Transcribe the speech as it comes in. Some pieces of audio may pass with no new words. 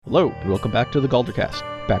Hello, and welcome back to the Galdercast.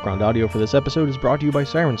 Background audio for this episode is brought to you by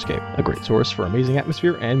Syrinscape, a great source for amazing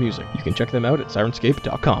atmosphere and music. You can check them out at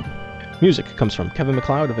Syrinscape.com. Music comes from Kevin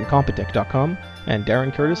MacLeod of Incompetech.com and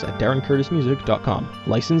Darren Curtis at DarrenCurtisMusic.com,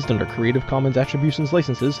 licensed under Creative Commons Attributions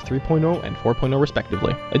Licenses 3.0 and 4.0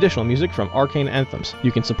 respectively. Additional music from Arcane Anthems.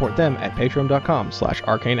 You can support them at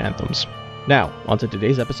Patreon.com/ArcaneAnthems. Now, on to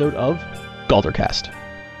today's episode of Galdercast.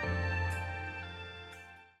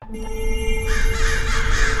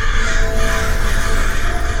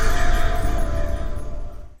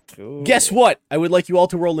 Cool. Guess what? I would like you all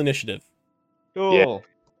to roll initiative. Cool. Yeah.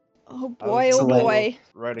 Oh boy, oh boy.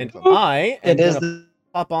 Writing And something. I am It is gonna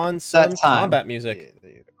pop on some that time. combat music. Yeah,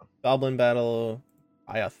 there you go. Goblin battle,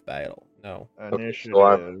 Ioth battle. No. Initiative. so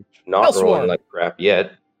I'm not Hellswarm. rolling like crap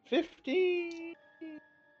yet. 50.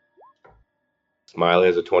 Smiley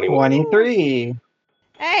has a 21. 23.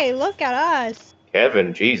 Hey, look at us.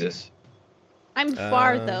 Kevin, Jesus. I'm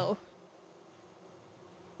far Uh. though.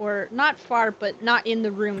 Or not far, but not in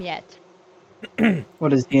the room yet. What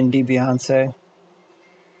does D&D Beyond say?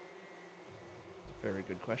 Very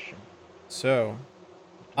good question. So,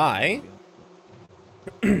 I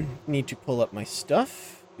need to pull up my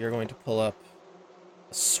stuff. We are going to pull up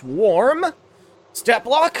a swarm. Stat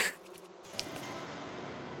block.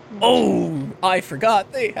 Oh, I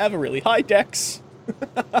forgot. They have a really high dex.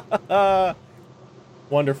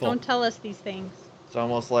 Wonderful. Don't tell us these things. It's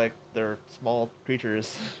almost like they're small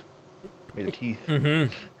creatures made of teeth.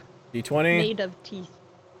 Mm-hmm. D20. Made of teeth.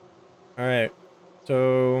 All right.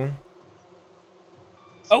 So.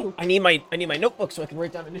 Oh, I need my notebook so I can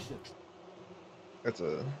write down initiatives. That's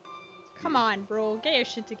a. Come on, bro. Get your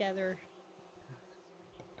shit together.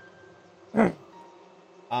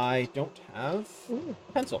 I don't have Ooh.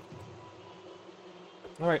 a pencil.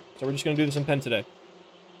 All right, so we're just gonna do this in pen today.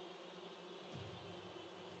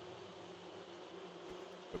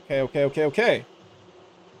 Okay.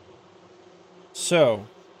 So,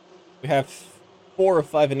 we have 4 of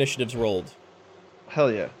 5 initiatives rolled.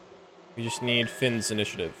 Hell yeah. We just need Finn's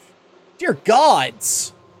initiative. Dear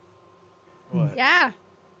gods! What? Yeah,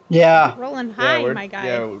 Yeah, rolling high, we're- my guy.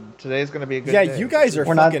 Yeah, today's gonna be a good Yeah, day. you guys are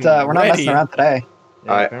we're not fucking we're not ready. messing around today.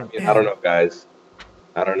 Yeah, I apparently. don't know, guys.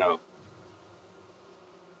 I don't know.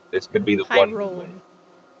 This could be the High one. rolling.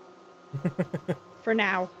 For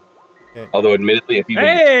now. Although, admittedly, if you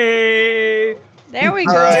Hey! There we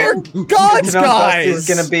All go. right. Dear gods, guys! Is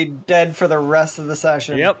gonna be dead for the rest of the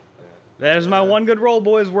session. Yep. There's my one good roll,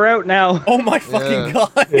 boys. We're out now. Oh my fucking Yeah.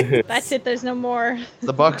 god! That's it. There's no more.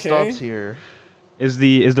 The buck Okay. stops here. Is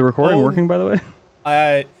the recording Oh. working, by the way?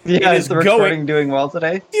 It Yeah, is is the recording going. doing well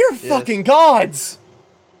today? Dear fucking gods!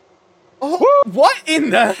 Oh, what in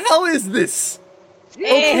the hell is this? Okay.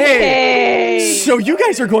 Hey! So you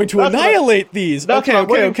guys are going to That's what- annihilate these. that's Okay. what I'm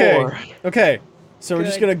waiting for. Okay. So we're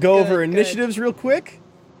just Good, gonna go good, over good. initiatives real quick.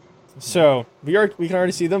 So we can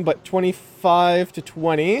already see them, but 25 to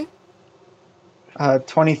 20.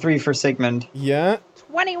 23 for Sigmund. Yeah.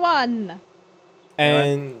 21.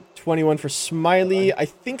 And 21 for Smiley. I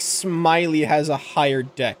think Smiley has a higher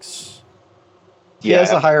dex. He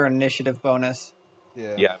has a higher initiative bonus.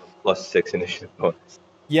 Yeah. Yeah, +6 initiative bonus.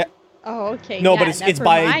 Yeah. Oh, okay. No, yeah, but it's never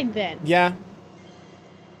by- mind then. Yeah.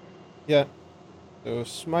 Yeah. So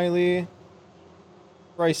Smiley,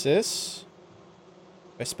 Crisis.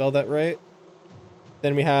 If I spelled that right.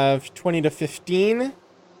 Then we have 20 to 15.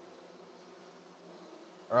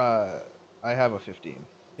 I have a 15.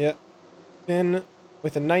 Yeah. Finn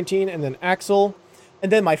with a 19, and then Axel.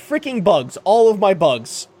 And then my freaking bugs. All of my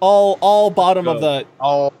bugs. All bottom of the.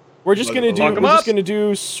 All. We're just gonna do. Lock 'em We're just up. gonna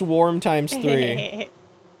do swarm times 3.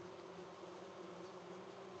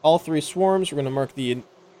 All 3 swarms. We're gonna mark the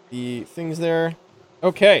things there.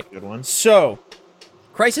 Okay. Good one. So,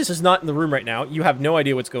 Crisis is not in the room right now. You have no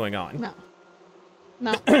idea what's going on.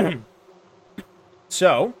 No. No.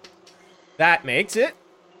 So, that makes it.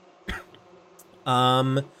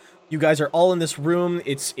 You guys are all in this room.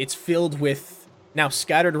 It's filled with now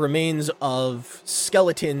scattered remains of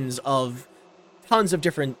skeletons of tons of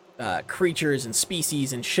different creatures and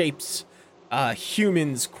species and shapes.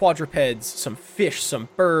 Humans, quadrupeds, some fish, some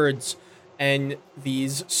birds, and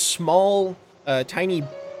these small, tiny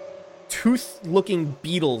tooth-looking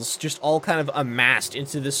beetles just all kind of amassed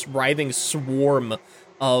into this writhing swarm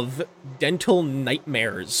of dental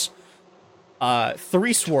nightmares.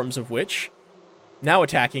 3 swarms of which now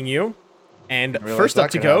attacking you, and Realize first up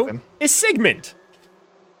that to could go happen. is Sigmund.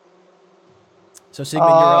 So Sigmund,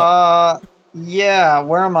 you're up. Yeah,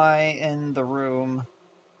 where am I in the room?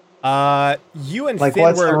 You and Like, Finn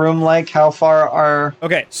what's were the room like? How far are...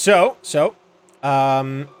 okay. So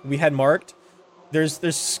we had marked.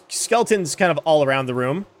 There's skeletons kind of all around the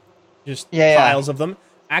room. just Yeah. piles of them.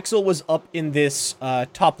 Axel was up in this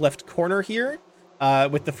top left corner here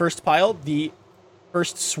with the first pile. The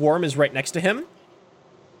first swarm is right next to him.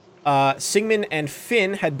 Sigmund and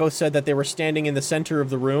Finn had both said that they were standing in the center of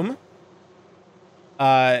the room,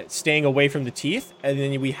 staying away from the teeth. And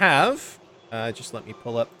then we have, just let me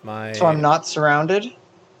pull up my... So I'm not surrounded?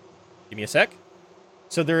 Give me a sec.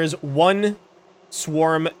 So there is one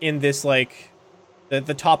swarm in this, like,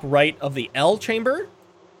 the top right of the L chamber.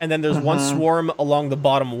 And then there's one swarm along the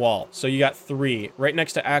bottom wall. So you got 3. Right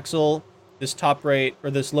next to Axel, this top right, or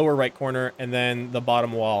this lower right corner, and then the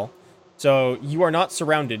bottom wall. So you are not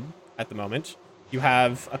surrounded at the moment. You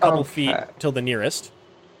have a couple feet till the nearest.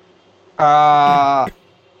 We're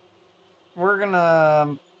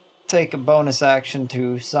gonna take a bonus action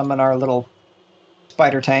to summon our little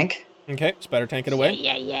spider tank. Okay, spider tank it away.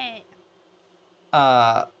 Yeah.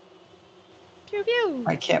 Pew pew.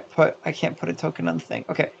 I can't put a token on the thing.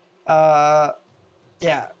 Okay.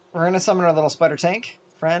 Yeah, we're gonna summon our little spider tank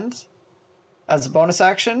friend as a bonus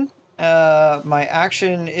action. My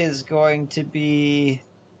action is going to be.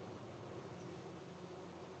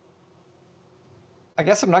 I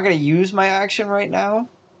guess I'm not gonna use my action right now.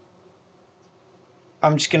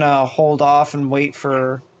 I'm just gonna hold off and wait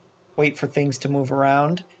for things to move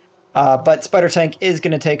around. But spider tank is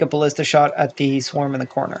gonna take a ballista shot at the swarm in the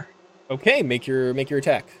corner. Okay, make your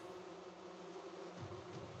attack.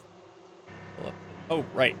 Oh,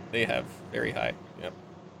 right. They have very high. Yep.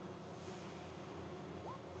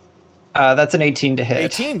 That's an 18 to hit.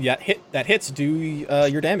 18. Yeah, that hits. Do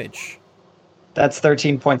your damage. That's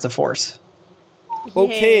 13 points of force.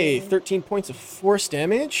 Okay, Yay. 13 points of force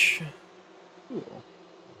damage.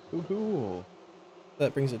 Cool.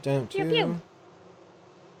 That brings it down Pew, to pew.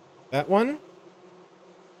 that one.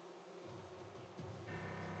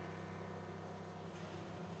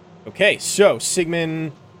 Okay, so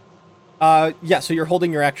Sigmund. Yeah. So you're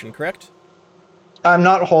holding your action, correct? I'm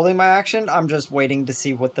not holding my action. I'm just waiting to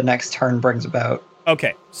see what the next turn brings about.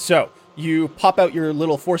 Okay, so you pop out your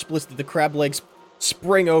little force ballista, the crab legs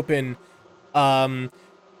spring open.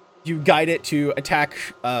 You guide it to attack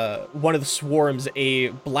one of the swarms. A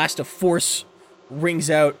blast of force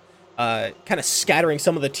rings out, kind of scattering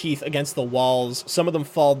some of the teeth against the walls. Some of them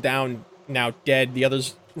fall down now dead. The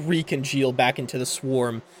others recongeal back into the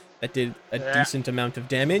swarm. That did a decent amount of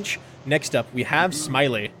damage. Next up, we have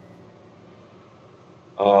Smiley.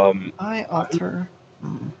 I alter.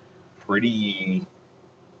 Pretty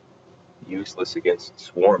useless against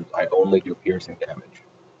swarms. I only do piercing damage.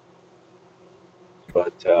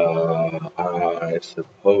 But I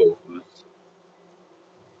suppose.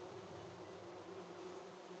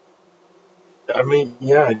 I mean,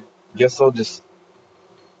 yeah, I guess I'll just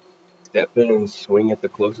step in and swing at the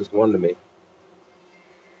closest one to me.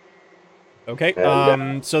 Okay,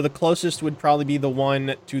 And, so the closest would probably be the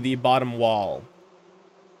one to the bottom wall.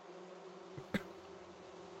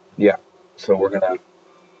 Yeah, so we're gonna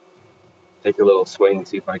take a little swing and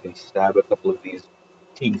see if I can stab a couple of these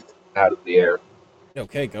teeth out of the air.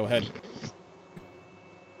 Okay, go ahead.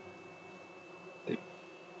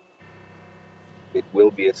 It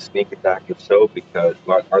will be a sneak attack if so, because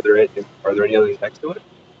are there any others next to it?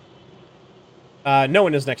 No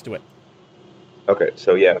one is next to it. Okay,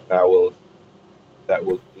 so yeah, that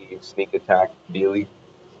will be a sneak attack daily,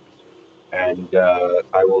 and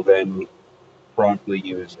I will then promptly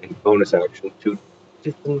use a bonus action to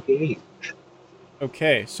disengage.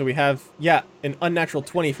 Okay, so we have, yeah, an unnatural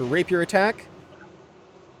 20 for rapier attack.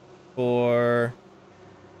 For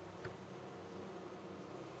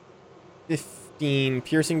 15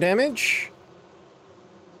 piercing damage.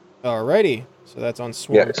 Alrighty, so that's on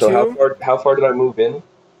swarm Yeah. So 2. how far did I move in?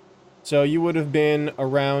 So you would have been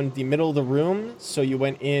around the middle of the room, so you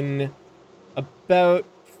went in about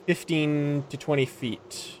 15 to 20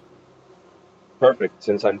 feet. Perfect.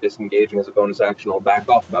 Since I'm disengaging as a bonus action, I'll back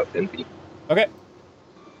off about 10 feet. Okay.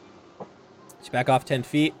 So back off 10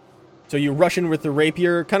 feet. So you rush in with the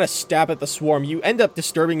rapier, kind of stab at the swarm. You end up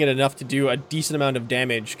disturbing it enough to do a decent amount of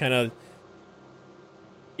damage. Kind of,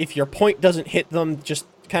 if your point doesn't hit them, just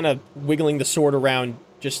kind of wiggling the sword around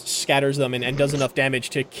just scatters them and does enough damage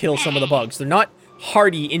to kill some of the bugs. They're not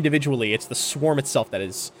hardy individually. It's the swarm itself that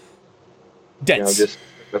is dense. Just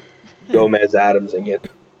Gomez Adamsing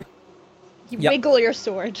it. You Yep. wiggle your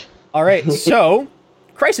sword. All right, so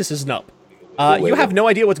Crisis isn't up. You have no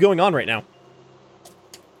idea what's going on right now.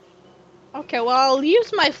 Okay, well, I'll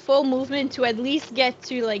use my full movement to at least get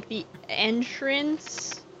to, like, the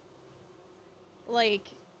entrance. Like,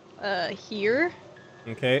 here.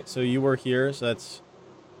 Okay, so you were here, so that's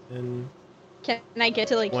 10, Can I get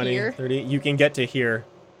to, like, 20, here? 30. You can get to here.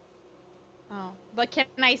 Oh, but can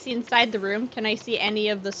I see inside the room? Can I see any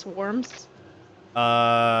of the swarms?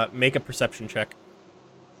 Make a perception check.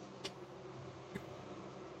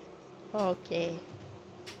 Okay.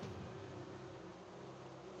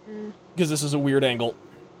 Because this is a weird angle.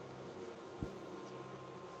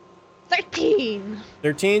 13.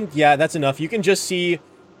 13? Yeah, that's enough. You can just see,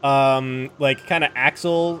 like, kind of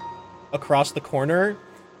Axel across the corner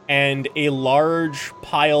and a large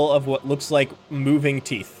pile of what looks like moving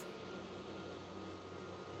teeth.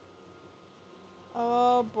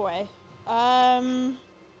 Oh boy.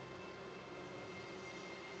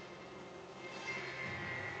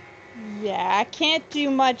 Yeah, I can't do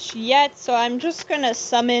much yet, so I'm just gonna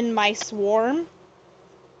summon my swarm.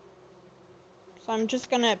 So I'm just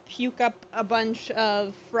gonna puke up a bunch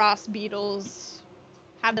of frost beetles,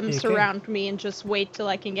 have them Okay. surround me, and just wait till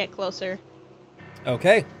I can get closer.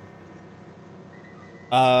 Okay.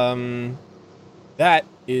 That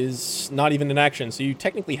is not even an action, so you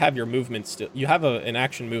technically have your movement still. You have an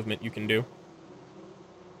action movement you can do.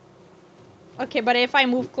 Okay, but if I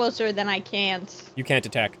move closer, then I can't. You can't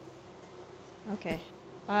attack. Okay.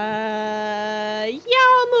 Yeah,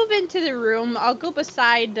 I'll move into the room. I'll go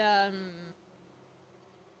beside,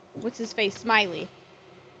 what's his face? Smiley.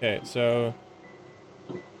 Okay, so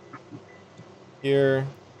here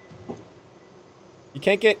you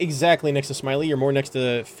can't get exactly next to Smiley. You're more next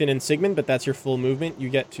to Finn and Sigmund, but that's your full movement. You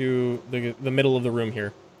get to the middle of the room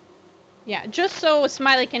here. Yeah, just so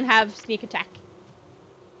Smiley can have sneak attack.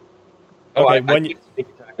 Oh, Okay, I when can sneak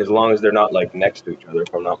attack as long as they're not like next to each other,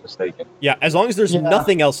 if I'm not mistaken. Yeah, as long as there's Yeah.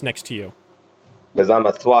 nothing else next to you. Because I'm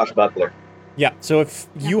a swashbuckler. Yeah, so if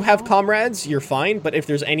you have comrades, you're fine, but if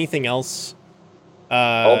there's anything else,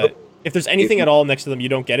 if there's anything at all next to them, you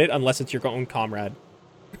don't get it unless it's your own comrade.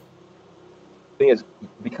 Thing is,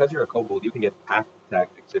 because you're a kobold, you can get pack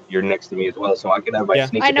tactics if you're next to me as well. So I can have my Yeah.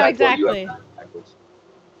 sneak I know attack while you exactly. have pack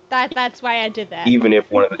tactics. That's why I did that. Even if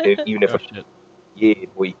one of the, even if Oh, shit. yeah,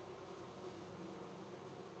 we.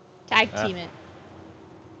 Tag team it.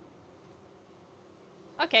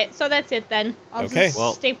 Okay, so that's it then. I'll Okay. just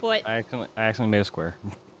Well, stay put. I accidentally made a square.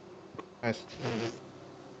 Nice.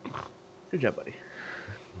 Good job, buddy.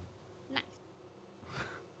 Nice.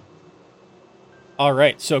 All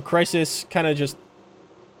right, so Crisis kind of just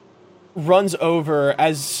runs over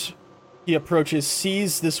as he approaches,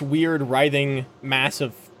 sees this weird writhing mass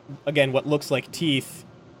of, again, what looks like teeth,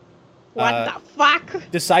 What the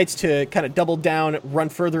fuck? decides to kind of double down, run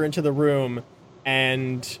further into the room,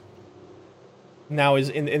 and now is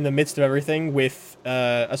in the midst of everything with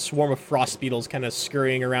a swarm of frost beetles kind of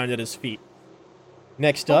scurrying around at his feet.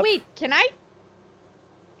 Next Oh, up... wait, can I?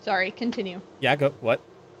 Sorry, continue. Yeah, go. What?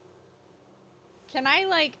 Can I,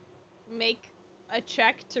 like, make a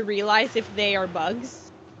check to realize if they are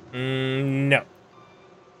bugs? No.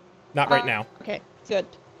 Not right now. Okay, good.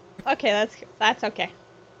 Okay, that's okay.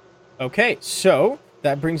 Okay, so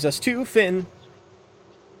that brings us to Finn.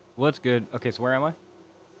 Well, that's good. Okay, so where am I?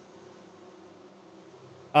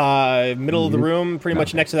 Middle of the room, pretty much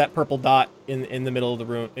Okay. next to that purple dot in the middle of the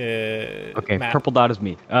room. Okay, map. purple dot is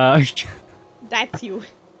me. That's you.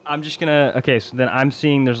 I'm just gonna. Okay, so then I'm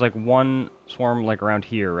seeing there's like one swarm like around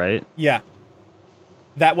here, right? Yeah.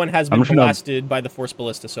 That one has I'm been just gonna- blasted by the Force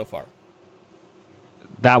Ballista so far.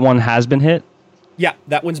 That one has been hit. Yeah,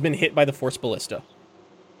 that one's been hit by the Force Ballista.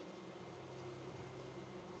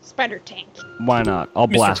 Spider tank. Why not? I'll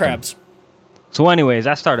Mr. blast him. Krabs. So, anyways,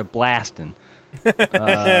 I started blasting.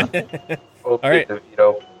 Okay, All right.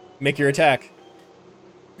 DeVito. Make your attack.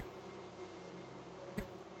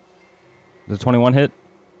 The 21 hit.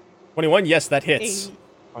 21, yes, that hits. Hey.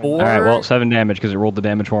 Four. All right, well, 7 damage because it rolled the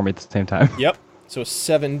damage for me at the same time. Yep. So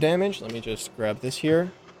 7 damage. Let me just grab this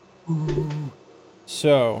here.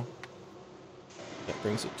 So that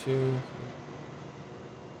brings it to.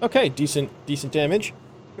 Okay, decent damage.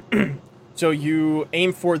 So you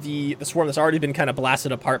aim for the swarm that's already been kind of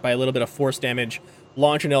blasted apart by a little bit of force damage.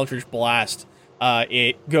 Launch an Eldritch Blast.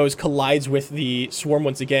 It collides with the swarm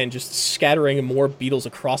once again, just scattering more beetles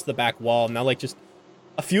across the back wall. Now, like, just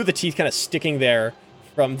a few of the teeth kind of sticking there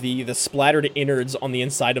from the splattered innards on the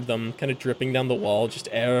inside of them, kind of dripping down the wall, just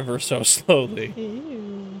ever so slowly.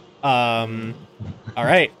 All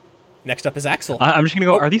right. Next up is Axel. I'm just gonna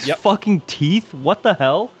go. Oh, Are these yep. fucking teeth? What the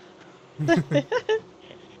hell?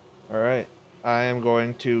 All right. I am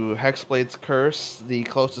going to Hexblade's Curse, the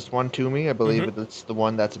closest one to me. I believe it's the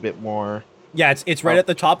one that's a bit more. Yeah, it's right at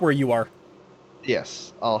the top where you are.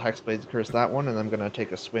 Yes, I'll Hexblade's Curse that one, and I'm going to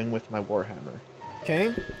take a swing with my Warhammer.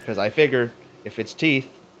 Okay. Because I figure if it's teeth,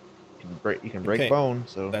 you can break Okay. bone.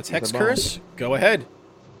 So That's these are Hex bones. Curse. Go ahead.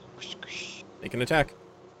 Make an attack.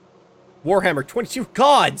 Warhammer 22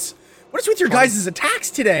 gods! What is with your guys'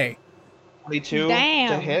 attacks today? 22 to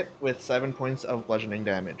Damn. hit with 7 points of bludgeoning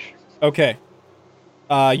damage. Okay.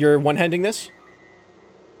 You're one-handing this?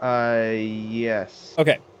 Yes.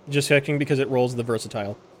 Okay. Just checking because it rolls the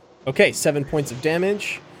versatile. Okay, 7 points of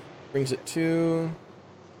damage. Brings it to...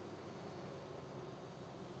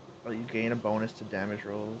 Oh, you gain a bonus to damage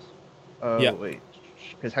rolls. Yeah. Wait.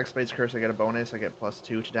 Because Hexblade's Curse, I get a bonus. I get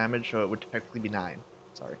 +2 to damage, so it would technically be 9.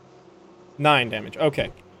 Sorry. 9 damage.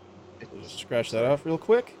 Okay. Just scratch that off real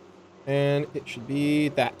quick. And it should be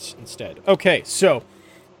that instead. Okay, so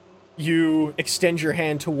you extend your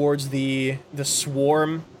hand towards the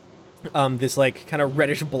swarm. This like kind of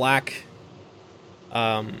reddish black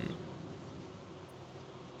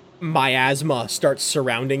miasma starts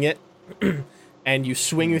surrounding it. And you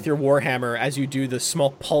swing with your warhammer. As you do, the small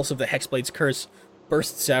pulse of the Hexblade's Curse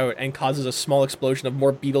bursts out and causes a small explosion of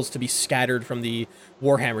more beetles to be scattered from the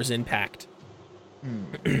warhammer's impact.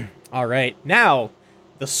 All right, now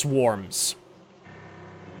the swarms.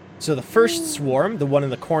 So the first swarm, the one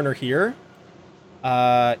in the corner here,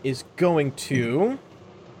 is going to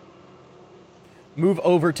move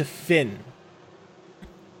over to Finn.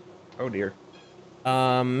 Oh dear.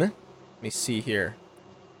 Let me see here.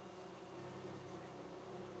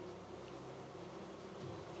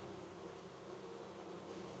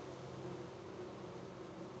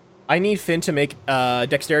 I need Finn to make a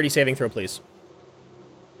dexterity saving throw, please.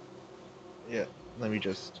 Yeah, let me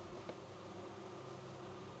just...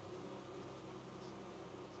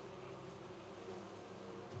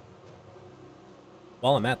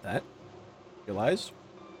 While I'm at that, realize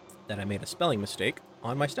that I made a spelling mistake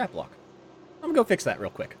on my stat block. I'm gonna go fix that real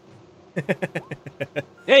quick.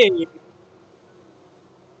 Hey!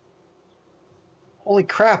 Holy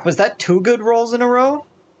crap, was that 2 good rolls in a row?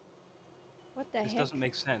 What the This heck? doesn't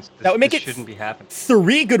make sense. That would make this it shouldn't be happening.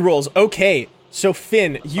 3 good rolls. Okay, so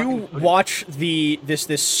Finn, you Fucking watch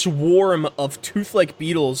this swarm of tooth-like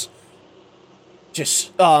beetles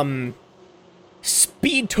just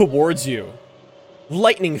speed towards you,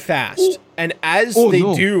 lightning fast. And as they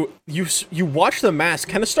do, you watch the mass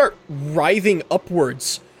kind of start writhing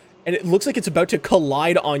upwards, and it looks like it's about to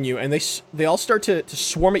collide on you. And they all start to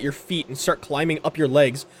swarm at your feet and start climbing up your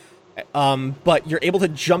legs. But you're able to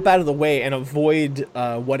jump out of the way and avoid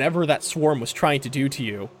whatever that swarm was trying to do to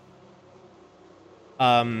you.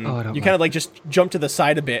 You kind of like just jump to the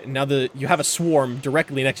side a bit, and now you have a swarm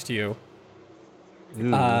directly next to you.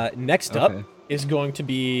 Next up is going to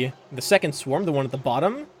be the second swarm, the one at the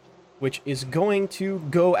bottom, which is going to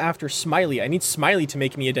go after Smiley. I need Smiley to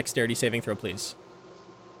make me a dexterity saving throw, please.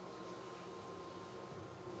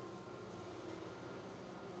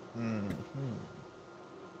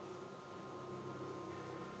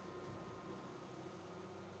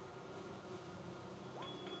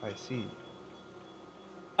 I see.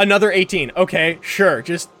 Another 18. Okay, sure.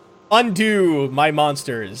 Just undo my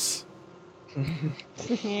monsters.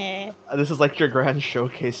 This is like your grand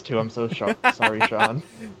showcase too. I'm so sorry, Sean.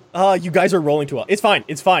 You guys are rolling too well. It's fine.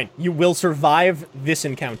 It's fine. You will survive this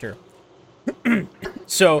encounter.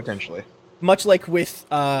 So, Potentially. much like with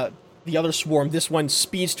the other swarm, this one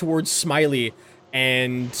speeds towards Smiley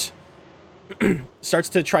and starts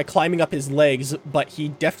to try climbing up his legs, but he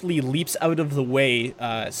deftly leaps out of the way,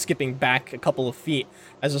 skipping back a couple of feet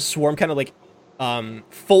as a swarm kind of like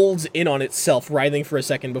folds in on itself, writhing for a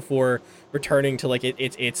second before returning to like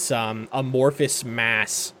its amorphous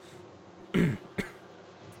mass.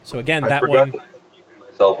 So again, I that forgot one. to keep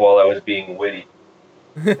myself while I was being witty.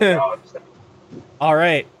 All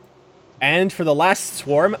right. And for the last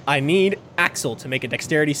swarm, I need Axel to make a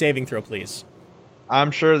dexterity saving throw, please.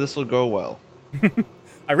 I'm sure this will go well.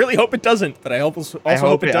 I really hope it doesn't, but I also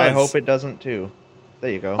hope it does. I hope it doesn't too.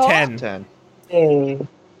 There you go. 10. 10. Hey.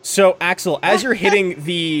 So, Axel, as you're hitting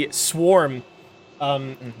the swarm,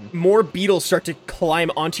 more beetles start to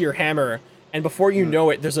climb onto your hammer, and before you know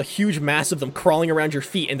it, there's a huge mass of them crawling around your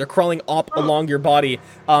feet, and they're crawling up along your body.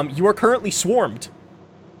 You are currently swarmed.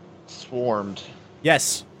 Swarmed.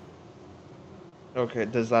 Yes. Okay,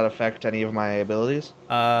 does that affect any of my abilities?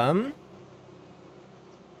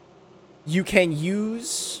 You can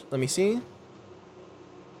use... Let me see.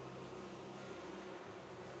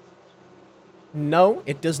 No,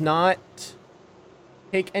 it does not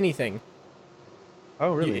take anything.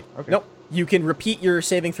 Oh, really? Okay. Nope. You can repeat your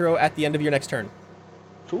saving throw at the end of your next turn.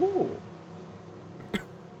 Cool.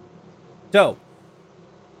 So,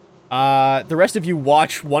 the rest of you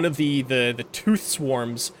watch one of the tooth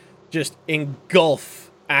swarms just engulf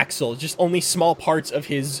Axel. Just only small parts of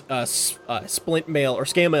his splint mail or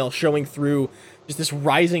scale mail showing through. Just this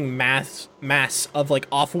rising mass of like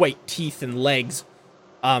off-white teeth and legs.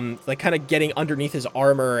 like kind of getting underneath his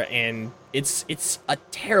armor, and it's a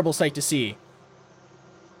terrible sight to see.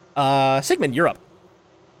 Sigmund, you're up.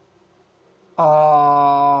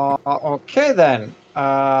 Okay then.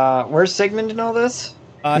 Where's Sigmund in all this?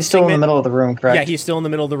 He's still in the Sigmund- middle of the room, correct? Yeah, he's still in the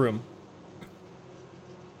middle of the room.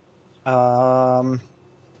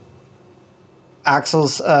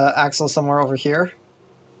 Axel's somewhere over here.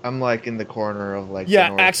 I'm like in the corner of like.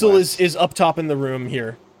 Yeah, the Axel northwest. is up top in the room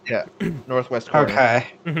here. Yeah, northwest corner. Okay.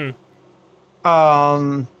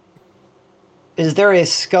 Mm-hmm. Is there a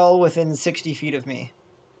skull within 60 feet of me?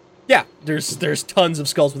 Yeah, there's tons of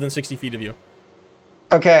skulls within 60 feet of you.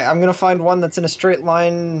 Okay, I'm gonna find one that's in a straight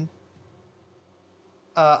line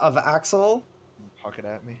of Axel, Huck it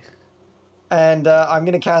at me. and I'm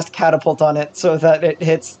gonna cast Catapult on it so that it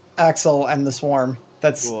hits Axel and the swarm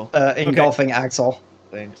that's Cool. engulfing Axel.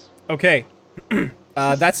 Thanks. Okay.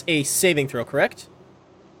 That's a saving throw, correct?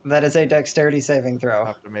 That is a dexterity saving I'll throw.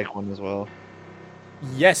 have to make one as well.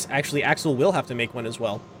 Yes, actually, Axel will have to make one as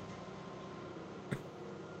well.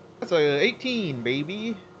 That's a 18,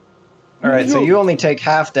 baby. Alright, so you only take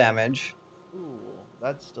half damage, Ooh,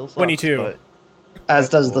 that still sucks. 22. But as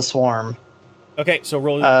does the swarm. Okay, so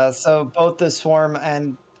roll. So both the swarm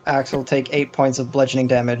and Axel take 8 points of bludgeoning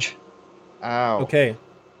damage. ow. Okay.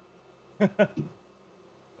 Uh,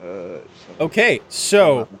 Okay,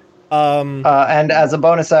 so And as a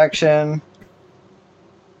bonus action,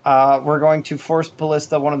 we're going to force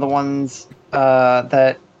Ballista, one of the ones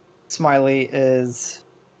that Smiley is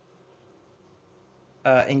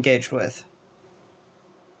engaged with.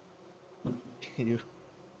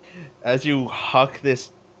 as you huck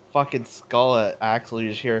this fucking skull at Axel, you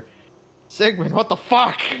just hear, Sigmund, what the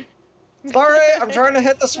fuck? Sorry, I'm trying to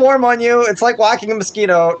hit the swarm on you. It's like whacking a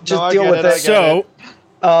mosquito. Just I deal get with it, I it. get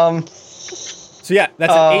so So yeah,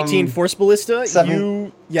 that's an 18 force ballista.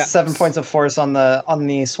 7 7 points of force on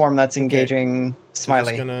the swarm that's engaging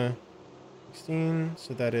Smiley. So gonna 16.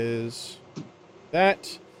 So that is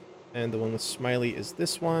that, and the one with Smiley is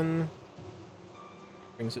this one.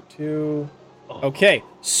 Brings it to. Okay,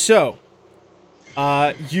 so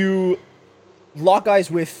you lock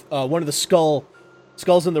eyes with one of the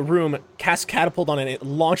skulls in the room, cast Catapult on it, and it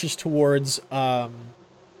launches towards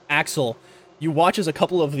Axel. You watch as a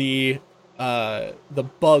couple of the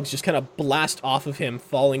bugs just kind of blast off of him,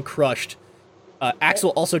 falling crushed.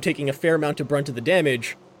 Axel also taking a fair amount of brunt of the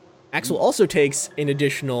damage. Axel also takes an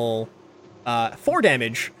additional 4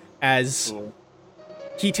 damage as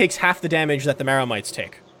he takes half the damage that the Maramites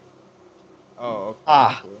take. Oh, okay.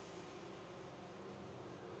 Ah. Cool.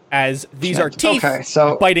 As these are teeth Okay,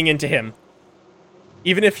 so biting into him.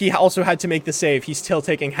 Even if he also had to make the save, he's still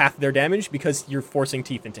taking half their damage because you're forcing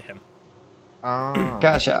teeth into him. Ah.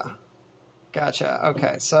 gotcha.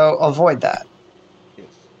 Okay, so avoid that. Yes.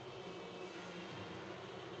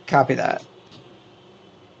 Copy that.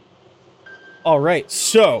 All right,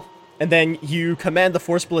 so, and then you command the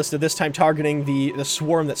Force Ballista, this time targeting the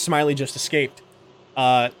swarm that Smiley just escaped,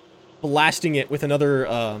 blasting it with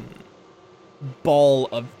another ball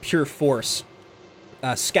of pure force,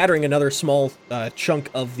 scattering another small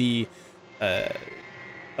chunk of the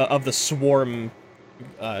swarm,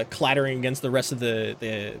 clattering against the rest of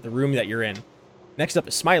the room that you're in. Next up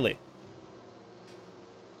is Smiley.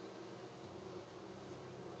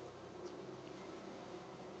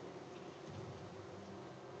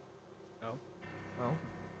 Oh.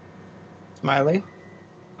 Smiley.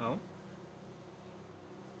 Oh.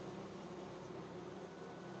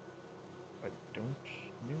 I don't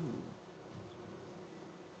know.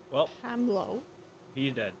 Well, I'm low.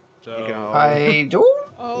 he's dead. So You can I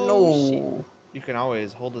don't Oh, know. You can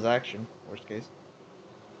always hold his action, worst case.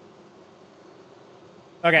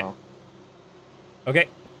 Okay. Oh. Okay.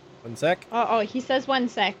 1 sec. Oh, he says 1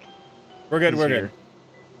 sec. We're good, He's we're here. good.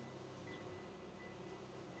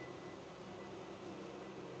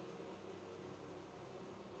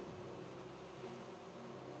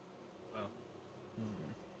 well,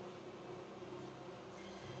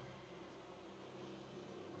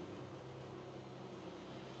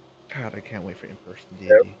 God, I can't wait for in-person D&D.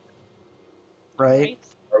 Yep. Right.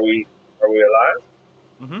 Are we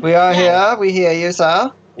alive? We are Yeah. here. We hear you,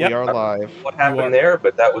 sir. We Yep. are live. What are- happened there?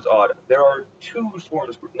 But that was odd. There are 2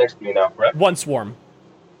 swarms next to me now, correct? One swarm.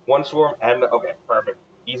 1 swarm and okay, perfect.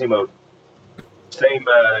 Easy mode. Same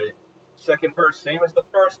second verse, same as the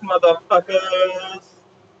first, motherfuckers.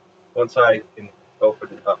 Once I can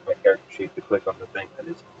open up my character sheet to click on the thing that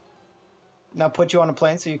is. Now put you on a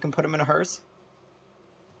plane so you can put him in a hearse.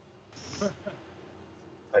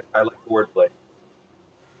 I like wordplay.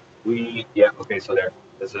 Okay, so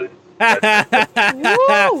there's a.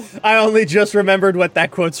 I only just remembered what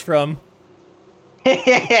that quote's from.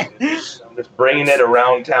 I'm just bringing it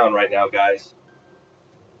around town right now, guys.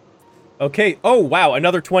 Okay. Oh wow,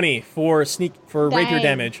 another 20 for rapier Dang.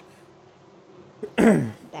 damage.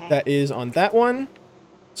 Dang. That is on that one.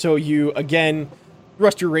 So you again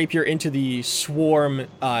thrust your rapier into the swarm,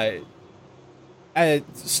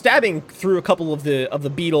 stabbing through a couple of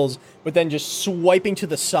the beetles, but then just swiping to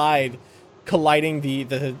the side, colliding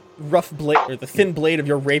the rough blade or the thin blade of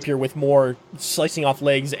your rapier with more, slicing off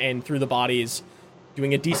legs and through the bodies,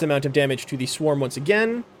 doing a decent amount of damage to the swarm once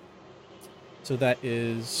again. So that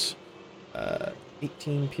is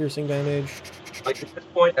 18 piercing damage. Like at this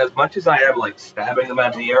point, as much as I am like stabbing them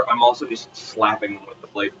out of the air, I'm also just slapping them with the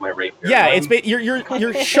blade of my rapier. Yeah, it's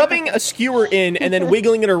you're shoving a skewer in and then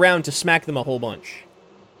wiggling it around to smack them a whole bunch.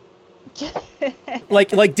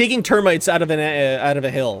 Like digging termites out of a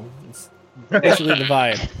hill. It's basically the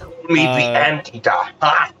vibe. Me the antidote.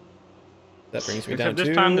 Ha! That brings me down Except this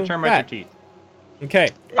to time the termites are that. teeth. Okay,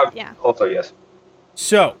 Yeah. Also, yes.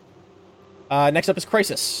 so next up is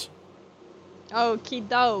Crisis. Okie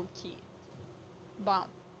dokie.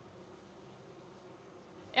 Bomb.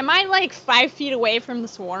 Am I like 5 feet away from the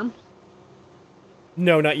swarm?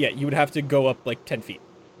 No, not yet. You would have to go up like 10 feet.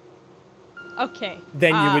 Okay.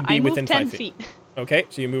 Then you would be I moved within 10 5 feet. Okay,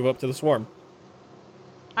 so you move up to the swarm.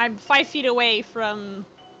 I'm 5 feet away from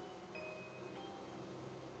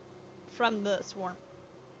the swarm.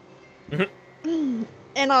 Mhm.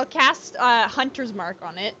 And I'll cast Hunter's Mark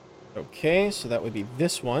on it. Okay, so that would be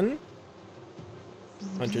this one.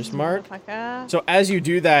 Hunter's Mark. Motherfucker. So as you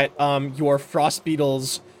do that, your frost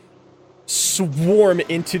beetles swarm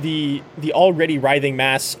into the already writhing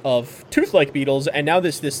mass of tooth-like beetles, and now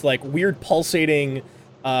this like weird pulsating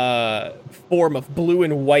form of blue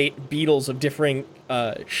and white beetles of differing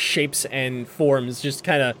shapes and forms, just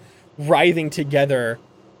kind of writhing together,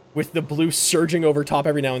 with the blue surging over top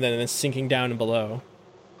every now and then sinking down and below.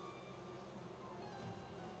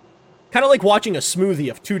 Kind of like watching a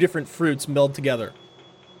smoothie of two different fruits meld together.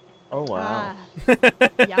 Oh wow.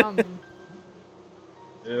 Yum.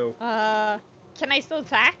 Ew. Can I still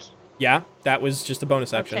attack? Yeah, that was just a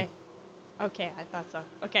bonus action. Okay. Okay, I thought so.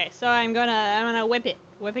 Okay, so I'm gonna whip it.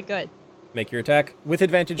 Whip it good. Make your attack with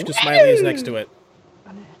advantage because Smiley is next to it.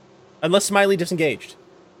 Unless Smiley disengaged.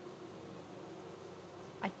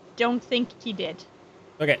 I don't think he did.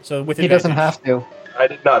 Okay, so with He advantage. doesn't have to. I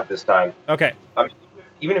did not this time. Okay.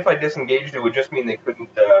 Even if I disengaged, it would just mean they couldn't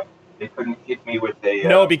hit me with a.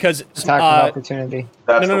 No, because Attack of opportunity.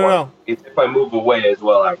 That's no, the no, one. no. It's if I move away as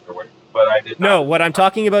well afterward. But I did not. no, what I'm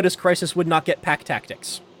talking about is Crisis would not get pack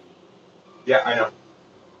tactics. Yeah, I know.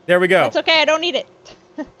 There we go. That's okay, I don't need it.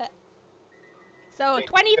 So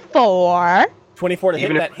 24. 24 to hit,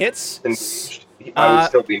 Even if that hits. Disengaged, I would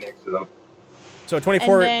still be next to them. So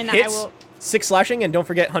 24 And then I hits, will- 6 slashing, and don't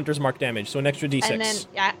forget Hunter's Mark damage, so an extra d6. And then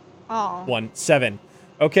yeah. Oh. 1, 7.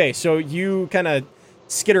 Okay, so you kind of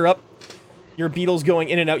skitter up, your beetles going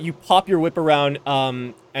in and out. You pop your whip around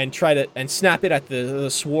and try to snap it at the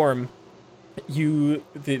swarm. The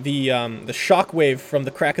shockwave from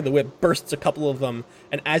the crack of the whip bursts a couple of them,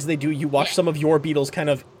 and as they do, you watch some of your beetles kind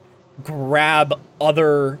of grab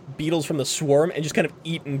other beetles from the swarm and just kind of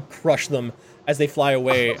eat and crush them as they fly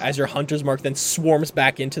away. As your Hunter's Mark then swarms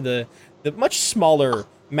back into the much smaller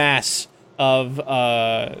mass of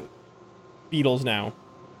beetles now.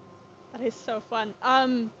 That is so fun.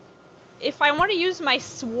 If I want to use my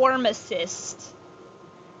swarm assist,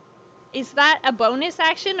 is that a bonus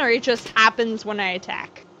action or it just happens when I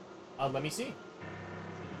attack? Let me see.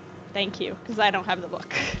 Thank you, because I don't have the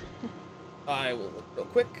book. I will look real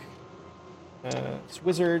quick. It's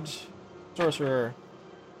wizard, sorcerer.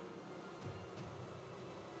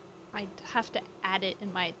 I'd have to add it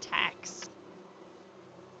in my attacks.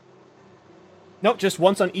 Nope, just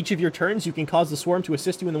once on each of your turns, you can cause the swarm to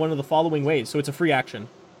assist you in one of the following ways, so it's a free action.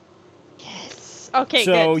 Yes. Okay,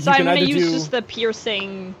 So good. So you I'm can gonna either use do- just the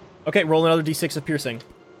piercing. Okay, roll another d6 of piercing.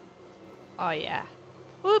 Oh yeah.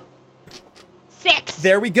 Whoop. 6.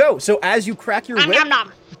 There we go. So as you crack your Nom, whip, nom,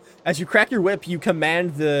 nom. you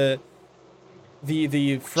command the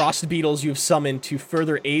frost beetles you've summoned to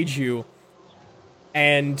further aid you,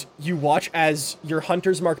 and you watch as your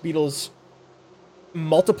Hunter's Mark beetles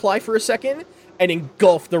multiply for a second and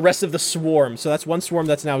engulf the rest of the swarm. So that's one swarm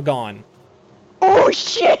that's now gone. Oh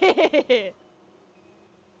shit!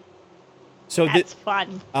 So That's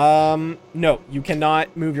fun. no, you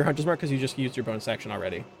cannot move your Hunter's Mark because you just used your bonus action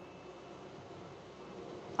already.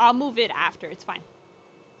 I'll move it after. It's fine.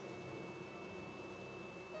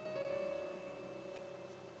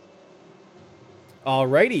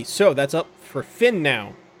 Alrighty, so that's up for Finn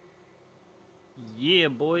now. Yeah,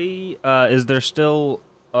 boy. Is there still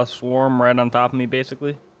a swarm right on top of me,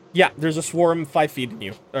 basically? Yeah, there's a swarm 5 feet in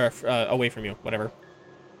you, or away from you, whatever.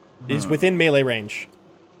 It is within melee range.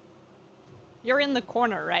 You're in the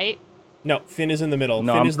corner, right? No, Finn is in the middle.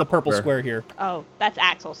 No, Finn I'm is the purple square. square here. Oh, that's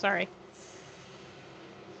Axel. Sorry.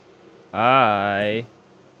 Not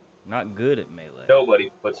good at melee.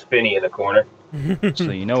 Nobody puts Finny in the corner.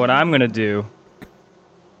 So you know what I'm gonna do?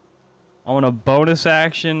 I want a bonus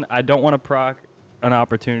action. I don't want to proc an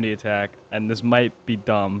opportunity attack, and this might be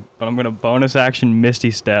dumb, but I'm gonna bonus action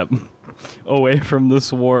Misty Step away from the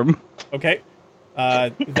swarm, Okay.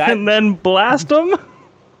 and That. then blast them.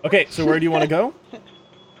 Okay, so where do you want to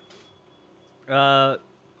go?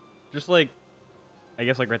 Just like, I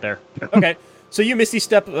guess like right there. Okay, so you misty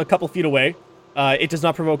step a couple feet away. It does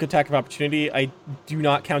not provoke attack of opportunity. I do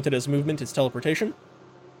not count it as movement. It's teleportation.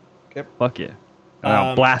 Fuck yeah. And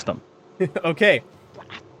I'll blast them. Okay.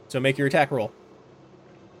 So make your attack roll.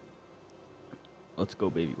 Let's go,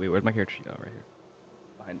 baby. Wait, where's my character sheet? Oh, right here.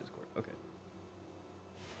 Behind Discord. Okay.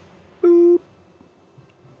 Boop.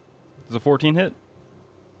 Does a 14 hit?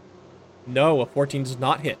 No, a 14 does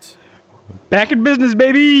not hit. Back in business,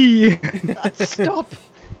 baby! Stop. So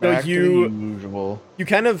Back to you the usual. you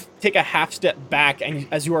kind of take a half step back, and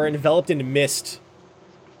as you are enveloped in mist,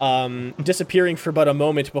 disappearing for but a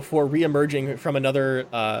moment before re-emerging from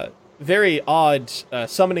another very odd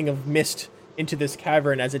summoning of mist into this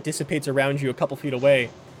cavern as it dissipates around you a couple feet away.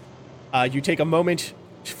 You take a moment,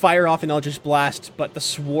 fire off an Eldritch Blast, but the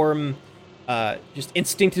swarm just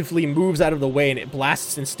instinctively moves out of the way, and it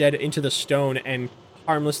blasts instead into the stone and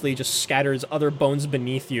harmlessly just scatters other bones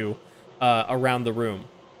beneath you around the room.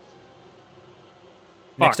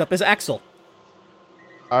 Next Fuck. up is Axel.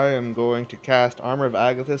 I am going to cast Armor of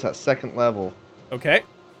Agathis at 2nd level. Okay.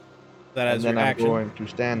 That And is then your I'm action. going to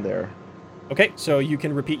stand there. Okay, so you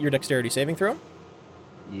can repeat your dexterity saving throw.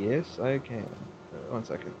 Yes, I can. 1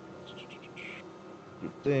 second.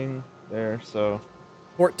 Good thing. There, so... If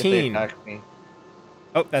they 14. attack me,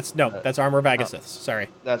 Oh, that's Armor of Agathis. Sorry.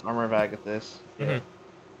 that's Armor of Agathis. Mhm.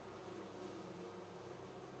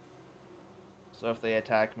 So if they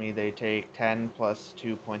attack me, they take 10 plus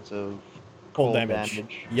 2 points of Cold cold damage.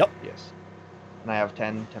 Yep. Yes. And I have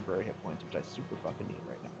 10 temporary hit points, which I super fucking need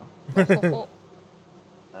right now.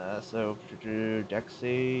 So, dex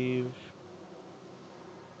save.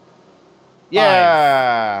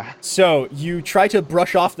 Yeah! So you try to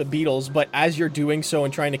brush off the beetles, but as you're doing so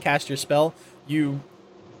and trying to cast your spell, you're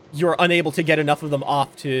unable to get enough of them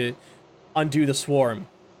off to undo the swarm.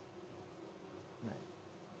 Nice.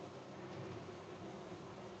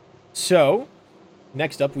 So,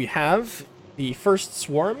 next up we have the first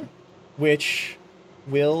swarm, which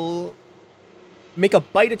will make a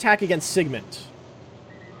bite attack against Sigmund.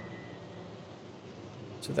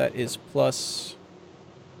 So that is plus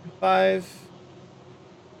 5.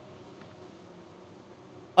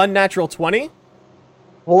 Unnatural 20.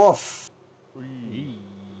 Woof.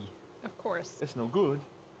 Of course. It's no good.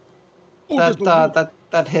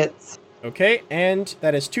 That hits. Okay, and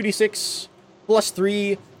that is 2d6 plus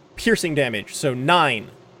 3 piercing damage, so 9.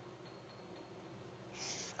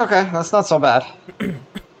 Okay, that's not so bad.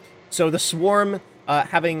 So the swarm,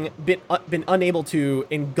 having been unable to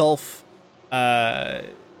engulf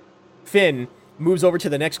Finn, moves over to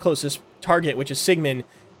the next closest target, which is Sigmund.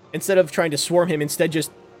 Instead of trying to swarm him, instead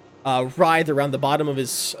just writhe around the bottom of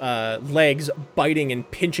his legs, biting and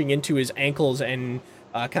pinching into his ankles and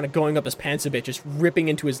kind of going up his pants a bit, just ripping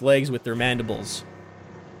into his legs with their mandibles.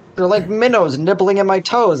 They're like minnows nibbling at my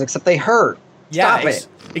toes, except they hurt. Stop it.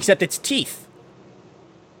 Except it's teeth.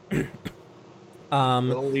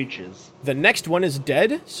 Little leeches. The next one is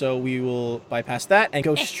dead, so we will bypass that and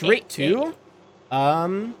go straight to,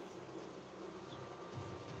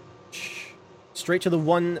 straight to the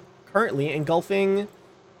one currently engulfing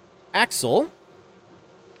Axel.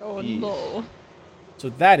 Oh Yes. no. So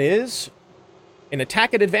that is an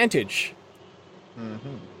attack at advantage.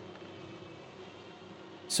 Mm-hmm.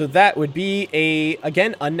 So that would be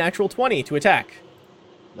again, unnatural 20 to attack.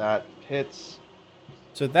 That hits.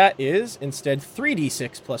 So that is instead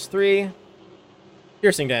 3d6 plus 3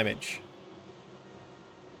 piercing damage.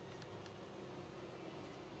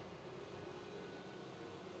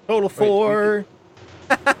 Total 4.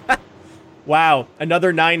 Wow,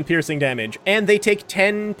 another 9 piercing damage. And they take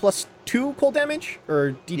 10 plus 2 cold damage?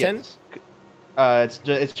 Or d10? Yes.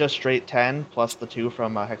 It's just straight 10 plus the 2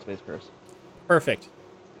 from Hexblade's Curse. Perfect.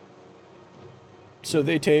 So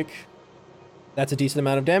they take... That's a decent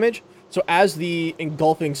amount of damage. So as the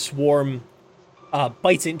engulfing swarm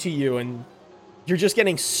bites into you, and you're just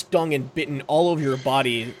getting stung and bitten all over your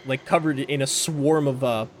body, like covered in a swarm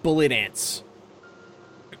of bullet ants.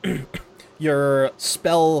 Your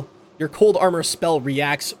cold armor spell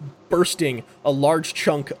reacts, bursting a large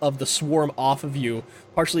chunk of the swarm off of you,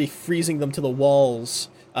 partially freezing them to the walls,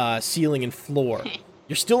 ceiling, and floor.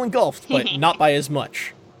 You're still engulfed, but not by as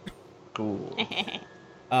much. Cool.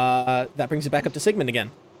 That brings it back up to Sigmund again.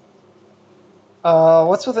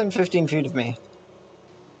 What's within 15 feet of me?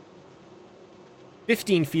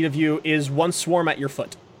 15 feet of you is one swarm at your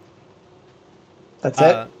foot. That's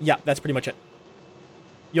it? Yeah, that's pretty much it.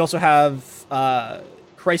 You also have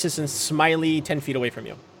Crisis and Smiley 10 feet away from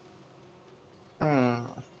you.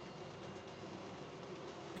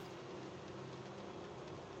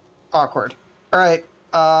 Awkward. Alright,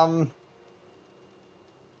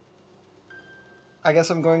 I guess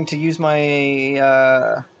I'm going to use my,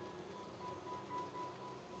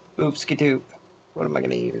 Oopski-doop. What am I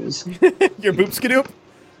going to use? Your boopskadoop?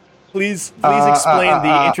 Please explain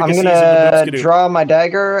the intricacies I'm of the going to boopskadoop. draw my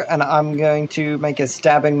dagger, and I'm going to make a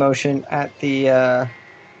stabbing motion at the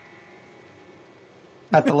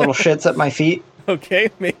little shits at my feet. Okay,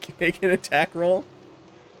 make an attack roll.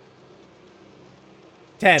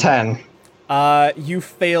 10. 10. You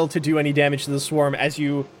fail to do any damage to the swarm as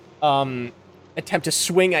you attempt to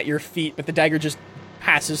swing at your feet, but the dagger just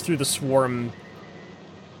passes through the swarm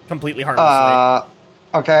completely harmlessly.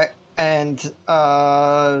 Okay, and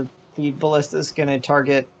the ballista is going to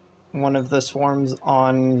target one of the swarms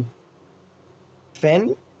on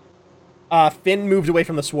Finn. Finn moved away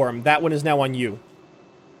from the swarm. That one is now on you.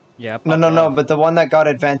 Yeah. No, but the one that got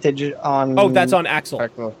advantage on... Oh, that's on Axel.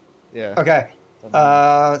 Axel. Yeah. Okay.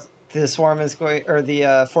 The swarm is going, or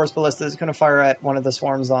the force ballista is going to fire at one of the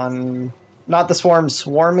swarms on, not the swarm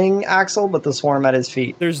swarming Axel, but the swarm at his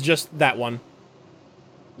feet. There's just that one.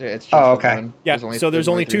 Yeah, it's just Oh, okay. one. Yeah, there's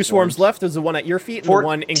only two swarms left. There's the one at your feet and the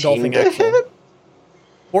one 14 engulfing to Axel. hit?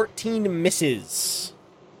 14 misses.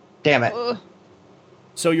 Damn it. Ugh.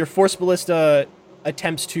 So your force ballista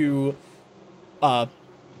attempts to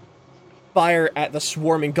fire at the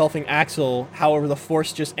swarm engulfing Axel. However, the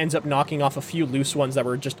force just ends up knocking off a few loose ones that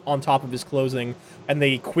were just on top of his clothing, and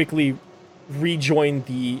they quickly rejoin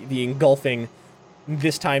the engulfing,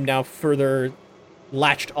 this time now further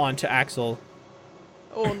latched onto Axel.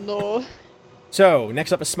 Oh no. So,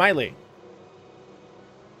 next up is Smiley.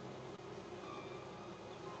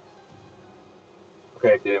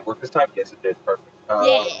 Okay, did it work this time? Yes, it did. Perfect.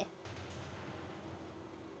 Yeah.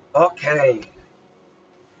 Okay.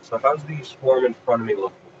 So how's the swarm in front of me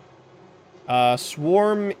looking?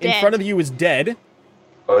 Swarm in Dead. front of you is dead.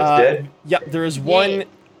 Oh, it's dead? Yep, there is one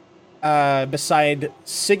beside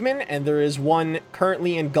Sigmund, and there is one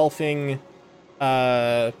currently engulfing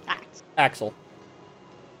Axe. Axel.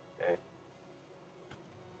 Okay.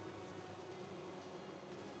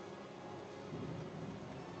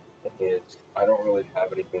 I don't really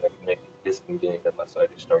have anything that can make it disengage unless I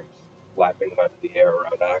just start flapping them out of the air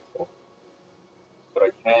around Axel. But I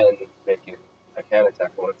can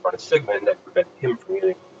attack one in front of Sigmund and prevent him from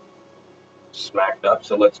getting smacked up,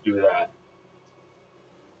 so let's do that.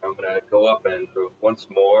 I'm going to go up and once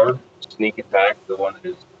more sneak attack the one that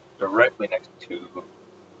is directly next to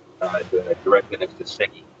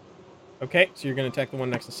Siggy. Okay, so you're going to attack the one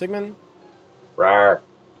next to Sigmund. Rawr.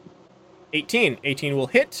 18. 18 will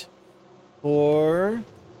hit for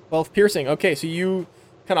 12 piercing. Okay, so you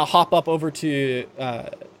kind of hop up over to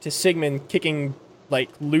Sigmund, kicking like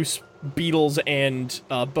loose beetles and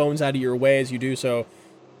bones out of your way as you do so,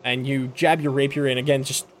 and you jab your rapier in again,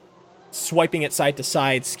 just swiping it side to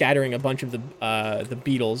side, scattering a bunch of the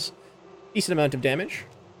beetles. Decent amount of damage.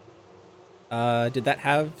 Did that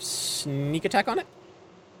have sneak attack on it?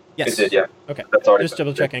 Yes. It did, yeah. Okay. That's already Just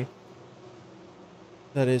double checking.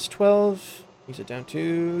 That is 12. Brings it down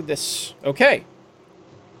to this. Okay.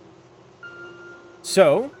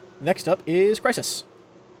 So, next up is Crisis.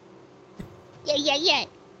 Yeah.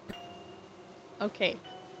 Okay.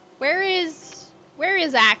 Where is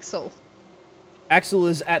Axel? Axel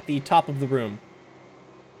is at the top of the room.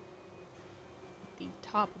 The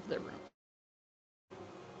top of the room.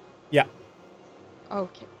 Yeah.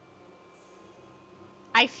 Okay.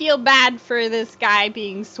 I feel bad for this guy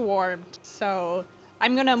being swarmed, so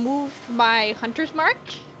I'm gonna move my hunter's mark.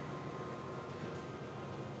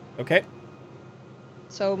 Okay.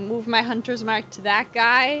 So move my hunter's mark to that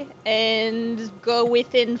guy and go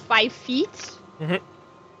within 5 feet.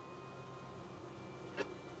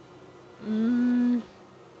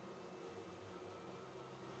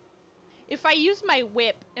 If I use my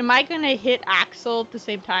whip, am I gonna hit Axel at the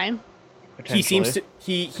same time? He seems to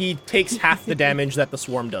he takes half the damage that the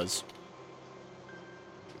swarm does.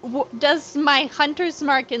 Does my hunter's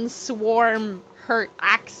mark and swarm hurt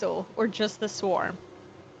Axel, or just the swarm?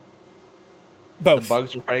 Both. The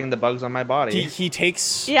bugs are fighting the bugs on my body. He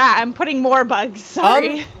takes... Yeah, I'm putting more bugs.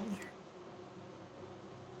 Sorry.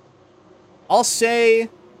 I'll say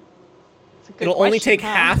It's a good it'll only question, take huh?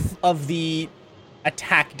 half of the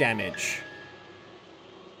attack damage.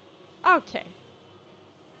 Okay.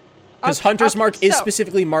 Because Okay, Hunter's okay, Mark is so-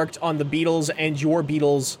 specifically marked on the beetles, and your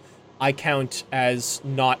beetles I count as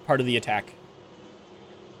not part of the attack.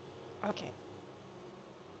 Okay.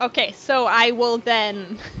 Okay, so I will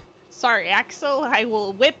then... Sorry, Axel. I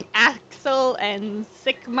will whip Axel and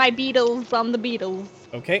sick my beetles on the beetles.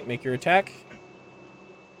 Okay, make your attack.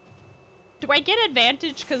 Do I get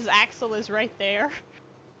advantage because Axel is right there?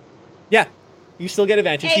 Yeah, you still get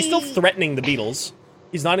advantage. He's still Hey. threatening the beetles.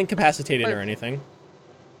 He's not incapacitated or Perfect. anything.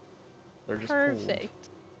 They're just cold. Perfect.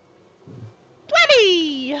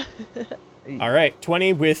 20! All right,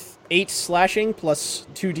 20 with 8 slashing plus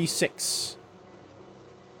 2d6.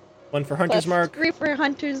 1 for Hunter's Plus Mark. 3 for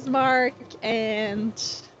Hunter's Mark, and...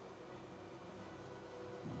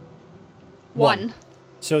 One. 1.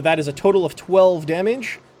 So that is a total of 12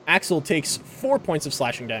 damage. Axel takes 4 points of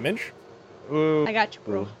slashing damage. Ooh, I got you,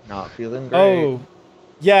 bro. ooh, not feeling great. Oh,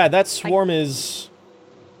 yeah, that swarm is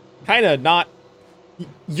kind of not.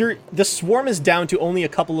 The swarm is down to only a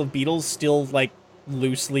couple of beetles still like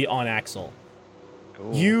loosely on Axel.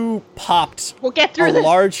 Cool. You popped We'll get through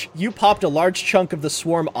this. You popped a large chunk of the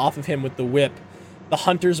swarm off of him with the whip. The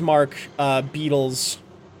Hunter's Mark beetles,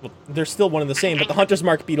 well, they're still one and the same, but the Hunter's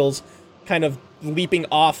Mark beetles kind of leaping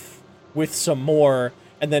off with some more,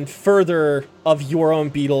 and then further of your own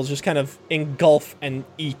beetles just kind of engulf and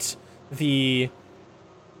eat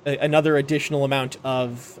another additional amount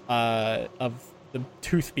of the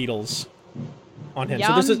tooth beetles on him. Yum,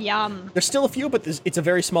 so this is yum. there's still a few, but it's a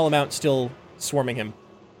very small amount still swarming him.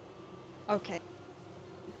 Okay.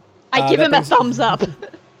 I give that him a brings- thumbs up.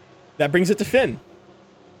 That brings it to Finn.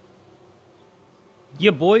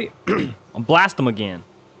 Yeah, boy. I'll blast them again.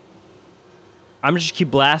 I'm just keep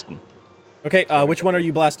blasting. Okay, which one are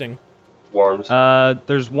you blasting? Swarms.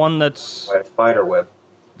 There's one that's By a spider web.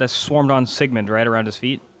 swarmed on Sigmund right around his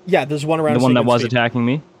feet. Yeah, there's one around The one that Sigmund's was feet. attacking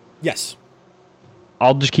me. Yes.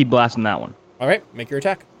 I'll just keep blasting that one. All right, make your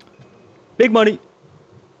attack. Big money.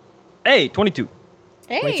 Hey, 22.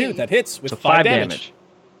 Hey. 22, that hits with So 5 5 damage.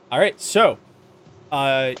 All right, so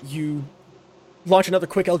you launch another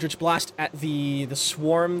quick Eldritch Blast at the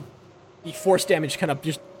swarm. The force damage kind of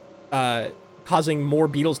just causing more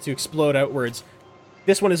beetles to explode outwards.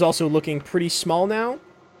 This one is also looking pretty small now.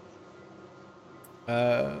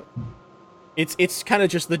 It's kind of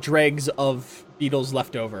just the dregs of beetles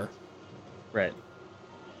left over. Right.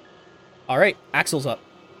 All right, Axel's up.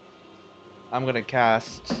 I'm gonna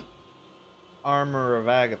cast Armor of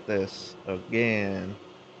Agathis again.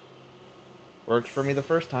 Worked for me the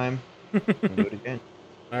first time. I'll do it again.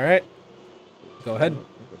 All right, go ahead.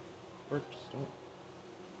 Works. Don't.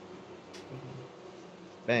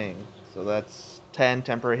 Bang. So that's 10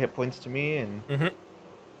 temporary hit points to me, and Mhm.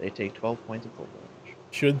 they take 12 points of cold damage.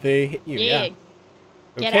 Should they hit you? Yeah.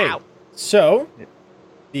 Get Okay. out. So Yep.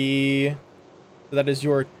 so that is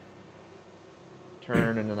your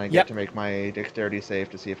Turn, and then I get Yep. to make my dexterity save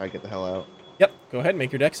to see if I get the hell out. Yep, go ahead,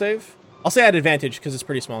 make your deck save. I'll say at advantage because it's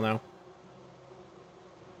pretty small now.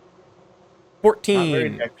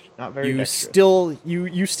 14. Not very You dexterous.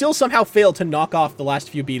 you still somehow fail to knock off the last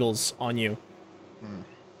few beetles on you. Hmm.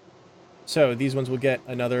 So these ones will get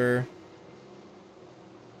another.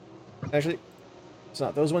 Actually, it's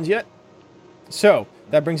not those ones yet. So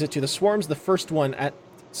that brings it to the swarms. The first one at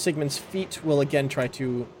Sigmund's feet will again try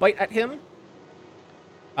to bite at him.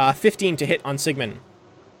 15 to hit on Sigmund.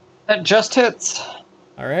 That just hits.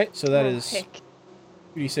 All right, so that Oh, is heck.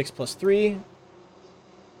 2d6 plus 3.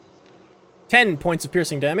 10 points of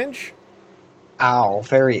piercing damage. Ow,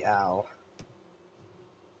 very ow.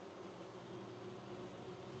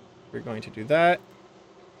 We're going to do that.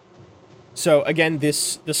 So again, the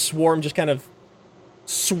swarm just kind of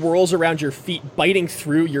swirls around your feet, biting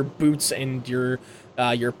through your boots and your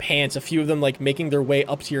pants. A few of them like making their way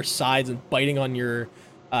up to your sides and biting on your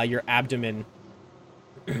abdomen.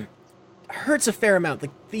 Hurts a fair amount.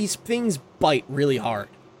 Like these things bite really hard,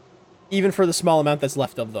 even for the small amount that's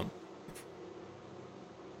left of them.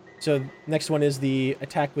 So next one is the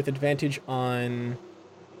attack with advantage on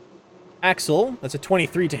Axel. That's a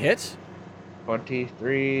 23 to hit.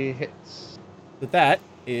 23 hits. But that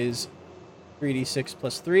is 3d6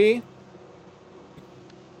 plus 3.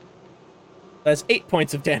 That's 8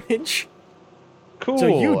 points of damage. Cool. So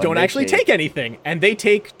you and don't they actually take anything. And they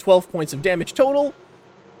take 12 points of damage total.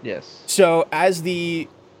 Yes. So as the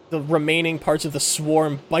remaining parts of the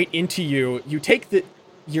swarm bite into you, you take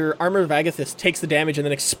your Armor of Agathis takes the damage and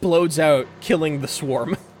then explodes out, killing the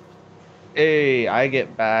swarm. Hey, I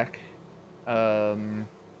get back 7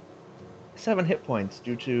 hit points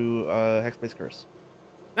due to Hexblade's Curse.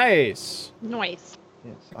 Nice. Nice.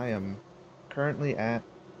 Yes, I am currently at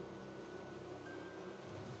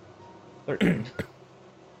 13.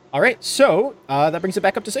 All right, so that brings it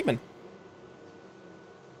back up to Sigmund.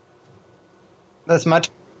 That's my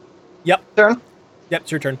Yep. turn. Yep,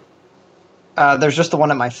 it's your turn. There's just the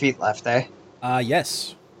one at my feet left, eh?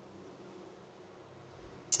 Yes.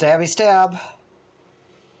 Stabby stab. All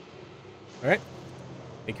right.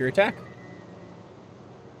 Make your attack.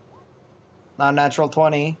 Non-natural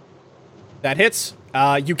 20. That hits.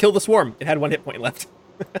 You kill the swarm. It had 1 hit point left.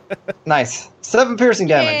 Nice. 7 piercing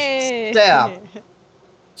damage. Yay. Stab.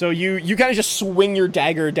 So you kind of just swing your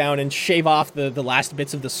dagger down and shave off the last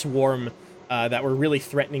bits of the swarm that were really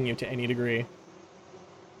threatening you to any degree.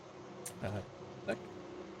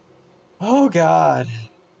 Oh god.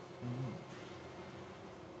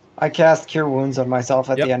 I cast Cure Wounds on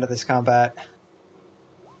myself at Yep. the end of this combat.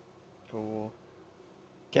 Cool.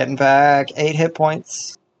 Getting back 8 hit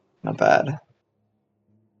points. Not bad.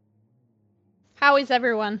 How is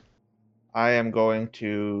everyone? I am going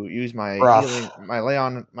to use my Rough.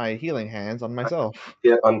 my healing hands on myself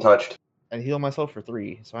Yeah, untouched. and heal myself for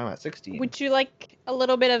 3, so I'm at 16. Would you like a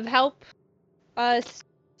little bit of help,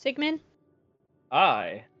 Sigmund?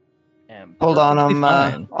 I am. Hold on, perfectly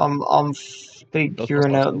fine. I'm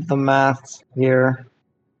figuring out the math here.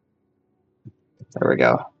 There we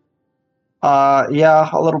go. Yeah,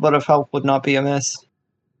 a little bit of help would not be amiss.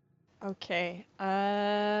 Okay.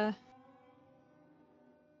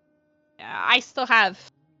 Yeah, I still have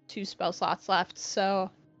 2 spell slots left, so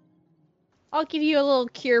I'll give you a little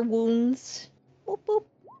cure wounds. Boop boop.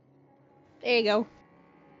 There you go.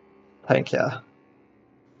 Thank you.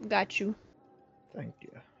 Got you. Thank you.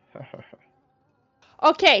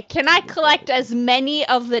 Okay, can I collect as many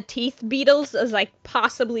of the teeth beetles as I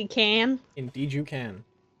possibly can? Indeed, you can.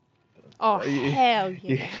 Oh You- hell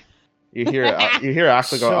you, yeah! you hear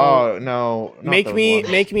Ashley go, So, oh no. not Make those me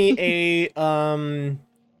ones." a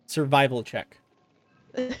survival check.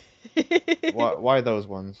 Why those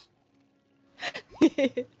ones?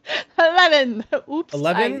 11. Oops.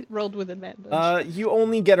 11? I rolled with advantage. You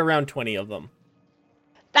only get around 20 of them.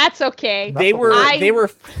 That's okay. They a were lot. they were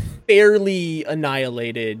fairly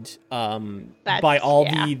annihilated by all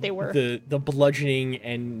yeah, the they were. the bludgeoning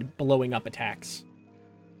and blowing up attacks.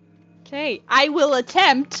 Okay, I will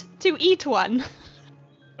attempt to eat one.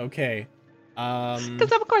 Okay.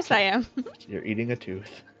 Because of course I am. You're eating a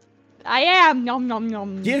tooth. I am. Nom nom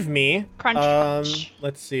nom. Give me Crunch, crunch.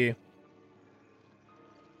 let's see.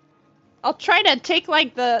 I'll try to take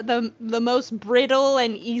like the most brittle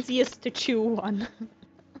and easiest to chew one.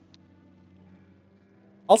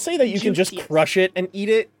 I'll say that you can just Juiciest. crush it and eat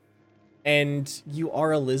it. And you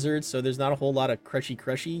are a lizard, so there's not a whole lot of crushy.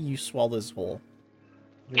 You swallow this whole.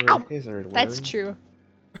 You're Ow! a lizard That's word. true.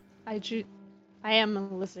 I am a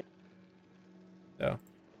lizard. So.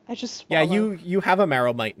 I just Yeah, swallow. you have a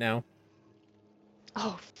marrowmite now.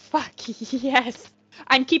 Oh fuck yes!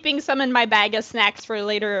 I'm keeping some in my bag of snacks for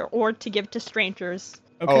later or to give to strangers.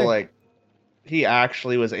 Okay. Oh, like he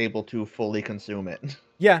actually was able to fully consume it.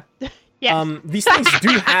 Yeah. Yes. These things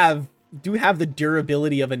do have the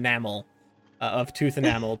durability of enamel, of tooth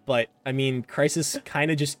enamel, but I mean, Crisis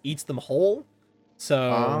kind of just eats them whole. So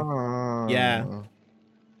Oh. yeah.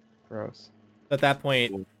 Gross. at that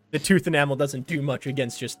point, the tooth enamel doesn't do much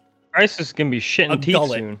against just. Crisis can be shitting A teeth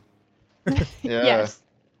gullet. soon. Yeah. Yes.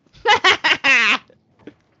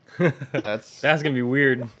 That's That's gonna be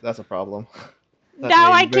weird. that's a problem.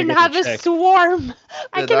 Now I you better can get have the a check. swarm.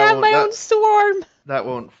 I Yeah, can that have won't- my that- own swarm. That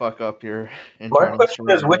won't fuck up your My internal question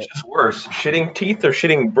is, stream, which is worse, shitting teeth or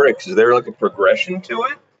shitting bricks? Is there like a progression to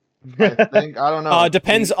it? I don't know.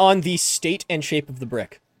 Depends on the state and shape of the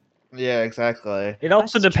brick. Yeah, exactly. It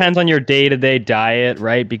also That's depends on your day-to-day diet,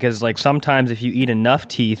 right? Because like sometimes if you eat enough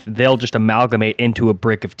teeth, they'll just amalgamate into a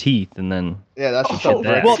brick of teeth, and then Yeah, that's just Oh, a that-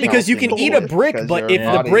 brick Well, because you can melting eat a with, brick, because but your if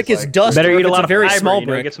the body's brick is like- dust, better or eat if a it's lot a of very fiber, small you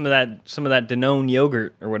know, brick. get some of that Danone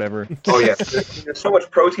yogurt or whatever. Oh yeah, there's so much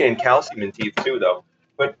protein and calcium in teeth too, though.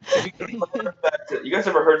 But have you guys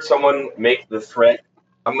ever heard someone make the threat,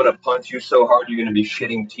 "I'm gonna punch you so hard you're gonna be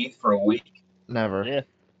shitting teeth for a week"? Never. Yeah.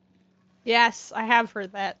 Yes, I have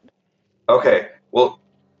heard that. Okay, well,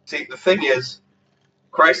 see, the thing is,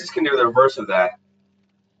 Crisis can do the reverse of that.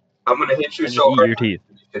 I'm gonna hit you And so eat hard your teeth.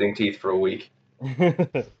 you're shitting teeth for a week.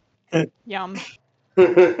 Yum.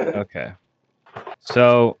 Okay.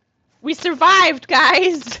 So We survived,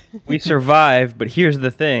 guys. we survived, but here's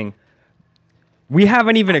the thing. We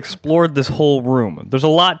haven't even explored this whole room. There's a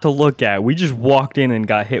lot to look at. We just walked in and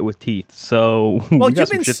got hit with teeth. So Well, we got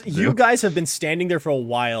some shit to you do. guys have been standing there for a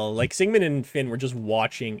while. Like Sigmund and Finn were just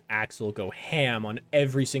watching Axel go ham on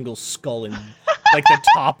every single skull in like the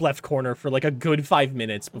top left corner for like a good 5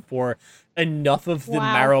 minutes before enough of the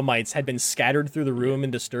Wow. Marrow-mites had been scattered through the room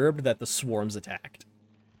and disturbed that the swarms attacked.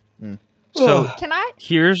 So Can I?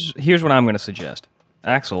 here's what I'm going to suggest.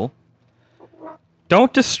 Axel,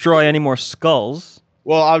 don't destroy any more skulls.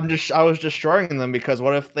 Well, I was destroying them because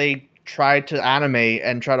what if they tried to animate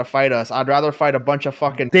and try to fight us? I'd rather fight a bunch of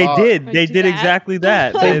fucking. They bugs. did. Like They do did that? exactly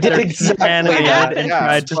that. They did they're exactly animated that. and Yeah,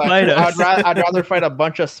 tried to but fight us. I'd rather fight a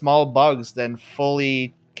bunch of small bugs than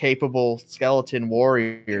fully capable skeleton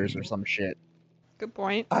warriors or some shit. Good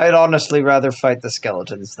point. I'd honestly rather fight the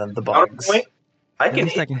skeletons than the bugs. Counterpoint, I At can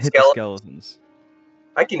least I hit can the hit the skeletons. skeletons.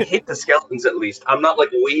 I can hit the skeletons at least. I'm not like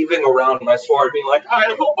waving around my sword being like,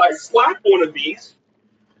 I hope I slap one of these.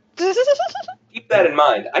 Keep that in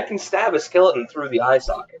mind. I can stab a skeleton through the eye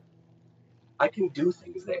socket. I can do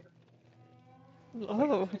things there.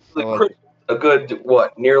 Oh. A good,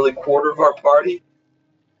 what, nearly quarter of our party?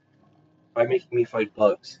 By making me fight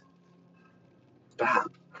bugs.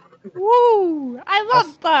 Stop. Woo! I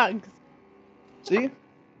love bugs. See,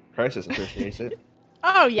 Crisis appreciates it.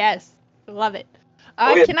 Oh yes, love it.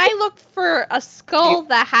 Oh, yeah. Can I look for a skull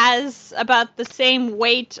that has about the same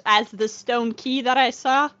weight as the stone key that I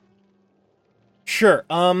saw, Sure.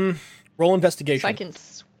 Roll investigation. so I can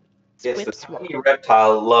Yes, the swip swap? tiny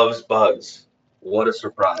reptile loves bugs. What a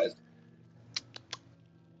surprise.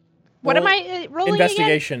 What am Roll I rolling again?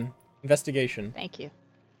 Investigation. Investigation. Thank you.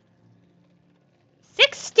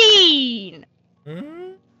 16.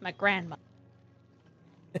 Hmm? My grandma.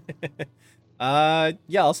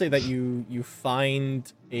 Yeah, I'll say that you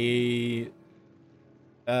find a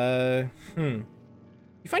you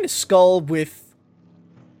find a skull with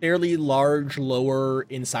fairly large lower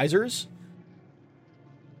incisors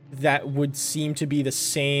that would seem to be the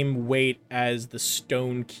same weight as the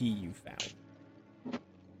stone key you found.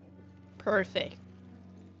 Perfect.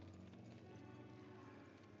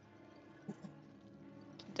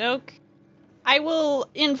 Doke. I will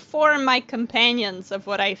inform my companions of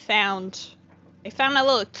what I found. I found a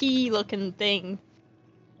little key-looking thing,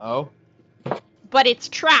 Oh, but it's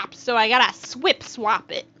trapped, so I gotta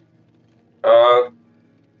swap it.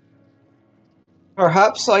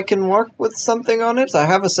 Perhaps I can work with something on it. I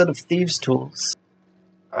have a set of thieves' tools.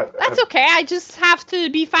 That's okay. I just have to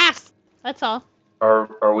be fast. That's all.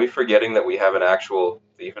 Are we forgetting that we have an actual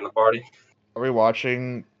thief in the party? are we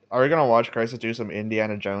watching? Are we gonna watch Crisis do some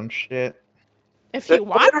Indiana Jones shit? If you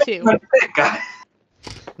want to.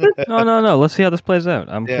 No. Let's see how this plays out.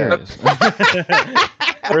 I'm Yeah. curious.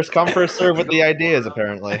 First come, first serve with the ideas.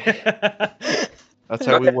 Apparently, that's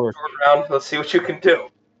how we work. Around. Let's see what you can do.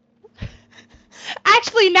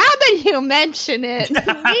 Actually, now that you mention it, maybe.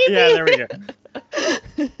 Yeah, there we go.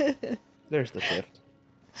 There's the shift.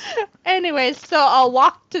 Anyways, so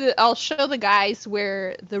I'll show the guys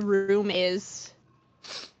where the room is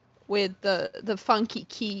with the funky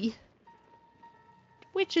key,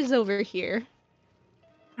 which is over here.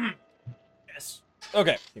 Yes.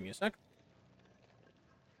 Okay, give me a sec.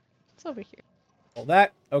 It's over here. All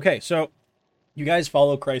that. Okay, so you guys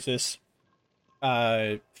follow Crisis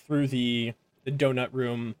through the donut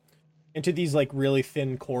room into these like really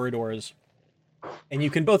thin corridors. And you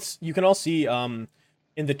can all see in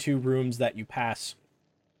the two rooms that you pass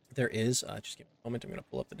there is just give me a moment, I'm going to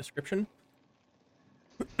pull up the description.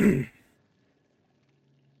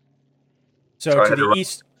 So So I to had to the run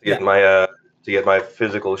east To get my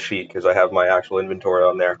physical sheet because I have my actual inventory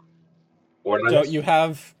on there. What did I So miss? you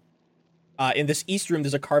have, in this east room,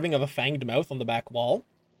 there's a carving of a fanged mouth on the back wall.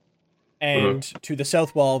 And to the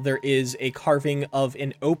south wall, there is a carving of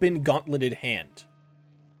an open gauntleted hand.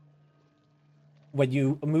 When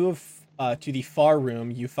you move to the far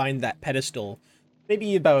room, you find that pedestal,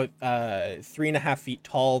 maybe about 3.5 feet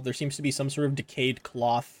tall. There seems to be some sort of decayed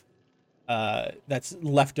cloth that's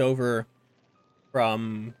left over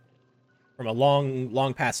from a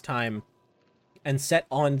long past time. And set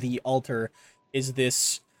on the altar is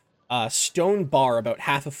this stone bar about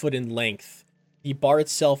 1/2 foot in length. The bar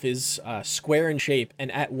itself is square in shape,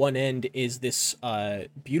 and at one end is this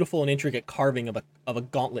beautiful and intricate carving of a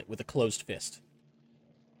gauntlet with a closed fist.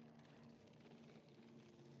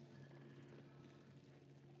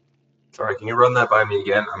 Sorry, can you run that by me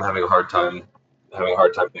again? I'm having a hard time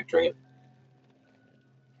picturing it.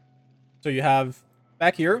 So you have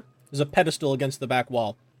back here, there's a pedestal against the back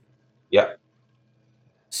wall. Yeah.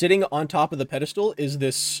 Sitting on top of the pedestal is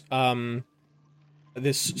this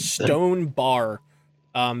this stone bar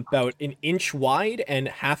about an inch wide and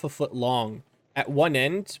half a foot long. At one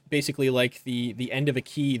end, basically like the end of a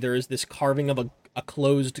key, there is this carving of a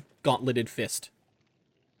closed gauntleted fist.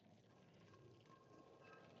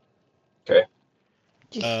 Okay.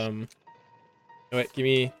 Wait, give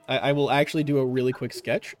me. I will actually do a really quick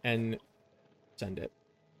sketch and send it.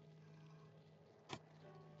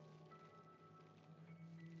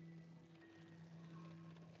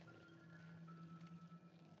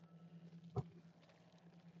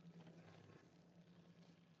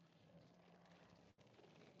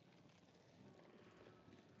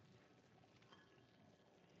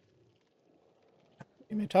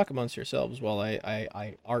 You may talk amongst yourselves while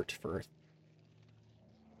I art first.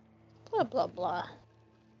 Blah blah blah.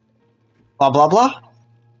 Blah blah blah.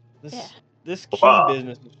 Yeah. This key Wow.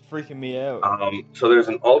 business is freaking me out. So there's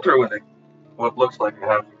an altar with what looks like it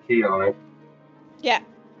has a key on it, Yeah.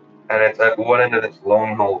 and it's at one end of this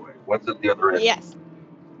long hallway. What's at the other end? Yes.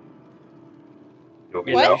 You'll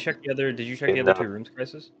be What? now Did you check the In, other 2 rooms,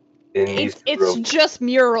 Crisis? in these It's two rooms. just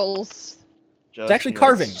murals. It's actually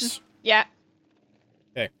carvings. Yeah.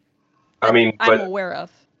 I mean, I'm but aware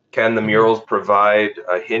of. can the murals provide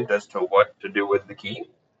a hint as to what to do with the key?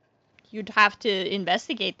 You'd have to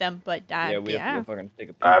investigate them, but Yeah, we have to go fucking take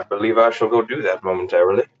a peek. I believe I shall go do that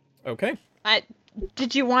momentarily. Okay.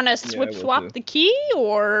 Did you want to Yeah, I will swap too. the key,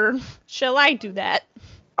 or shall I do that?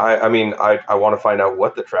 I mean, I want to find out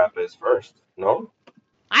what the trap is first. No?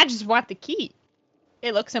 I just want the key.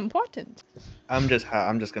 It looks important. I'm just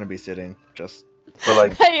gonna be sitting. Just But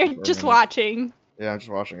like, You're just watching. yeah, I'm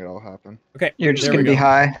just watching it all happen. Okay. You're just there we gonna be go.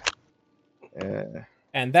 high. Yeah.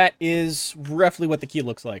 And that is roughly what the key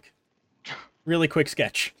looks like. Really quick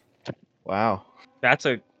sketch. Wow. That's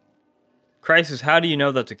a Crisis. How do you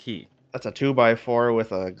know that's a key? That's a 2x4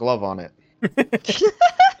 with a glove on it.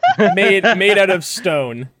 made out of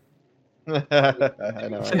stone. I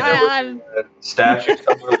know. I'm statue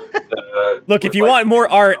somewhere with, Look, if with, you like, want more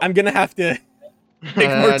art, I'm gonna have to take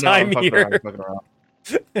more No, time I'm fucking here. around, I'm fucking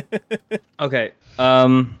around. Okay.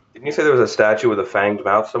 Didn't you say there was a statue with a fanged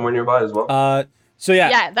mouth somewhere nearby as well? So yeah,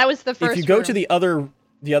 yeah, that was the first. if you go room. to the other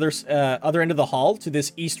end of the hall, to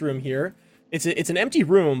this east room here, it's an empty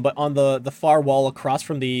room, but on the far wall across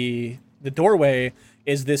from the doorway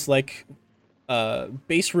is this like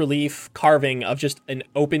bas relief carving of just an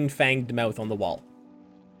open fanged mouth on the wall.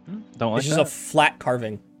 Don't like It's just that. a flat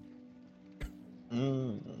carving.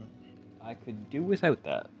 I could do without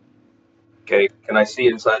that. Okay, can I see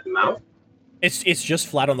inside the mouth? It's just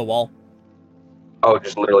flat on the wall. Oh,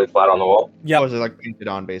 just literally flat on the wall? Yeah. Was it like painted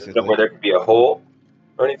on There's basically? nowhere there could be a hole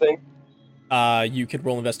or anything? You could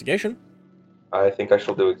roll investigation. I think I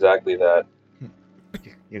shall do exactly that.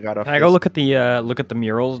 You gotta. Can I go look at the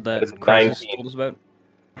murals that It's Crisis 19. told us about?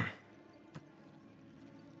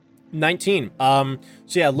 19.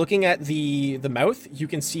 So yeah, looking at the mouth, you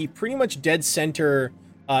can see pretty much dead center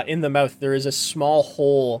in the mouth. There is a small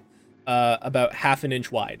hole about half an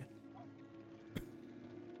inch wide,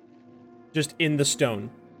 just in the stone.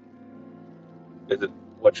 Is it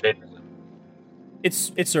what shape is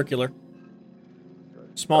it? It's circular.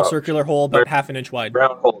 Small Oh. circular hole about half an inch wide.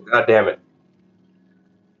 Brown hole. God damn it.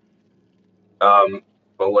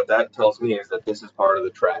 But what that tells me is that this is part of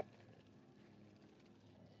the trap.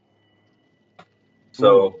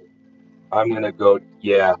 So I'm gonna go.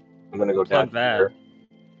 Yeah, I'm gonna go down Not bad. here,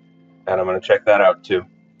 and I'm gonna check that out too.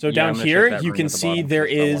 So Yeah, down I'm gonna check here, that you room can at the see bottom, there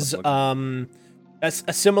so it's is not one a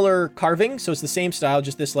similar carving. So it's the same style,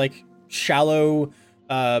 just this like shallow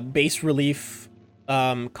bas relief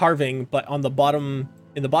carving, but on the bottom,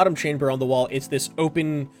 in the bottom chamber on the wall, it's this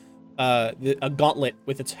open a gauntlet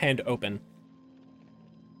with its hand open.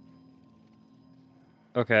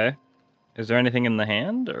 Okay. Is there anything in the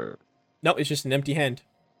hand or? No, it's just an empty hand.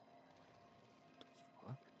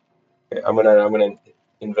 Okay, I'm gonna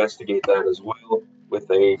investigate that as well with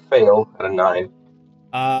a fail at a 9.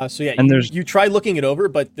 So yeah, And you, there's- you try looking it over,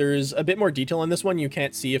 but there's a bit more detail on this one. You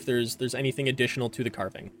can't see if there's anything additional to the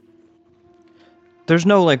carving. There's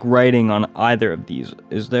no like writing on either of these,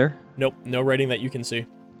 is there? Nope, no writing that you can see.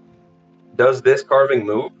 Does this carving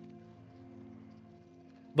move?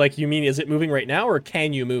 Like, you mean, is it moving right now, or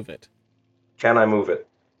can you move it? Can I move it?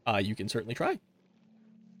 You can certainly try.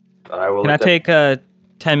 I will. Can I take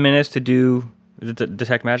 10 minutes to do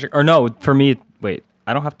detect magic? Or no, for me, wait,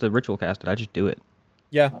 I don't have to ritual cast it. I just do it.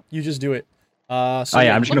 Yeah, you just do it. So Oh,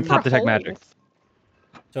 yeah, I'm just gonna Look pop for detect magic. holes.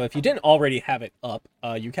 So if you didn't already have it up,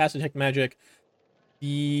 you cast detect magic.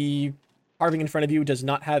 The carving in front of you does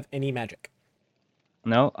not have any magic.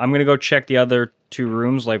 No, I'm gonna go check the other 2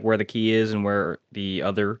 rooms, like where the key is and where the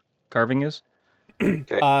other carving is.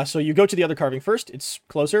 Okay. So you go to the other carving first. It's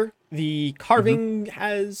closer. The carving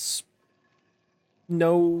has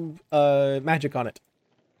no magic on it.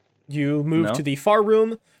 You move No? to the far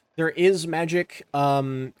room. There is magic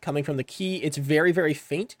coming from the key. It's very, very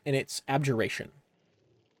faint, and it's abjuration.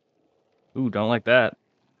 Ooh, don't like that.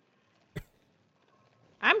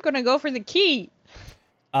 I'm gonna go for the key.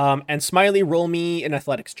 And Smiley, roll me an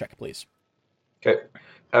athletics check, please. Okay.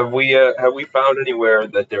 Have we found anywhere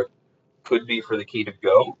that there could be for the key to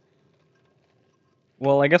go?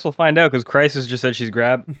 Well, I guess we'll find out because Crisis just said she's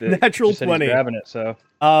Natural 20. grabbing it. So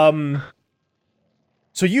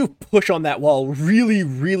So you push on that wall really,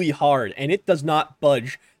 really hard, and it does not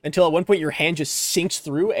budge until at one point your hand just sinks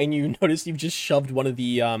through, and you notice you've just shoved one of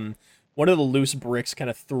the loose bricks kind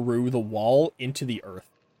of through the wall into the earth.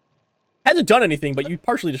 Hasn't done anything, but you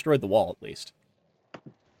partially destroyed the wall at least.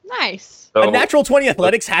 Nice. So, A natural 20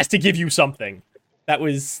 athletics has to give you something. That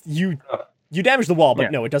was you damaged the wall, but Yeah.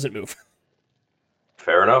 no, it doesn't move.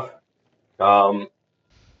 fair enough.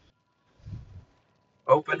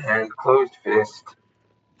 Open hand, closed fist,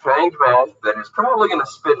 fanged mouth that is probably going to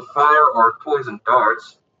spit fire or poison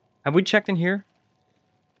darts. have we checked in here?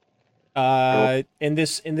 In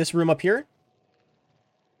this room up here?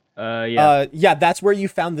 Yeah. Yeah, that's where you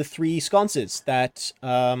found the 3 sconces that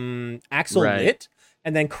Axel Right. lit,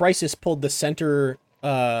 and then Crisis pulled the center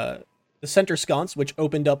sconce, which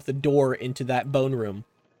opened up the door into that bone room.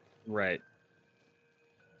 Right.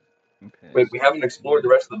 Okay. Wait, we haven't explored the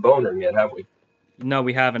rest of the bone room yet, have we? No,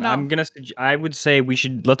 we haven't. No. I would say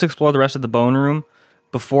let's explore the rest of the bone room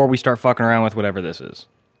before we start fucking around with whatever this is.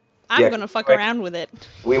 I'm Yeah, gonna fuck right. around with it.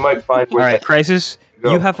 We might find All where right, that Crisis,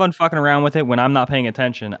 go. you have fun fucking around with it when I'm not paying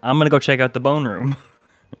attention. I'm gonna go check out the bone room.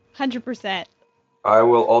 100%. I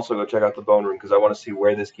will also go check out the bone room because I want to see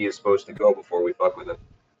where this key is supposed to go before we fuck with it.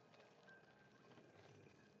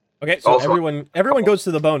 Okay, so Also- everyone goes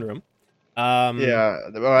to the bone room. Yeah,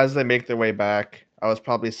 well, as they make their way back, I was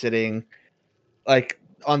probably sitting like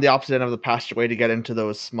on the opposite end of the passageway to get into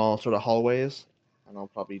those small sort of hallways, and I'll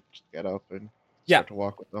probably just get up and Yeah. start to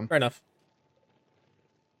walk with them. Fair enough.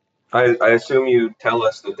 I assume you tell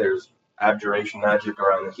us that there's abjuration magic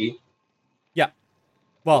around the key.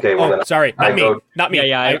 Well, Okay, well, then sorry, I not me, go- not me.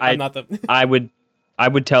 Yeah, I'm not the. I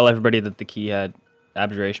would tell everybody that the key had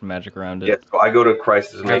abjuration magic around it. Yeah, so I go to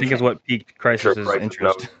Crisis and I think is what piqued Crisis' Sure, Crisis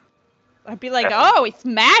interest. knows. I'd be like, oh, it's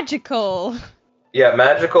magical. Yeah,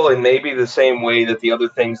 magical in maybe the same way that the other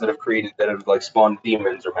things that have like spawned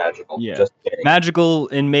demons are magical. Yeah. Just kidding. Magical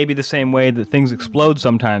in maybe the same way that things explode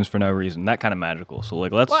sometimes for no reason. That kind of magical. So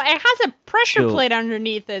like, let's. Well, it has a pressure chill. plate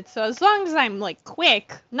underneath it, so as long as I'm like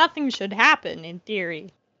quick, nothing should happen in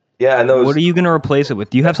theory. Yeah, and those. What are you gonna replace it with?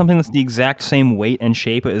 Do you have something that's the exact same weight and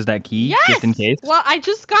shape as that key, Yes. just in case? Well, I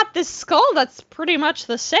just got this skull that's pretty much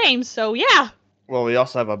the same, so yeah. Well, we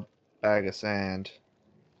also have a bag of sand.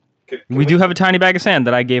 Can We do have a tiny bag of sand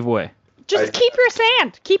that I gave away. Just keep your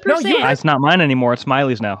sand. Keep your No, you- sand. It's not mine anymore. It's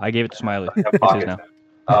Smiley's now. I gave it to Smiley. have It's his pockets. now.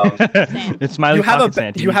 Um, It's Smiley's You have pocket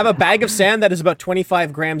sand. you have a bag of sand that is about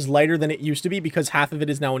 25 grams lighter than it used to be because half of it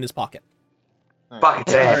is now in his pocket. pocket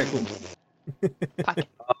sand. Pocket.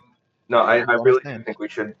 No, I really do think we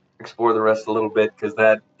should explore the rest a little bit because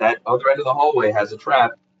that other end of the hallway has a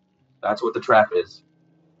trap. That's what the trap is.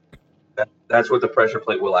 That's what the pressure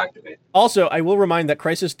plate will activate. Also, I will remind that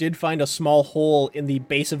Crisis did find a small hole in the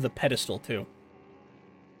base of the pedestal too.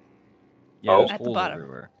 Yeah, there's At the holes bottom.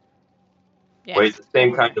 everywhere. Yes. Wait, the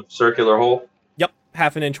same kind of circular hole? Yep,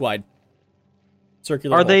 half an inch wide.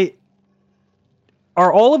 Circular. Are hole. they?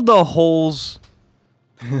 Are all of the holes?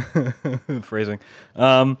 Phrasing.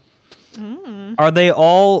 Mm. Are they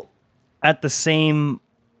all at the same?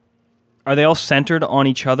 Are they all centered on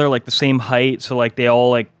each other, like the same height? So like they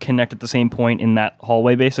all like connect at the same point in that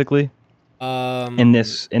hallway, basically. In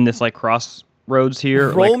this like crossroads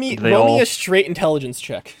here. Roll like, me do they roll all... me a straight intelligence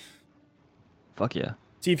check. Fuck yeah!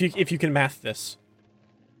 See if you can math this.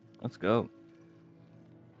 Let's go.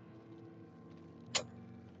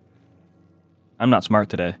 I'm not smart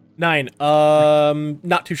today. 9.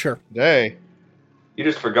 Not too sure. Hey, You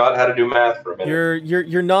just forgot how to do math for a minute.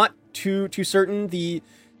 You're not too certain. The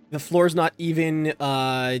floor's not even.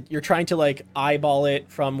 You're trying to like eyeball it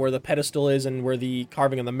from where the pedestal is and where the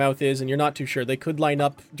carving on the mouth is, and you're not too sure. They could line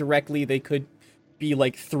up directly. They could be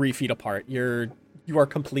like 3 feet apart. You are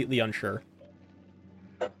completely unsure.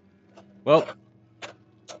 Well,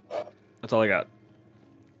 that's all I got.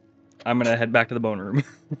 I'm gonna head back to the bone room.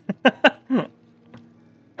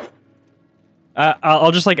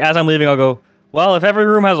 I'll just like as I'm leaving, I'll go. Well, if every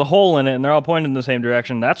room has a hole in it and they're all pointing in the same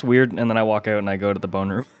direction, that's weird. And then I walk out and I go to the bone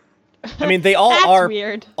room. I mean, they all That's are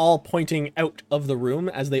weird. all pointing out of the room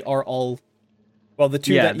as they are all. Well, the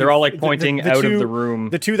two Yeah, that they're you- all like pointing out two, of the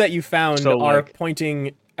room. The two that you found So, are like-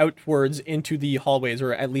 pointing outwards into the hallways,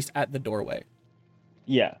 or at least at the doorway.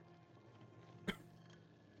 Yeah.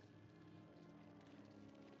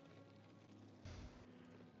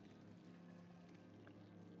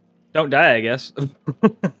 Don't die, I guess.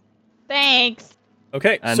 Thanks.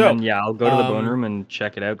 Okay, And so then yeah, I'll go to the bone um, room and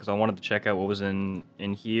check it out because I wanted to check out what was in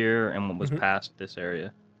here and what was Mhm. past this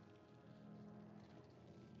area.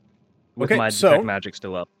 With Okay, my so- detect magic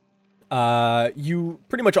still up. you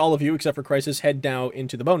pretty much all of you, except for Crisis, head now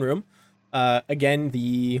into the bone room. Again,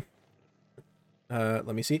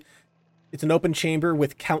 let me see. It's an open chamber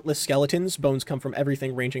with countless skeletons. Bones come from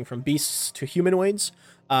everything ranging from beasts to humanoids.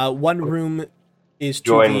 One room is to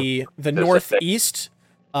Join the this northeast,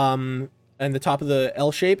 and the top of the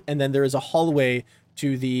L shape, and then there is a hallway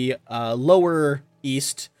to the lower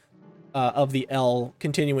east of the L,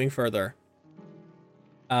 continuing further.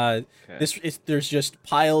 Okay. There's just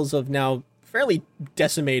piles of now fairly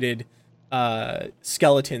decimated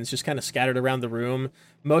skeletons just kind of scattered around the room.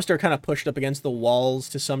 Most are kind of pushed up against the walls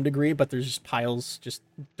to some degree, but there's just piles just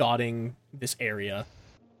dotting this area.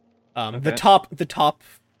 The top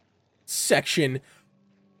section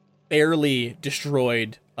barely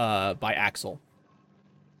destroyed by Axel.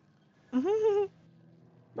 Can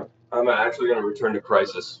I'm actually going to return to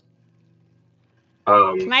Crisis.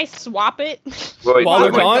 I swap it? Wait, While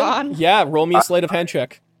they're wait, gone, yeah, roll me a sleight of hand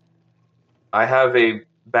check. I have a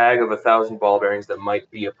bag of 1,000 ball bearings that might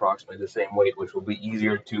be approximately the same weight, which will be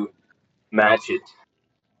easier to match it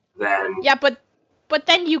than Yeah, but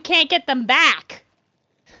then you can't get them back.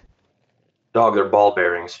 dog. They're ball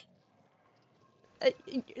bearings. Well-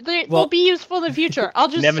 They'll be useful in the future. I'll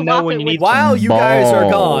just Never swap know when it you with need While you guys are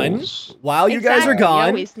gone, balls. while you guys are Exactly, you gone,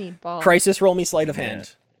 always need balls. Crisis, roll me sleight of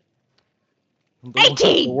hand.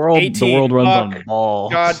 18! The world 18. runs Fuck. on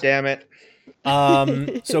balls. God damn it.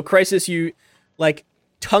 So Crisis, you like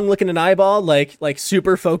tongue licking an eyeball, like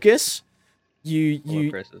super focus. You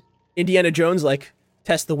Indiana Jones, like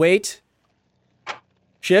test the weight,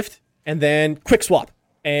 shift, and then quick swap.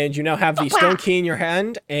 And you now have the stone key in your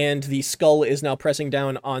hand, and the skull is now pressing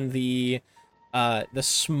down on the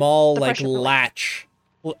small The like pressure plate. latch,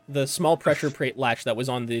 the small pressure plate latch that was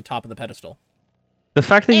on the top of the pedestal. The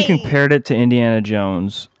fact that you Hey. compared it to Indiana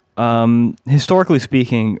Jones, historically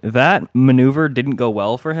speaking, that maneuver didn't go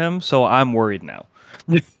well for him, so I'm worried now.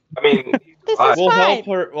 I mean, This I- is We'll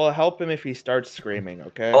fine. help him if he starts screaming,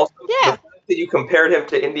 okay? also Yeah. the fact that you compared him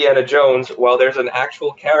to Indiana Jones, while there's an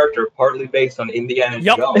actual character partly based on Indiana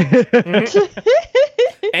Yup. Jones.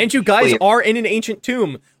 And you guys Please. are in an ancient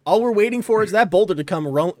tomb. All we're waiting for is that boulder to come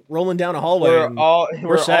rolling down a hallway. We're and- all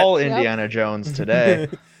set. all Yep. Indiana Jones today.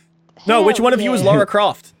 No, which Hell one of you is yeah. Lara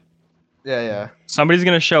Croft? Yeah. Somebody's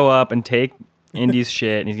gonna show up and take Indy's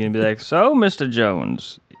shit, and he's gonna be like, "So, Mr.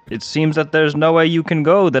 Jones, it seems that there's no way you can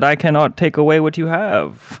go that I cannot take away what you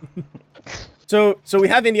have." So we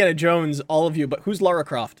have Indiana Jones, all of you, but who's Lara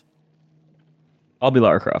Croft? I'll be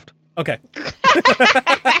Lara Croft. Okay.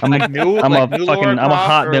 I'm a, New, I'm like a new fucking, Lara I'm a Croft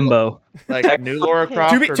hot or, bimbo. Like new Laura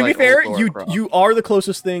Croft. To be or, to be like, fair, old Lara you Croft? you are the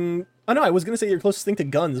closest thing. Oh no, I was gonna say you're closest thing to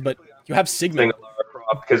guns, but you have Sigmund.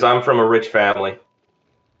 Because I'm from a rich family.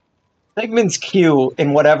 Sigmund's Q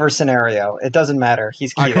in whatever scenario. It doesn't matter.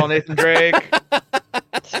 He's I Q. call Nathan Drake.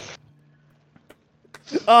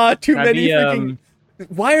 Too That'd many be, freaking.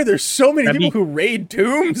 Why are there so many that'd people be- who raid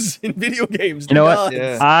tombs in video games? You know what?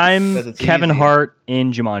 Yeah. I'm 'Cause it's Kevin easy. Hart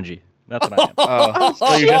in Jumanji. That's what I am. Oh,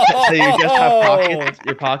 so you just have pockets.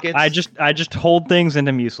 Your pockets. I just hold things and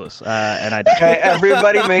I'm useless, and I. Okay,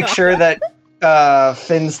 everybody make sure that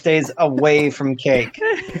Finn stays away from cake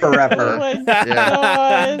Oh forever. my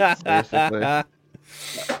Yeah. God. Basically.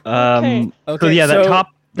 So Okay, yeah, so-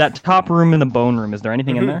 that top room in the bone room. Is there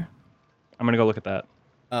anything in Mhm. there? I'm gonna go look at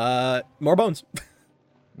that. More bones.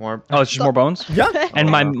 More. Oh, it's just more bones. Yeah. And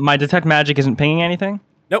my detect magic isn't pinging anything.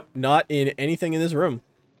 Nope, not in anything in this room.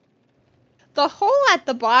 The hole at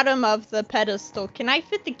the bottom of the pedestal, can I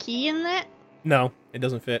fit the key in that? No, it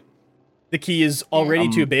doesn't fit. The key is already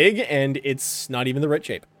too big, and it's not even the right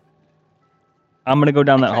shape. I'm gonna go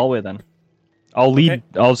down that Okay. hallway then. I'll lead. Okay.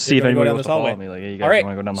 I'll see if You're gonna go anybody down wants this to follow hallway. me. Like, hey, you guys Alright,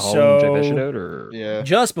 want to go down the hallway and check that so- shit out, or Yeah.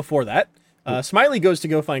 Just before that, Smiley goes to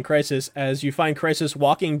go find Crisis, as you find Crisis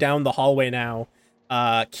walking down the hallway now,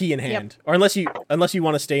 key in hand. Or unless you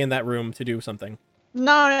want to stay in that room to do something.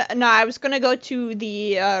 No, I was gonna go to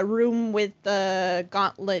the room with the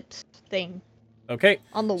gauntlet thing Okay,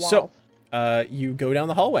 on the wall. so you go down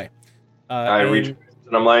the hallway. I and- reach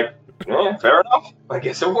and I'm like, fair enough. I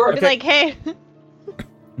guess it worked. Be like, hey,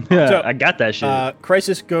 yeah, So, I got that shit.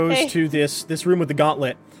 Crisis goes Hey. to this room with the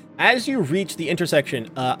gauntlet, As you reach the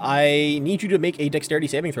intersection, I need you to make a dexterity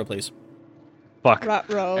saving throw, please. Fuck.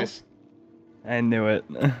 Ruh-roh. Nice. I knew it.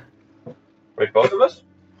 Wait, both of us?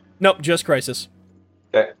 Nope, just Crisis.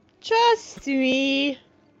 Okay. Just me.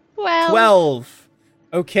 Well. 12.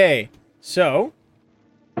 Okay, so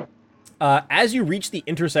as you reach the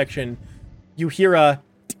intersection, you hear a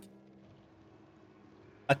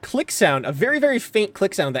click sound, a very, very faint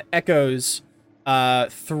click sound that echoes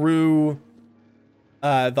through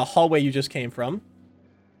the hallway you just came from.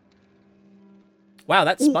 Wow,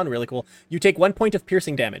 that spun really cool. You take 1 point of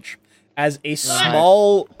piercing damage as a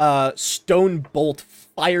small stone bolt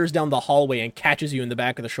fires down the hallway and catches you in the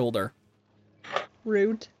back of the shoulder.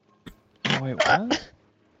 Rude. Wait, what?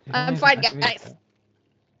 I'm fine, guys.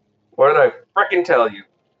 What did I frickin' tell you?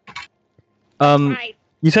 Right.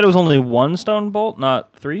 You said it was only one stone bolt,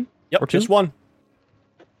 not three? Yep, Or two? just one.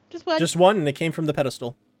 Just what? Just one, and it came from the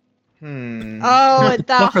pedestal. Oh, What the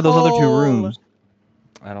the fuck are those other two hole. rooms?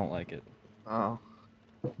 I don't like it. Oh.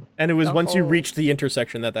 And it was The once you hole. reached the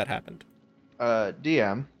intersection that happened.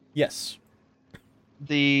 DM. Yes.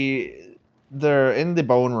 They're in the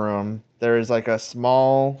bone room. There is like a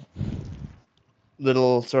small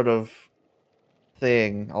little sort of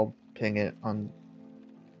thing. I'll ping it on.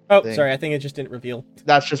 Oh, Thing. sorry, I think it just didn't reveal.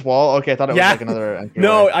 That's just wall. Okay, I thought it was Yeah. like another. Entryway.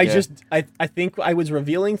 No, Yeah. I think I was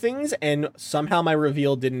revealing things, and somehow my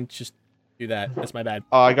reveal didn't just do that. That's my bad.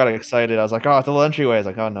 Oh, I got excited. I was like, oh, it's a little entryway. I was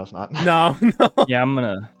like, oh no, it's not. No, no. Yeah, I'm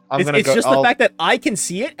gonna... It's just the fact that I can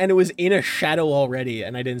see it, and it was in a shadow already,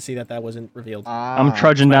 and I didn't see that wasn't revealed. I'm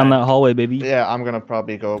trudging down that hallway, baby. Yeah, I'm gonna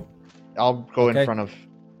probably go. I'll go Okay. in front of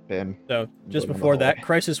Ben. So, just Go down the before that, hallway.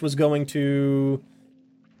 Crisis was going to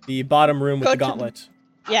the bottom room with Go the to the- gauntlet.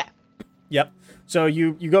 Yeah. Yep. So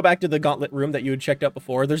you go back to the gauntlet room that you had checked out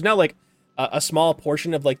before. There's now like a small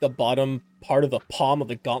portion of like the bottom part of the palm of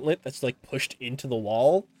the gauntlet that's like pushed into the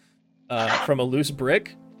wall from a loose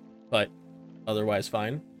brick, but otherwise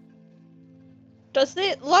fine. Does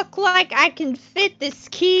it look like I can fit this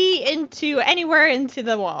key into anywhere into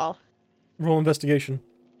the wall? Roll investigation.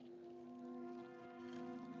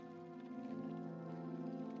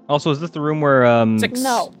 Also, is this the room where 6.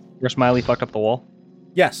 No. where Smiley fucked up the wall?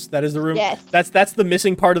 Yes, that is the room. Yes. That's the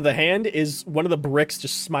missing part of the hand is one of the bricks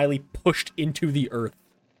just Smiley pushed into the earth.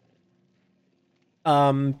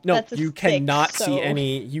 No, That's a you 6, cannot so- see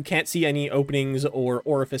any. You can't see any openings or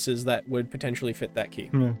orifices that would potentially fit that key.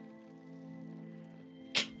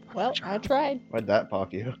 Well, I tried. Why'd that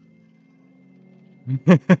pop you?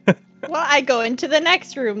 Well, I go into the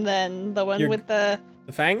next room then, the one You're- with the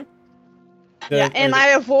The fang. yeah, or and the- I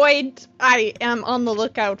avoid. I am on the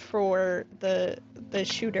lookout for the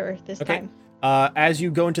shooter this Okay. time. As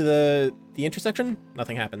you go into the intersection,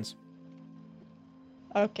 nothing happens.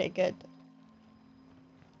 Okay, good.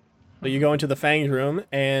 So you go into the Fang's room,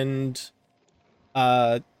 and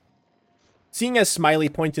seeing as Smiley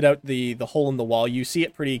pointed out the hole in the wall, you see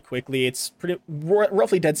it pretty quickly. It's pretty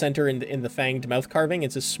roughly dead center in the fanged mouth carving.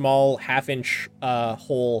 It's a small half-inch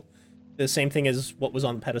hole, the same thing as what was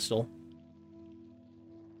on the pedestal.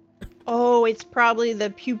 Oh, it's probably the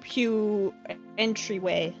pew pew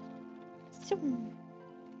entryway. So...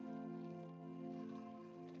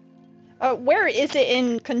 where is it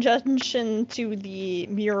in conjunction to the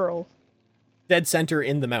mural? Dead center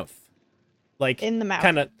in the mouth, like In the mouth.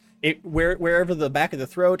 kind of it wherever the back of the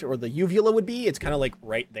throat or the uvula would be. It's kind of like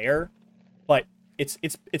right there, but it's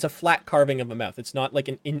a flat carving of a mouth. It's not like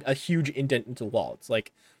a huge indent into the wall. It's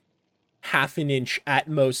like half an inch at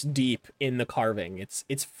most deep in the carving.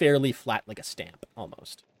 It's fairly flat, like a stamp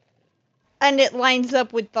almost. And it lines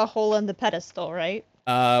up with the hole in the pedestal, right?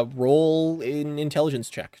 Roll an intelligence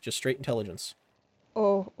check, just straight intelligence.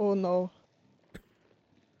 Oh no.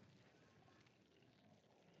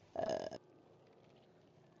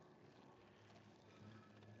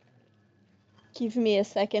 Give me a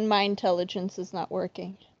second. My intelligence is not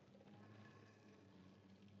working.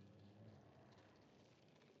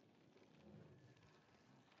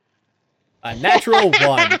 A natural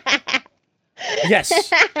 1. Yes.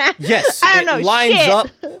 Yes. I don't know. lines shit. up.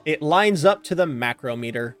 It lines up to the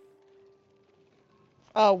macrometer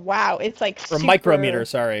Oh wow, it's like or super... micrometer.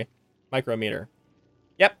 Sorry, micrometer.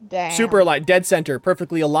 Yep. Damn. Super aligned, dead center,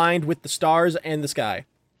 perfectly aligned with the stars and the sky.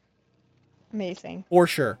 Amazing. For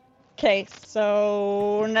sure. Okay,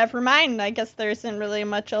 so never mind. I guess there isn't really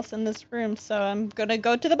much else in this room, so I'm gonna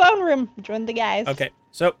go to the bone room. Join the guys. Okay.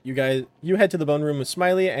 So you head to the bone room with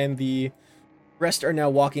Smiley, and the rest are now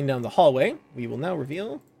walking down the hallway. We will now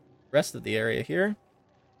reveal the rest of the area here.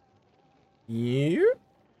 Here.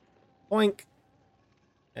 Boink.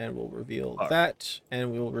 And we'll reveal that,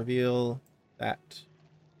 and we'll reveal that.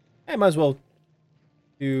 I might as well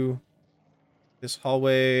do this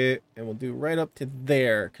hallway, and we'll do right up to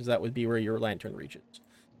there, because that would be where your lantern reaches.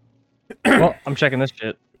 Well, I'm checking this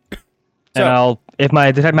shit. So- And if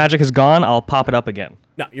my detect magic is gone, I'll pop it up again.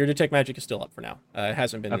 No, your detect magic is still up for now. It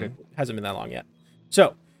hasn't been Okay. that long yet.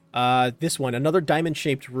 So, this one, another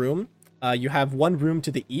diamond-shaped room. You have one room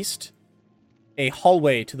to the east, a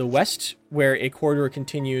hallway to the west, where a corridor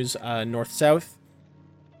continues north-south,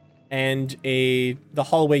 and the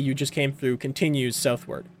hallway you just came through continues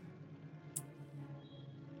southward.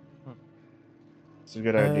 It's a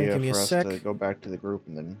good idea give me a for us sec. to go back to the group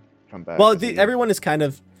and then come back. Well, and leave. everyone is kind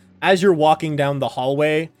of, as you're walking down the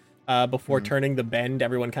hallway, before Mhm. turning the bend,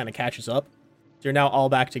 everyone kind of catches up. So you're now all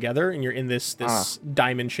back together, and you're in this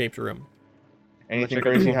diamond-shaped room. Anything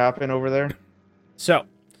crazy happen over there? So,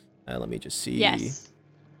 let me just see. Yes.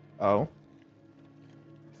 Oh,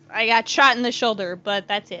 I got shot in the shoulder, but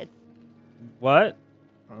that's it. What?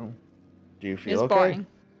 oh. Do you It's feel okay? boring.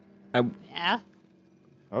 I- Yeah.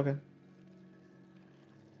 Okay.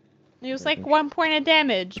 It was like 1 point of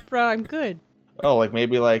damage, bro. I'm good. Oh, like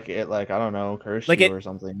maybe like it I don't know, cursed Like you it- or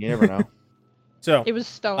something. You never know. So, It was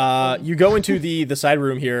stone. you go into the side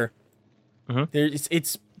room here. Mhm.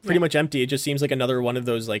 It's pretty much empty. It just seems like another one of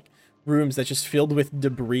those like rooms that's just filled with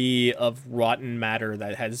debris of rotten matter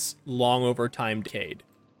that has long over time decayed.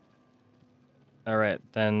 All right,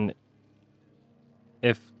 then.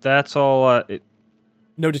 If that's all,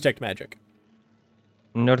 No detect magic.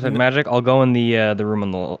 no detect magic, I'll go in the room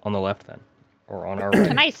on the left then, or on our right.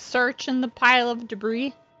 Can I search in the pile of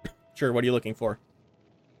debris? Sure. What are you looking for?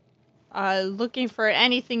 Looking for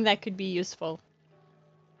anything that could be useful.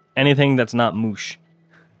 Anything that's not moosh.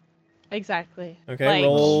 Exactly. Okay. Like-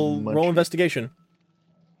 roll Much- investigation.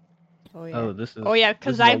 Oh yeah. Oh, this is. Oh yeah, this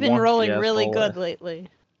because is a I've been wonky rolling ass really hallway. good lately.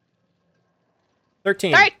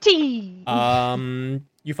 13. 13.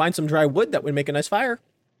 You find some dry wood that would make a nice fire.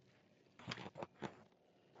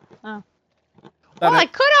 Oh. About Well, I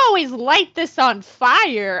it. could always light this on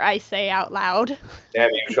fire. I say out loud.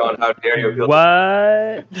 Damn you, Sean! How dare you? Kill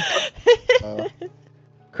What? Uh,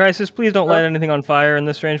 Crisis, please don't light anything on fire in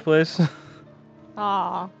this strange place.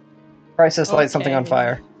 Aw. Crisis, light something on Okay.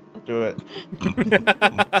 fire. do it.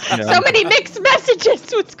 No. So many mixed messages.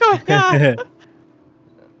 What's going on?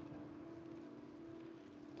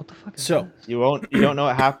 What the fuck is So, You don't know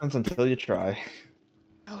what happens until you try.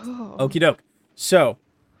 Oh. okie doke. So,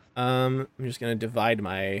 I'm just gonna divide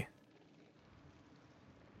my.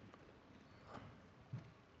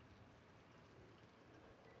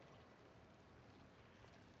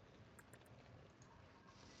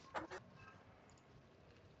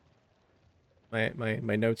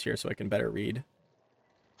 My notes here so I can better read.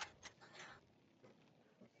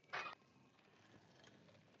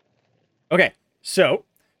 Okay, so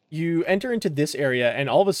you enter into this area, and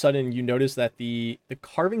all of a sudden you notice that the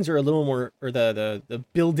carvings are a little more, or the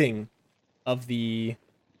building of the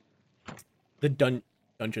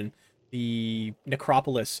dungeon, the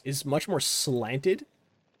necropolis, is much more slanted.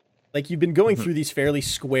 Like, you've been going through these fairly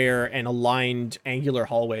square and aligned angular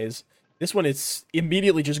hallways. This one is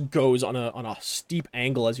immediately just goes on a steep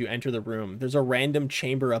angle as you enter the room. There's a random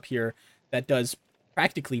chamber up here that does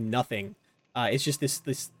practically nothing. It's just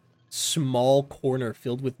this small corner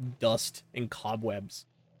filled with dust and cobwebs.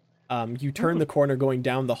 You turn the corner going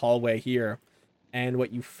down the hallway here, and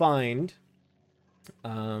what you find,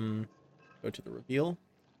 go to the reveal,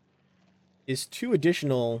 is 2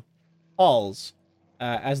 additional halls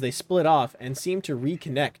as they split off and seem to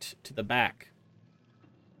reconnect to the back.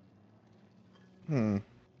 Hmm.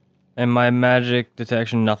 And my magic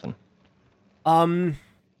detection, nothing. Everything.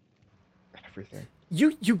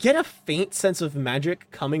 You get a faint sense of magic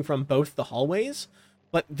coming from both the hallways,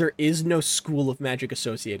 but there is no school of magic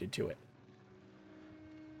associated to it.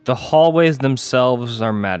 The hallways themselves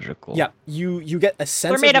are magical. Yeah, you get a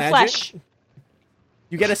sense We're made of of magic. flesh.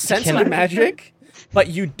 You get a sense Can of I- magic, but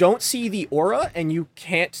you don't see the aura, and you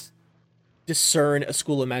can't discern a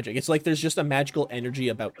school of magic. It's like there's just a magical energy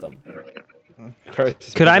about them.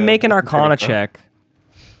 Could I make an Arcana check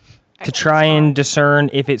to try and discern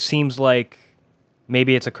if it seems like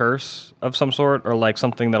maybe it's a curse of some sort, or like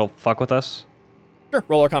something that'll fuck with us? Sure,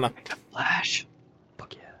 roll Arcana. Flash.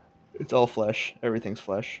 Fuck yeah. It's all flesh. Everything's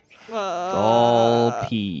flesh. All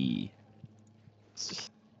pee.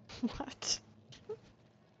 What?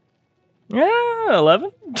 Yeah,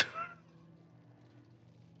 11.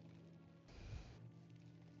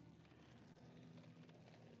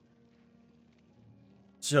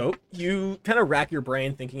 So you kind of rack your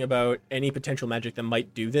brain thinking about any potential magic that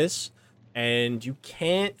might do this, and you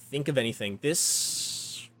can't think of anything.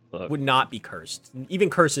 This Fuck. would not be cursed. Even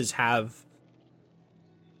curses have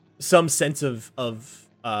some sense of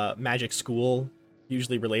magic school,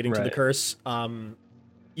 usually relating to the Right. curse.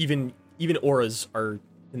 Even auras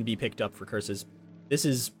can be picked up for curses. This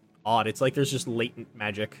is odd. It's like there's just latent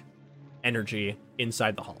magic energy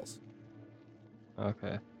inside the halls.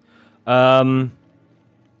 Okay. So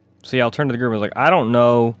yeah, I'll turn to the group and was like, I don't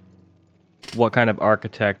know what kind of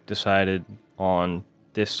architect decided on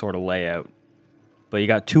this sort of layout, but you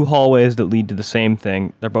got 2 hallways that lead to the same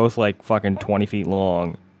thing. They're both like fucking 20 feet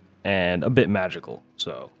long and a bit magical.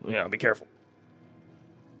 So, yeah, be careful.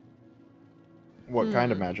 What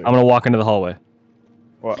kind of magic? I'm gonna walk into the hallway.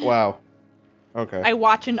 Wow. Okay. I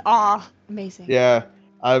watch in awe. Amazing. Yeah,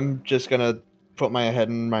 I'm just gonna put my head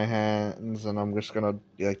in my hands and I'm just gonna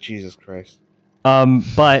be like, Jesus Christ.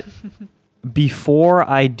 But before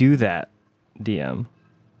I do that, DM,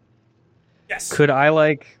 Yes. could I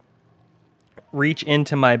like reach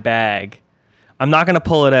into my bag? I'm not gonna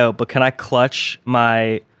pull it out, but can I clutch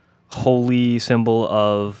my holy symbol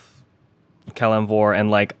of Kalimvor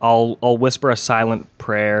and like I'll whisper a silent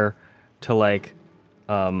prayer to like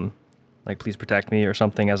please protect me or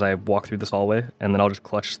something as I walk through this hallway, and then I'll just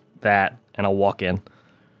clutch that and I'll walk in.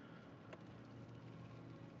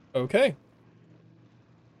 Okay.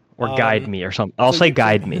 Or guide me or something. I'll say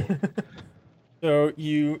guide me. So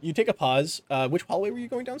you take a pause. Which hallway were you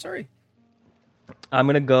going down? Sorry. I'm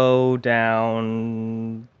gonna go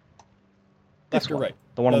down Left this or one. right?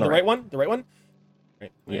 The one on the right right. one? The right one?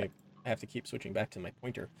 Right. Yeah. I have to keep switching back to my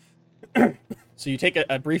pointer. So you take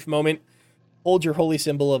a brief moment, hold your holy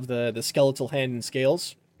symbol of the skeletal hand and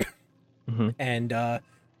scales, Mhm. and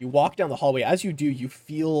you walk down the hallway. As you do, you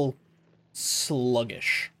feel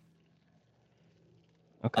sluggish.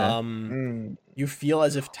 Okay. You feel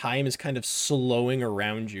as if time is kind of slowing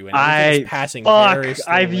around you, and I everything's passing very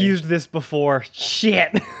slowly. I've used this before.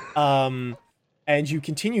 Shit. And you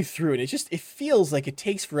continue through, and it feels like it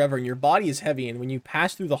takes forever, and your body is heavy. And when you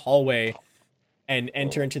pass through the hallway and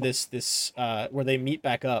enter into this where they meet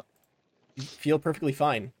back up, you feel perfectly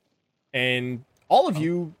fine. And all of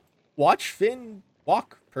you watch Finn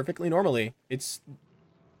walk perfectly normally.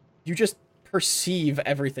 You just perceive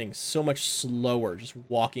everything so much slower just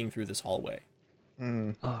walking through this hallway.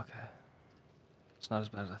 Mm. Oh, okay. It's not as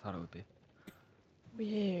bad as I thought it would be.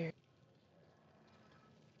 Weird.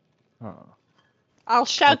 Oh. I'll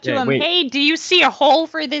shout to Okay, him, wait. hey, do you see a hole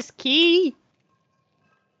for this key?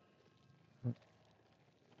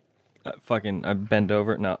 Fucking, I bend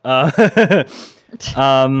over. No. Well,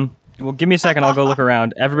 give me a second. I'll go look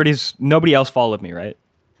around. Nobody else followed me, right?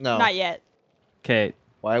 No. Not yet. Okay.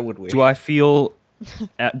 Why would we? Do I feel?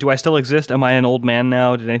 Do I still exist? Am I an old man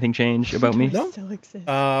now? Did anything change about me? No. Still exists.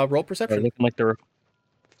 Roll Am I perception. looking like the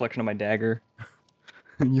reflection of my dagger?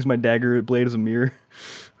 Use my dagger blade as a mirror.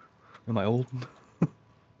 Am I old?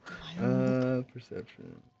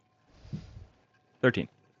 Perception. 13.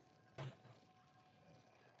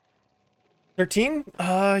 13.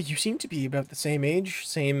 You seem to be about the same age,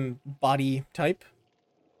 same body type.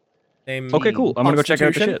 Same. Okay, cool. I'm gonna go check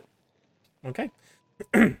out the shit. Okay.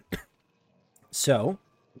 So,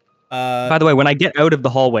 By the way, when I get out of the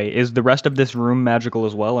hallway, is the rest of this room magical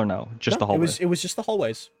as well, or no? Just the no, hallway. it was just the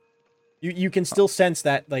hallways. You can still sense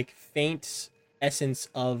that like faint essence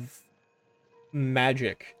of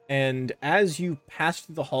magic, and as you pass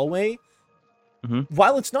through the hallway, Mhm.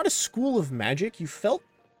 while it's not a school of magic, you felt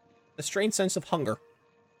a strange sense of hunger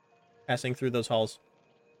passing through those halls.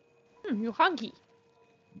 You hungry.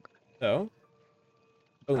 So,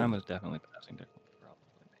 boom. I was definitely passing different. Probably,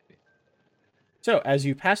 maybe. So as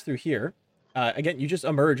you pass through here, again, you just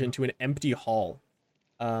emerge into an empty hall.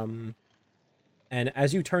 And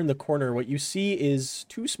as you turn the corner, what you see is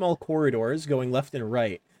 2 small corridors going left and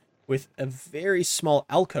right, with a very small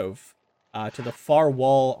alcove to the far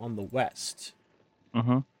wall on the west.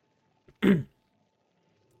 Mm-hmm.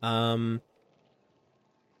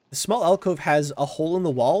 The small alcove has a hole in the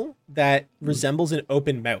wall that resembles an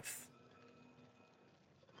open mouth.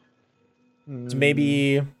 It's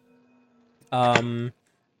maybe a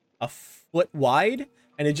foot wide,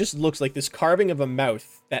 and it just looks like this carving of a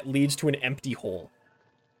mouth that leads to an empty hole.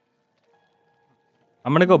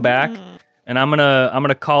 I'm gonna go back, and I'm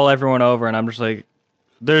gonna call everyone over, and I'm just like,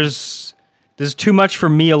 there's too much for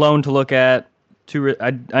me alone to look at.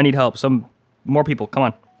 I need help. Some more people. Come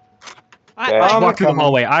on. Yeah. Just I'm walk through the coming.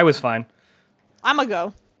 hallway. I was fine. I'm gonna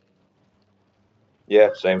go. Yeah,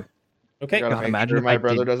 same. Okay. Gotta God, make imagine sure if my I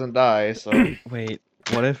brother did- doesn't die. So Wait.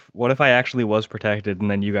 What if I actually was protected, and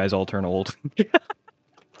then you guys all turn old?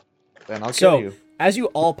 then I'll So, kill you. as you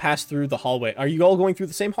all pass through the hallway, are you all going through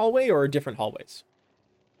the same hallway or different hallways?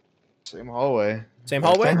 Same hallway. Same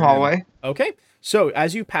hallway? Same hallway. Okay. So,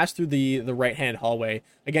 as you pass through the right-hand hallway,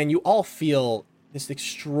 again, you all feel this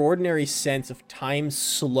extraordinary sense of time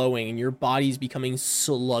slowing and your body's becoming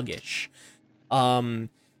sluggish.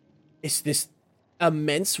 It's this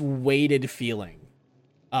immense weighted feeling.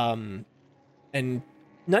 And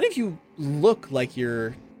none of you look like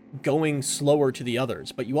you're going slower to the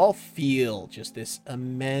others, but you all feel just this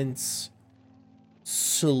immense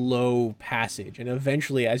slow passage. And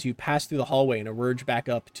eventually, as you pass through the hallway and emerge back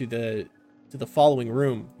up to the following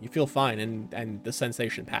room, you feel fine, and the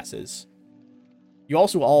sensation passes. You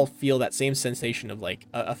also all feel that same sensation of like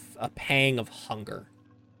a pang of hunger.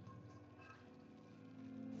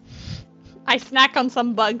 I snack on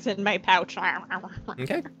some bugs in my pouch.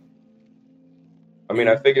 Okay. I mean,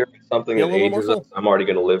 I figure if it's something Feel that a little more ages us, full. I'm already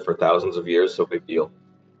going to live for thousands of years, so big deal.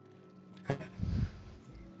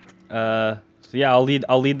 So yeah, I'll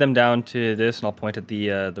lead them down to this, and I'll point at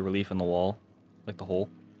the relief in the wall, like the hole.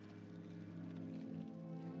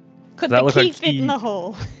 Could Does that the look key like fit in key? the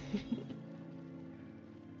hole?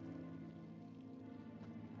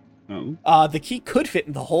 Oh. The key could fit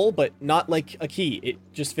in the hole, but not like a key. It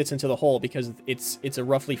just fits into the hole because it's a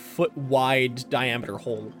roughly foot wide diameter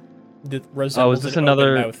hole that resembles this an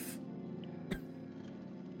another- open mouth.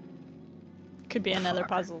 Could be another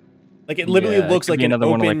puzzle. Like it literally Yeah, it looks could like be an another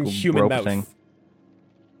one of, open like, human rope mouth. thing.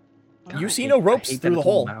 You God, see I no hate- I ropes hate that through the it's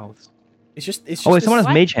all hole. mouths. It's just Oh wait, this- someone has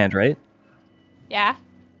What? mage hand, right? Yeah,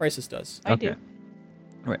 Crisis does. I Okay. do.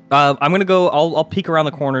 Right. I'm gonna go. I'll peek around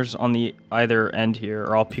the corners on the either end here,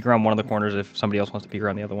 or I'll peek around one of the corners if somebody else wants to peek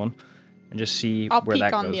around the other one, and just see I'll where peek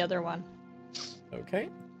that on goes. the other one. Okay.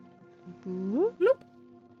 Bloop.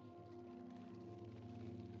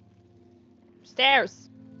 Stairs.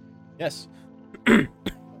 Yes.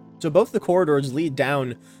 So both the corridors lead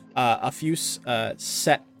down a few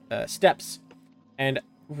steps, and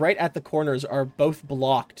right at the corners are both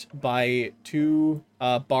blocked by two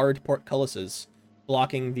barred portcullises,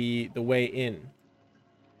 blocking the way in.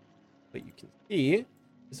 But you can see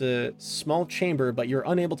is a small chamber, but you're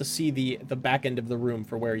unable to see the back end of the room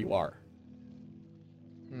for where you are.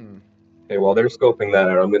 Okay, while they're scoping that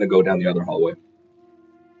out, I'm going to go down the other hallway.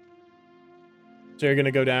 So you're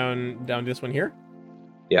gonna go down this one here.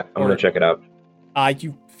 Yeah, I'm Or- going to check it out.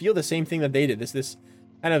 You feel the same thing that they did. This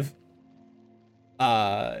kind of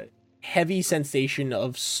heavy sensation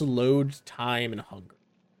of slowed time and hunger.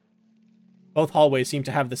 Both hallways seem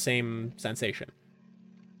to have the same sensation.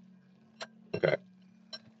 Okay.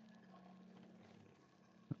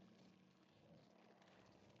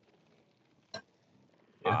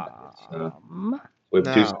 Yeah, it's, with two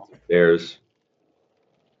Now. sets of stairs.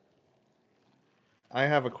 I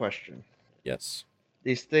have a question. Yes.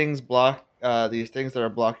 These things block. These things that are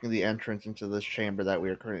blocking the entrance into this chamber that we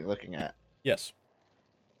are currently looking at. Yes.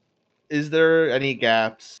 Is there any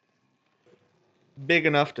gaps big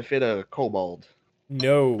enough to fit a kobold?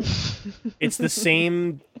 No. It's the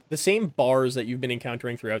same bars that you've been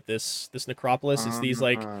encountering throughout this necropolis. It's these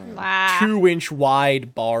like Ah, 2-inch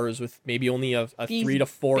wide bars with maybe only a These 3 to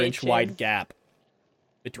 4 inch wide bitches. gap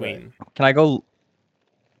between. Can I go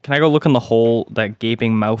look in the hole, that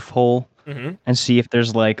gaping mouth hole, Mm-hmm. and see if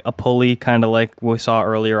there's like a pulley, kind of like we saw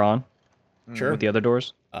earlier on Sure. with the other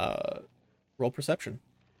doors? Roll perception.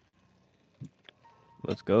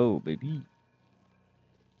 Let's go, baby.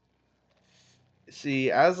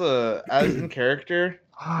 See, as in character,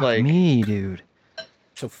 like Me, dude.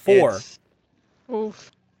 So 4. it's-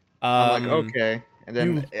 oof. I'm like, okay, and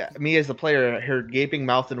then me as the player, I hear gaping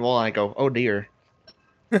mouth and wall, and I go, oh dear.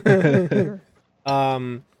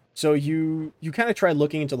 So you kind of try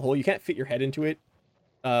looking into the hole. You can't fit your head into it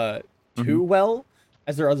too well,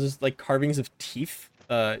 as there are those like carvings of teeth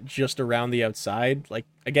just around the outside, like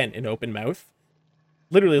again an open mouth.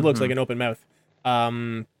 Literally looks like an open mouth.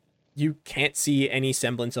 You can't see any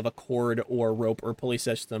semblance of a cord or rope or pulley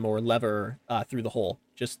system or lever through the hole.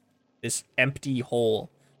 Just this empty hole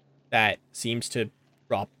that seems to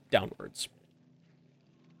drop downwards.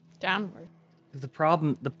 Downward. The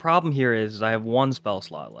problem here is I have one spell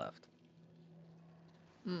slot left.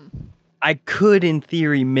 Hmm. I could, in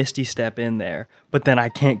theory, Misty Step in there, but then I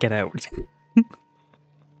can't get out.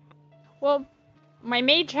 Well, my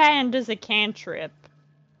mage hand is a cantrip.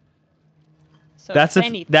 So That's if if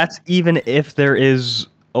anything, that's even if there is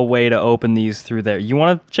a way to open these through there. You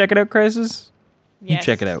want to check it out, Crisis? You yes,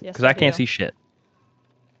 check it out, yes, because I can't do. see shit.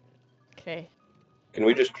 Okay. Can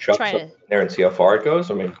we just chuck Try something it. in there and see how far it goes?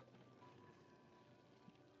 I mean,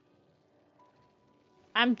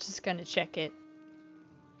 I'm just gonna check it.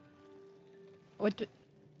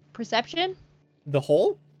 Perception? The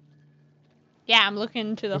hole? Yeah, I'm looking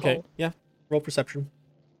into the Okay. hole. Yeah. Roll perception.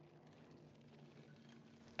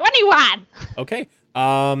 21! Okay.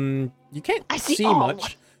 You can't I see see all.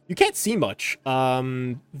 much. You can't see much.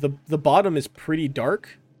 The bottom is pretty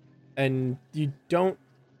dark, and you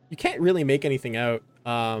can't really make anything out.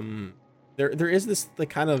 There is this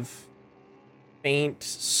kind of faint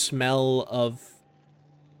smell of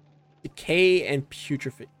decay and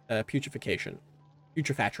putrefaction.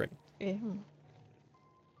 Ew.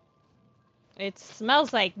 It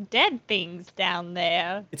smells like dead things down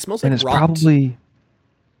there. It smells And like it's rot. probably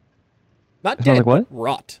Not It smells dead, like what? but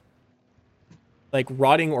rot. Like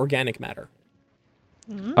rotting organic matter.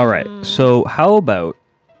 all right. Mm. So how about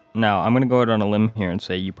now? I'm gonna go out on a limb here and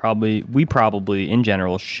say we probably in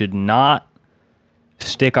general should not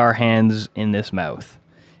stick our hands in this mouth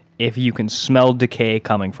if you can smell decay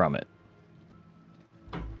coming from it.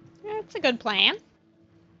 That's a good plan.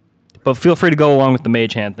 But feel free to go along with the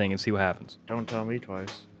mage hand thing and see what happens. Don't tell me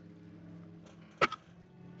twice.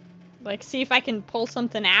 Like, see if I can pull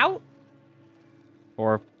something out.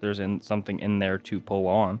 Or if there's something in there to pull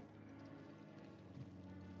on.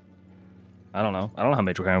 I don't know. I don't know how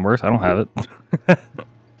Magic Hand works. I don't have it.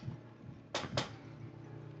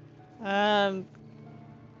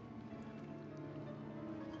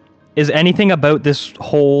 Is anything about this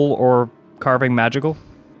hole or carving magical?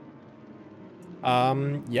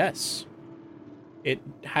 Yes. It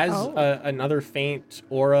has Oh. another faint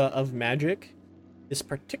aura of magic. This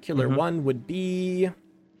particular Mhm. one would be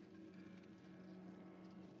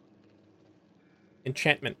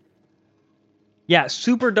enchantment. Yeah,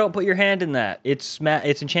 super don't put your hand in that. It's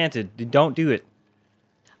enchanted. Don't do it.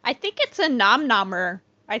 I think it's a nom nommer.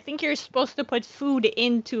 I think you're supposed to put food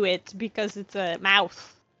into it because it's a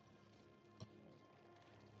mouth.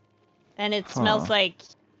 And it smells Huh. like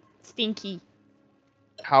stinky.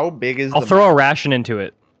 How big is I'll the throw a mouth? ration into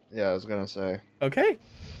it. Yeah, I was gonna say. Okay.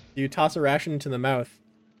 You toss a ration into the mouth.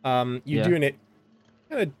 You Yeah. do, and it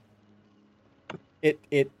kind of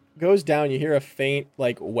it goes down. You hear a faint,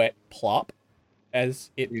 like, wet plop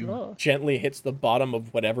as it Ugh. gently hits the bottom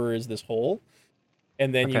of whatever is this hole,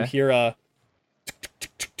 and then you Okay. hear a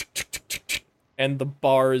and the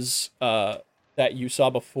bars that you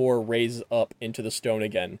saw before raise up into the stone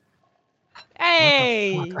again.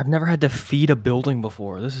 Hey! Fuck, I've never had to feed a building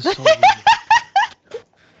before. This is so weird.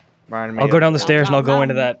 Reminded me I'll go of- down the stairs and I'll go nom,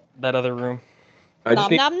 into nom. that other room. I just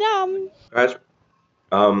Nom need nom nom. guys,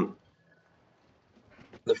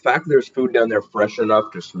 the fact there's food down there fresh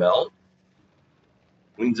enough to smell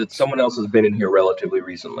means that someone else has been in here relatively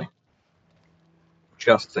recently.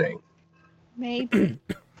 Just saying. Maybe.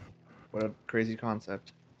 What a crazy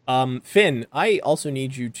concept. Finn, I also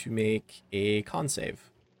need you to make a con save.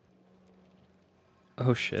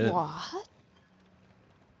 Oh shit. What?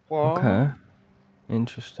 Well, Okay.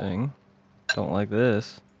 Interesting. Don't like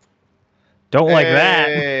this. Don't like that.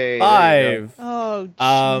 hey, there you go. 5. Oh,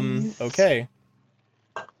 jeez. Okay.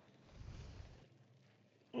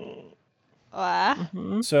 What?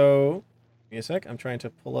 So, give me a sec. I'm trying to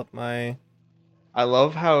pull up my. I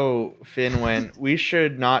love how Finn went, we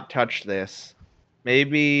should not touch this.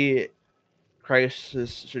 Maybe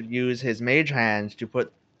Crisis should use his mage hands to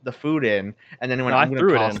put the food in, and then when No, I I'm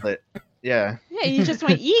threw gonna it toss it. Yeah. Yeah, you just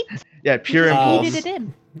went eat. Yeah, pure Uh, impulse. Eated it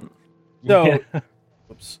in. So, Yeah.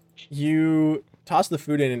 whoops. You toss the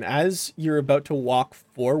food in, and as you're about to walk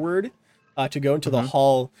forward to go into the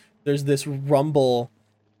hall, there's this rumble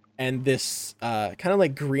and this kind of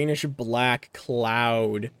like greenish black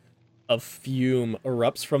cloud of fume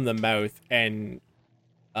erupts from the mouth and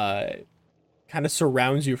kind of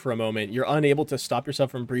surrounds you for a moment. You're unable to stop yourself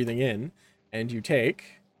from breathing in, and you take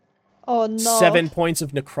Oh no. 7 points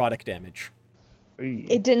of necrotic damage.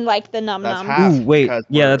 It didn't like the num That's num. half. Ooh, wait. because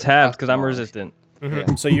Yeah, we're that's half because I'm Eskimos. resistant.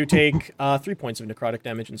 Yeah. So you take 3 points of necrotic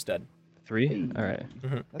damage instead. 3? All right.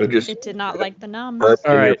 But just It did not like the nums. Let's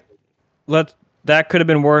All do right. it. That could have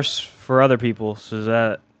been worse for other people. So is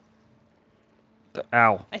that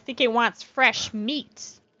ow. I think it wants fresh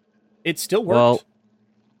meat. It still worked. Well,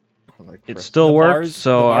 Like it for- still The worked, bars-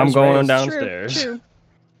 so the I'm bars going raised. downstairs. True.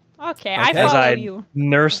 Okay, Okay. I As follow I- you.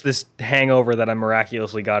 Nurse this hangover that I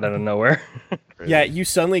miraculously got out of nowhere. Yeah, you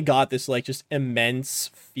suddenly got this like just immense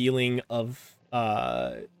feeling of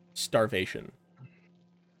starvation,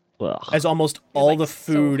 Ugh. as almost You're, all like, the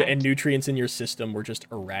so food hyped. and nutrients in your system were just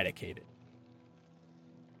eradicated.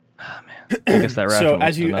 Ah, man. I guess that ration So wasn't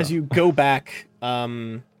as enough. you go back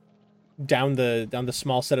down the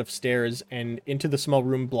small set of stairs and into the small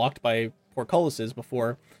room blocked by portcullises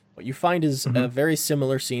before, what you find is a very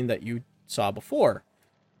similar scene that you saw before.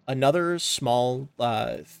 Another small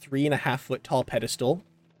 3.5 foot tall pedestal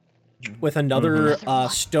with another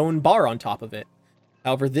stone bar on top of it.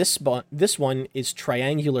 However, this one is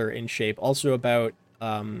triangular in shape, also about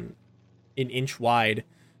an inch wide,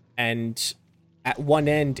 and At one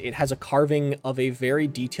end, it has a carving of a very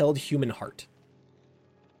detailed human heart.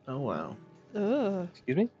 Oh wow. Ugh.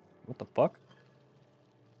 Excuse me? What the fuck?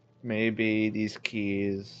 Maybe these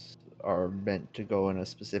keys are meant to go in a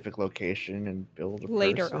specific location and build a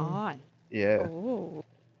Later person. on. Yeah. Oh.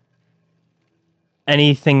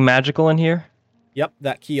 Anything magical in here? Yep,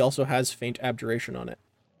 that key also has faint abjuration on it.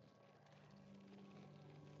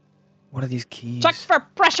 What are these keys? Check for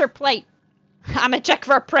pressure plate. I'm a check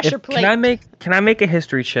for a pressure plate. Can I make a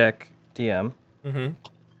history check, DM? Mm-hmm.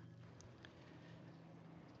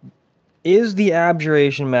 Is the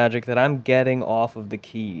abjuration magic that I'm getting off of the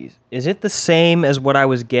keys, is it the same as what I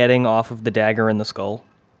was getting off of the dagger in the skull?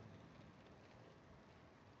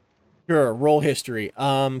 Sure, roll history.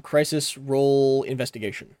 Crisis, roll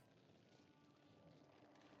investigation.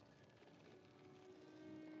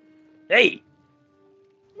 Hey!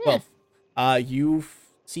 12. You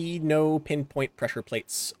see no pinpoint pressure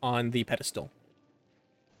plates on the pedestal.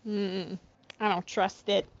 I don't trust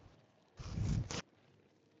it.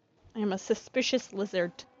 I'm a suspicious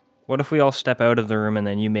lizard. What if we all step out of the room and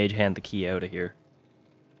then you mage hand the key out of here?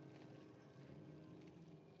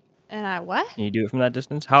 And I what? Can you do it from that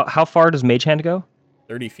distance? How far does mage hand go?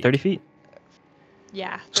 30 feet. 30 feet?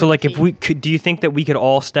 Yeah. So, like, if 30 we could, do you think that we could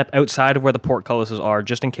all step outside of where the portcullises are,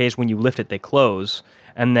 just in case when you lift it, they close,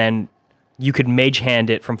 and then you could mage hand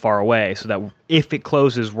it from far away, so that if it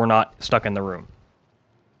closes, we're not stuck in the room?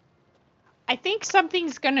 I think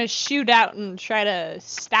something's gonna shoot out and try to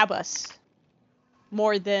stab us.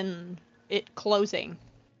 More than it closing.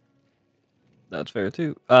 That's fair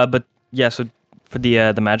too. But yeah, so for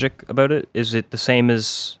the magic about it, is it the same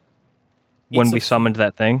as when It's we a- summoned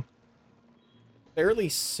that thing? Fairly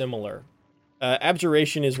similar.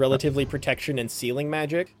 Abjuration is relatively protection and sealing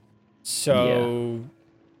magic. So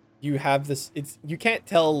you have this, you can't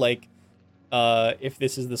tell like if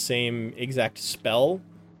this is the same exact spell,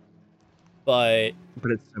 but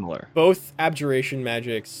it's similar. Both abjuration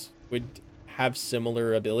magics would have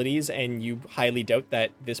similar abilities, and you highly doubt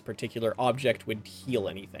that this particular object would heal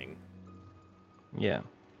anything. Yeah.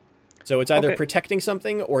 So it's either Okay. protecting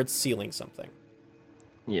something or it's sealing something.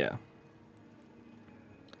 Yeah.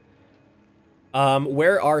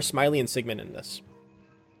 Where are Smiley and Sigmund in this?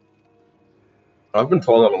 I've been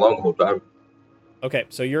following along the whole time. Okay,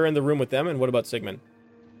 so you're in the room with them, and what about Sigmund?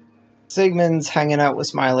 Sigmund's hanging out with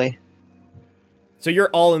Smiley. So you're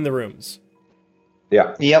all in the rooms.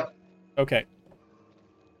 Yeah. Yep. Okay.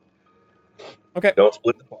 Okay. Don't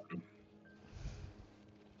split the party.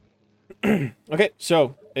 Okay,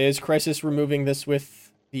 so is Crisis removing this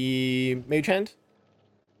with the mage hand?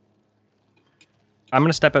 I'm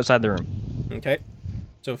gonna step outside the room. Okay.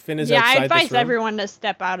 So Finn is Yeah, outside I advise this room. everyone to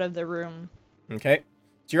step out of the room. Okay.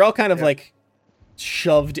 So you're all kind of like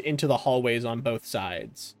shoved into the hallways on both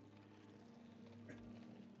sides.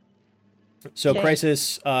 So Okay.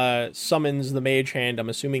 Crisis summons the mage hand. I'm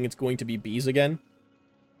assuming it's going to be bees again.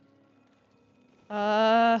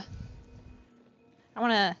 I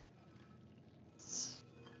wanna...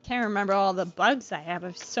 Can't remember all the bugs I have. I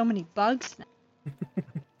have so many bugs now.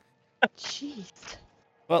 Jeez.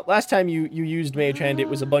 Well, last time you used mage hand, it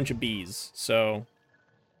was a bunch of bees. So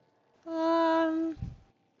I'm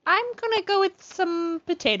gonna go with some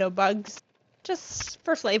potato bugs. Just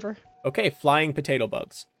for flavor. okay, flying potato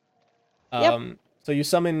bugs. Yep. So you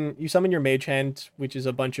summon your mage hand, which is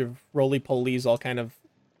a bunch of roly polies all kind of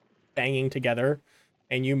banging together,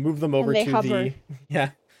 and you move them over they to hover.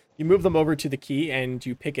 the you move them over to the key and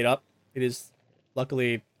you pick it up. It is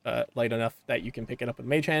luckily light enough that you can pick it up with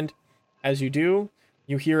mage hand. As you do,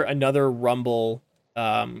 you hear another rumble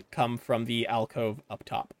come from the alcove up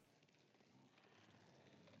top,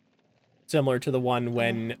 similar to the one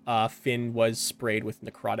when Finn was sprayed with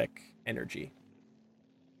necrotic energy.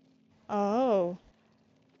 Oh.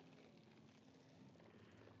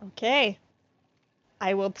 Okay.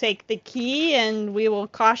 I will take the key and we will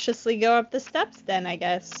cautiously go up the steps then, I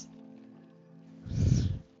guess.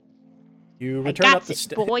 You I return got up the it,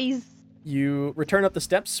 steps. boys. You return up the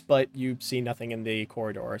steps, but you see nothing in the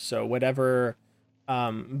corridor. So whatever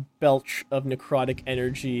belch of necrotic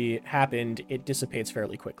energy happened, it dissipates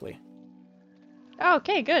fairly quickly.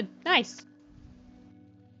 Okay, good. Nice.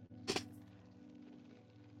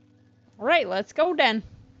 Alright, let's go then.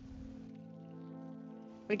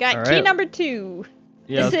 We got All key right. number 2.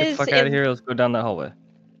 Yeah, let's This get the is fuck out of in- here. Let's go down that hallway.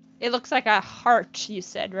 It looks like a heart, you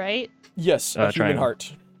said, right? Yes, a human triangle.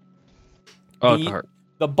 heart. Oh, The- it's a heart.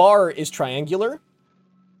 The bar is triangular,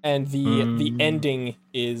 and the Mm. ending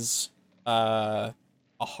is a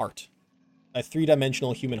heart, a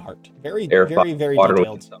 3-dimensional human heart. Very, Air, very, fire, very water,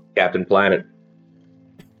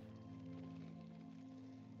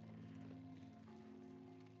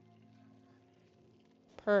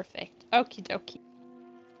 Perfect. Okie dokie.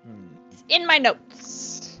 Hmm. It's in my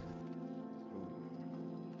notes.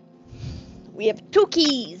 We have 2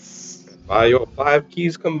 keys. By your 5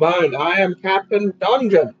 keys combined, I am Captain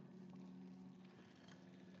Dungeon.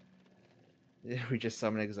 Yeah, we just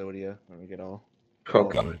summon Exodia when we get all. Oh,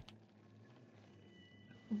 God.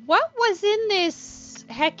 What was in this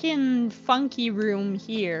heckin' funky room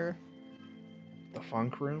here? The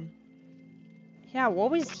funk room? Yeah,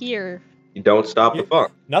 what was here? You don't stop the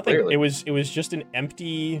funk. Nothing. Clearly. It was just an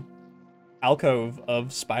empty alcove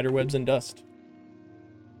of spider webs and dust.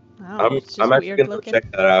 Oh, it's just I'm actually weird going to looking.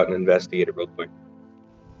 check that out and investigate it real quick.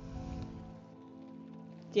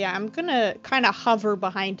 Yeah, I'm gonna kind of hover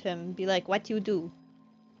behind him and be like, what you do?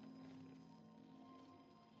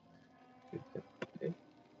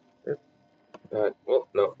 Well,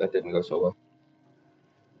 no, that didn't go so well.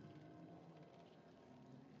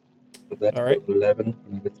 That's All right. 11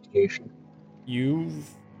 investigation. You've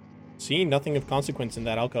seen nothing of consequence in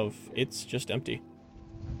that alcove. It's just empty.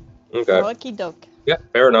 Okay. Okie doke. Yeah,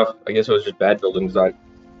 fair enough. I guess it was just bad building design.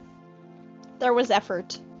 There was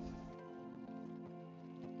effort.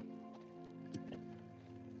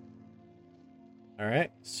 All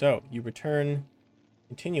right. So you return,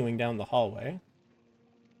 continuing down the hallway.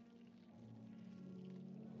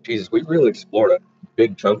 Jesus, we've really explored a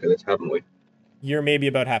big chunk of this, haven't we? You're maybe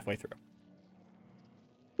about halfway through.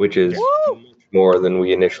 Which is Woo! much more than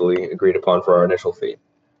we initially agreed upon for our initial fee.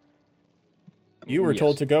 You were Yes.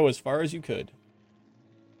 told to go as far as you could.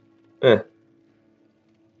 Eh.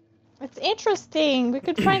 It's interesting. We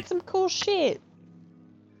could find some cool shit.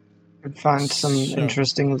 Could find some So-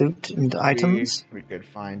 interesting loot and items. We could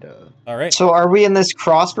find a. All right. So are we in this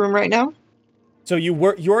cross room right now? So you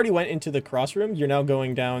already went into the cross room. You're now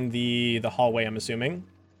going down the hallway, I'm assuming.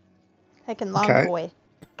 Heckin' long Okay. boy.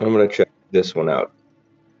 I'm going to check this one out.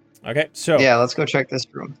 Okay. So Yeah, let's go check this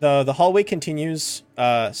room. the hallway continues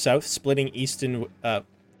south, splitting east and west.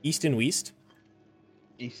 East and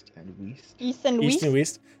west. East and East west. and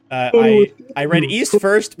west. I read east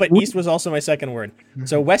first, but east was also my second word.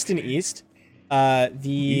 So west and east. The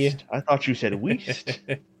East? I thought you said west.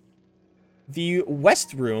 the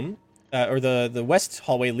west room, or the west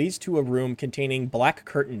hallway leads to a room containing black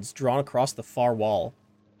curtains drawn across the far wall.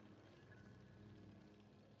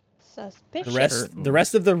 Suspicious. The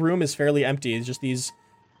rest of the room is fairly empty. It's just these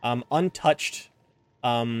untouched,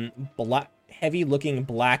 black, heavy-looking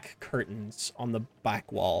black curtains on the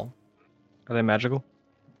back wall. Are they magical?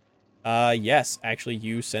 Yes, actually,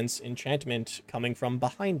 you sense enchantment coming from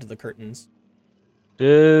behind the curtains.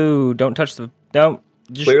 Dude, don't touch the... Don't...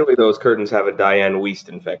 Just, Clearly, those curtains have a Diane Weist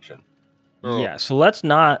infection. yeah, so let's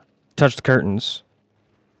not touch the curtains.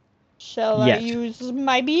 Shall I Yet. use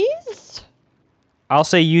my bees? I'll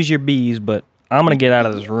say use your bees, but I'm going to get out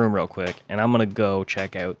of this room real quick, and I'm going to go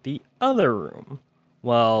check out the other room.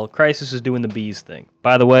 While Crisis is doing the bees thing.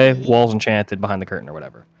 By the way, wall's enchanted behind the curtain or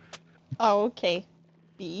whatever. Oh, okay.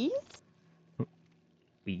 Bees?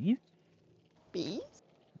 Bees? Bees?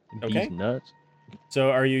 Okay. Bees nuts. So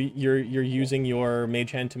are you're using your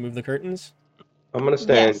mage hand to move the curtains? I'm going to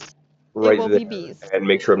stand Yes. right will there be bees. and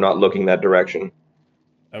make sure I'm not looking that direction.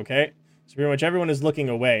 Okay. So pretty much everyone is looking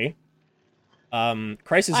away.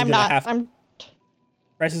 Crisis is I'm gonna not. have I'm.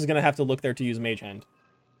 Crisis is gonna have to look there to use mage hand.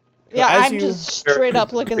 Yeah, as I'm you- just straight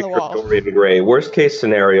up looking the wall. Raven Gray. Worst case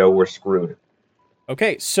scenario, we're screwed.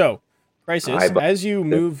 Okay, so Crisis, I bu- as you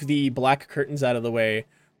move the black curtains out of the way,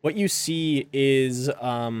 what you see is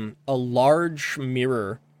a large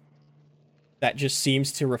mirror that just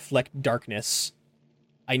seems to reflect darkness.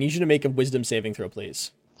 I need you to make a wisdom saving throw,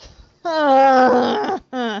 please. Y'all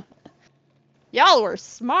were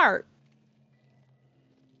smart.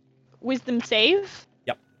 Wisdom save?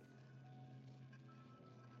 Yep.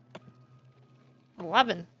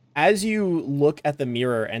 11. As you look at the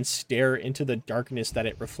mirror and stare into the darkness that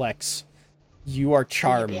it reflects, you are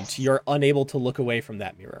charmed. Yes. You're unable to look away from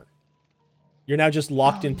that mirror. You're now just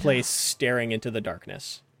locked Oh, in no. place, staring into the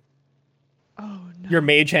darkness. Oh no. Your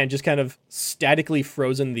mage hand just kind of statically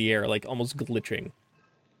frozen in the air, like almost glitching.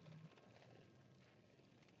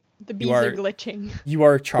 The bees are- are glitching. You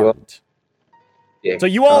are charmed. Yeah. So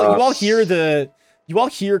you all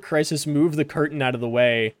hear Crisis move the curtain out of the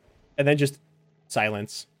way, and then just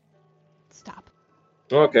silence. Stop.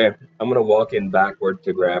 Okay, I'm going to walk in backward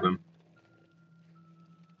to grab him.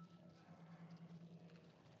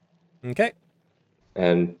 Okay.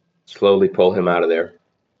 And slowly pull him out of there.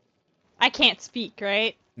 I can't speak,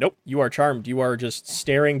 right? Nope. You are charmed. You are just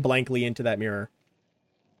staring blankly into that mirror.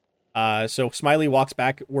 So Smiley walks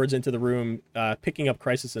backwards into the room, picking up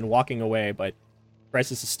Crisis and walking away, but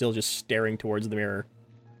Crisis is still just staring towards the mirror.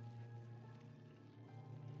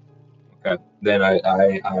 Okay. Then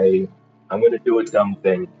I'm gonna do a dumb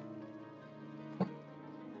thing. I'm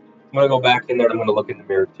gonna go back in there and I'm gonna look in the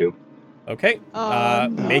mirror too. Okay.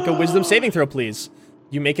 Make a wisdom saving throw, please.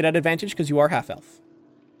 You make it at advantage because you are half elf.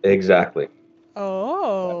 Exactly. That's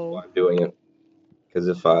Oh. why I'm doing it. Because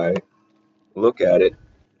if I look at it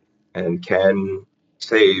and can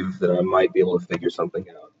save, then I might be able to figure something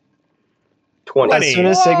out. 20. As soon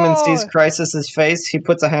as Sigmund sees Whoa. Crisis's face, he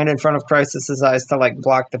puts a hand in front of Crisis's eyes to like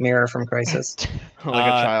block the mirror from Crisis. Like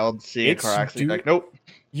a child seeing a it's car accident. do- Like, nope.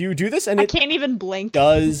 You do this, and I it can't even blink.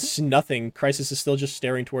 does nothing. Crisis is still just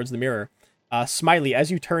staring towards the mirror. Smiley, as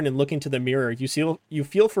you turn and look into the mirror, you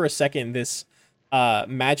feel for a second this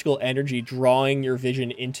magical energy drawing your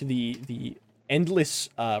vision into the endless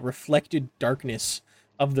reflected darkness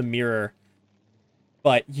of the mirror,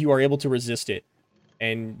 but you are able to resist it,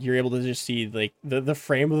 and you're able to just see like the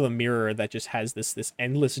frame of a mirror that just has this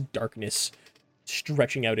endless darkness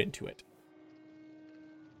stretching out into it.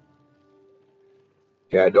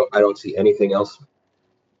 Yeah, I don't see anything else.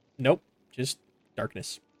 Nope, just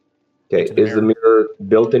darkness. Okay, Into the is the mirror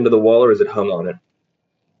built into the wall or is it hung on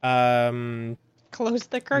it? Close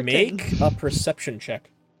the curtain. Make a perception check.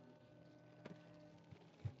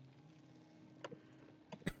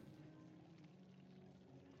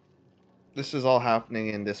 This is all happening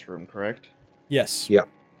in this room, correct? Yes. Yeah.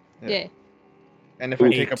 Yeah. And if I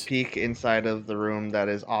Ooh. take a 8. peek inside of the room that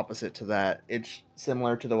is opposite to that, it's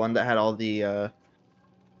similar to the one that had all the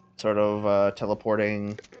sort of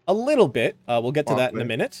teleporting. A little bit. We'll get to that in a Walkway.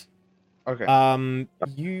 minute. Okay.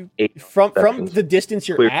 You 8 from perceptions. the distance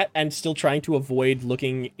you're Clear. at and still trying to avoid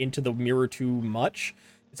looking into the mirror too much.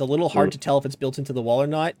 It's a little hard to tell if it's built into the wall or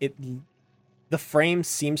not. The frame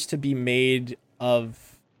seems to be made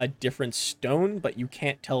of a different stone, but you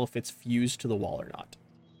can't tell if it's fused to the wall or not.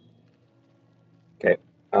 Okay.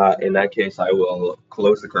 In that case, I will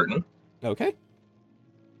close the curtain. Okay.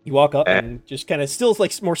 You walk up and just kind of still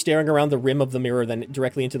like more staring around the rim of the mirror than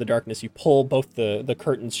directly into the darkness. You pull both the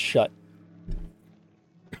curtains shut.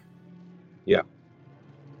 Yeah.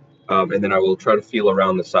 And then I will try to feel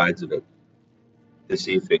around the sides of it to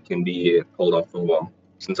see if it can be pulled off the wall,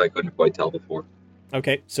 since I couldn't quite tell before.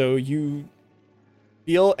 Okay, so you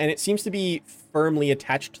feel, and it seems to be firmly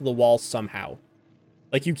attached to the wall somehow.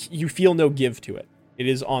 Like you feel no give to it. It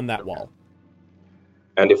is on that wall.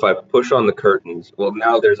 And if I push on the curtains, well,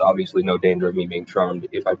 now there's obviously no danger of me being charmed.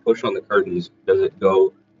 If I push on the curtains, does it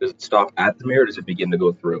stop at the mirror or does it begin to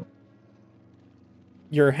go through?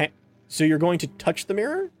 So you're going to touch the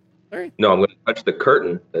mirror? Sorry? No, I'm going to touch the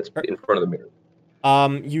curtain that's in front of the mirror.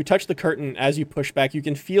 You touch the curtain. As you push back, you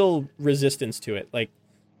can feel resistance to it. Like,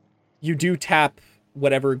 you do tap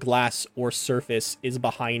whatever glass or surface is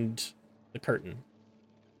behind the curtain.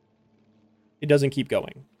 It doesn't keep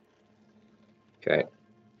going. Okay.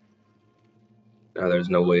 Now, there's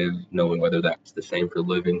no way of knowing whether that's the same for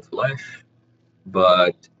living flesh,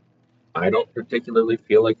 but I don't particularly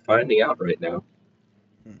feel like finding out right now.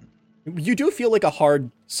 You do feel like a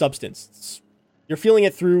hard substance. You're feeling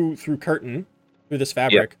it through curtain, through this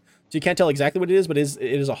fabric. So you can't tell exactly what it is, but it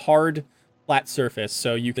is a hard, flat surface.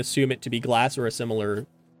 So you can assume it to be glass or a similar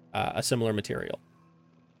material.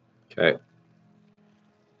 Okay.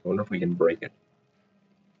 I wonder if we can break it.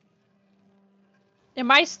 Am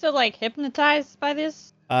I still like hypnotized by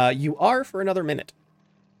this? You are for another minute.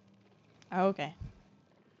 Oh, okay.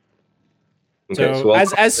 Okay, So I'll as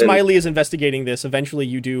call in- Smiley is investigating this, eventually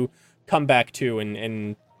you do come back to,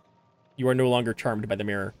 and you are no longer charmed by the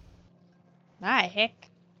mirror. Ah, heck.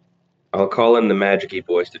 I'll call in the Magic-y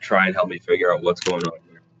boys to try and help me figure out what's going on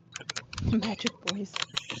here. Magic boys.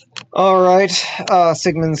 All right.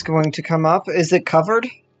 Sigmund's going to come up. Is it covered?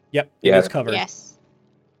 Yep, Yeah. it is covered. Yes.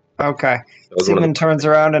 Okay. That was one of Sigmund turns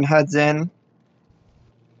around and heads in.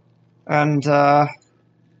 And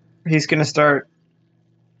he's going to start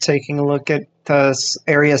taking a look at the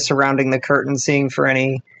area surrounding the curtain, seeing for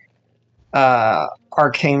any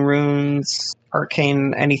arcane runes,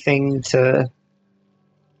 arcane anything to...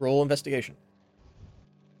 Roll investigation.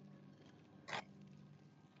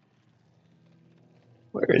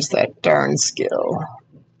 Where is that darn skill?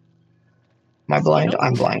 Am I blind?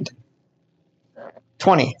 I'm blind.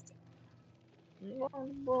 20.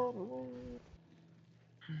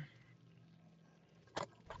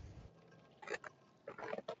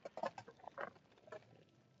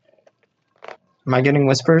 Am I getting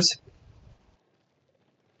whispers?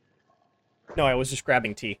 No, I was just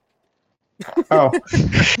grabbing tea. Oh.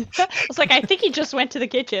 I was like, I think he just went to the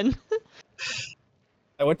kitchen.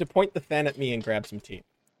 I went to point the fan at me and grab some tea.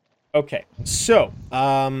 Okay, so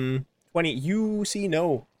 20. You see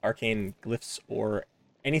no arcane glyphs or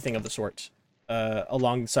anything of the sort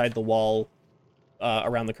alongside the wall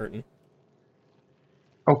around the curtain.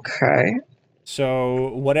 Okay. So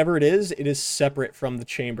whatever it is separate from the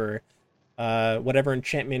chamber. Whatever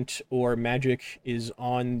enchantment or magic is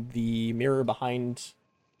on the mirror behind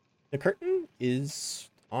the curtain is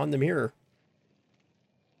on the mirror.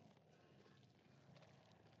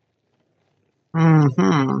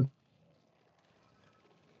 Hmm.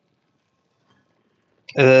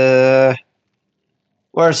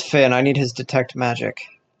 Where's Finn? I need his detect magic.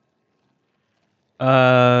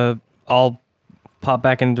 I'll pop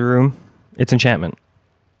back into the room. It's enchantment.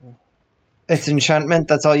 It's enchantment.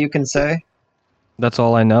 That's all you can say. That's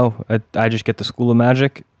all I know. I just get the school of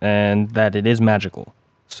magic and that it is magical.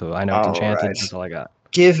 So I know it's enchanted. Alright. That's all I got.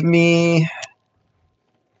 Give me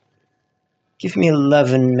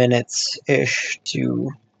 11 minutes ish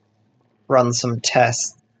to run some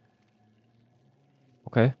tests.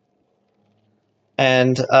 Okay.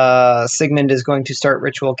 And Sigmund is going to start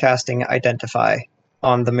ritual casting Identify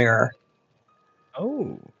on the mirror.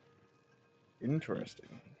 Oh. Interesting.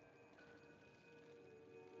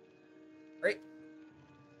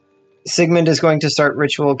 Sigmund is going to start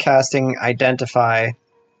ritual casting Identify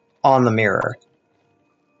on the mirror.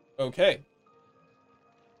 Okay.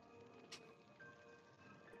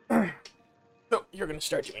 So you're going to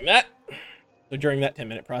start doing that. So during that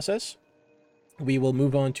 10-minute process, we will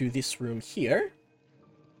move on to this room here.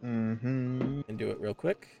 Mm-hmm. And do it real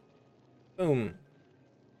quick. Boom.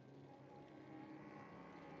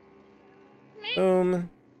 Boom.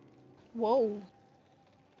 Whoa.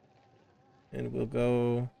 And we'll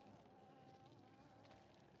go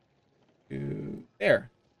to there.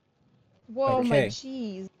 Whoa, my Okay.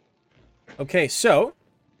 cheese. Okay, so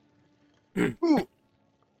there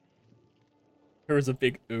was a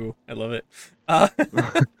big ooh. I love it.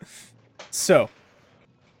 So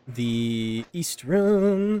the east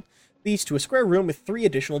room leads to a square room with 3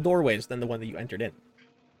 additional doorways than the one that you entered in.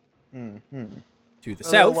 Mm-hmm. To the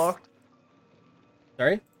Are they all south. locked?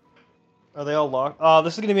 Sorry. Are they all locked? Oh,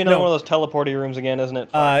 this is gonna be another No. one of those teleporty rooms again, isn't it?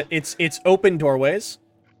 Fuck. It's open doorways.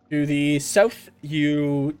 To the south,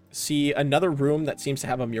 you see another room that seems to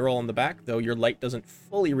have a mural on the back, though your light doesn't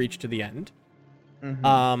fully reach to the end.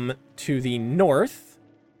 Mm-hmm. To the north,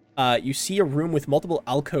 you see a room with multiple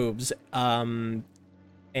alcoves, and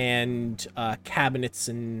cabinets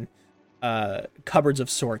and cupboards of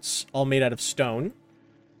sorts, all made out of stone.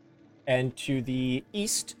 And to the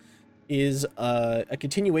east is a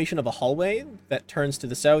continuation of a hallway that turns to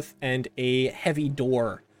the south and a heavy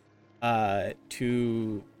door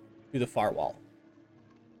to the far wall.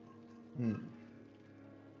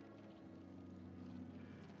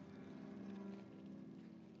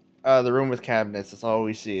 The room with cabinets. That's all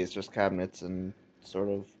we see. Is just cabinets and sort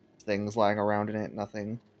of things lying around in it.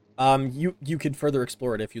 Nothing. You could further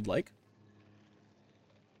explore it if you'd like.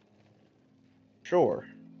 Sure.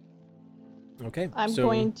 Okay. I'm so,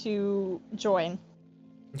 going to join.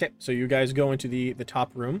 Okay, so you guys go into the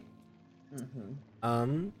top room.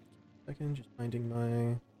 Mm-hmm. Second, just finding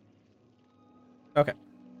my. Okay.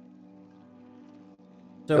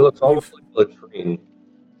 So It looks you've- almost like a latrine.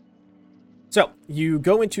 So, you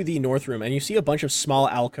go into the north room, and you see a bunch of small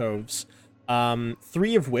alcoves,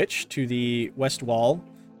 3 of which, to the west wall,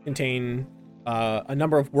 contain a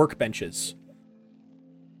number of workbenches.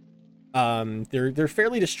 They're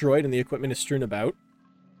fairly destroyed, and the equipment is strewn about,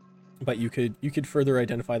 but you could further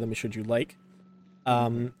identify them should you like.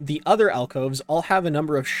 The other alcoves all have a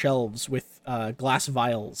number of shelves with glass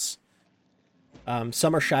vials.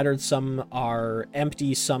 Some are shattered, some are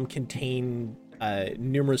empty, some contain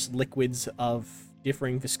numerous liquids of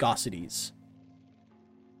differing viscosities.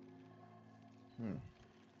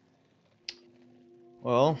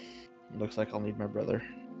 Well, looks like I'll need my brother.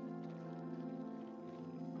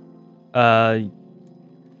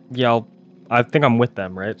 Yeah, I think I'm with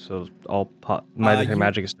them, right? So I'll pop. My detect you-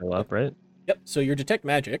 magic is still up, right? Yep, so your detect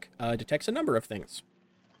magic detects a number of things.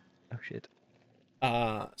 Oh shit.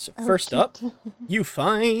 So first up, you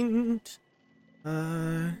find...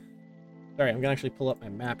 Sorry, I'm going to actually pull up my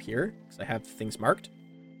map here, because I have things marked.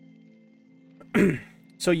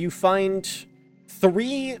 So you find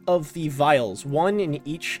 3 of the vials, 1 in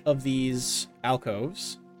each of these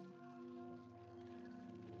alcoves,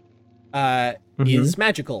 is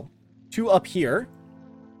magical. 2 up here,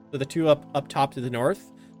 so the 2 up top to the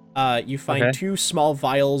north. You find Okay. 2 small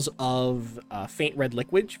vials of faint red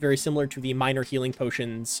liquid, very similar to the minor healing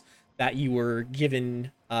potions that you were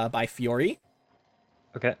given by Fiore.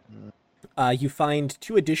 Okay. You find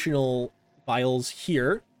 2 additional vials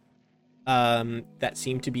here that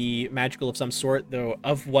seem to be magical of some sort, though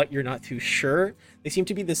of what you're not too sure. They seem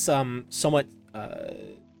to be this somewhat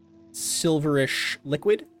silverish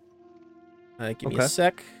liquid. Give me a Okay.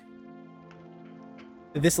 sec.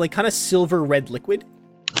 This like kind of silver red liquid.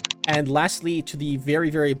 And lastly, to the very,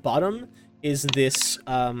 very bottom is this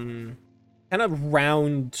kind of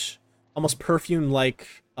round, almost perfume-like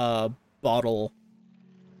bottle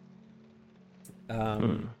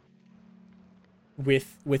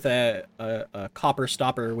with a copper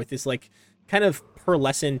stopper with this like kind of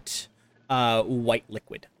pearlescent white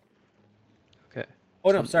liquid. Okay.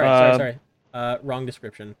 Oh no, sorry. Wrong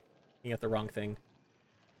description. Looking at the wrong thing.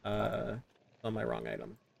 On my wrong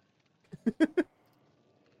item.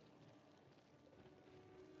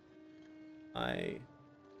 My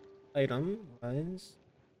item was...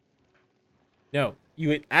 No, you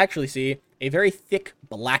would actually see a very thick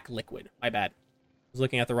black liquid. My bad. I was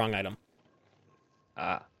looking at the wrong item.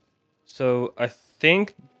 So I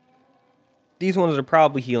think these ones are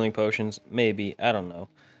probably healing potions. Maybe. I don't know.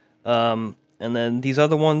 And then these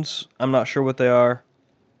other ones, I'm not sure what they are.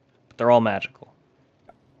 But they're all magical.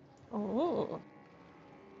 Oh.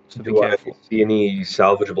 So be Do I careful. see any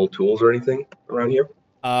salvageable tools or anything around here?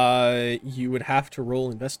 You would have to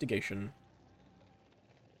roll investigation.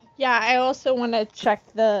 Yeah, I also want to check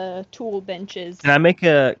the tool benches. Can I make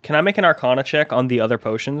an Arcana check on the other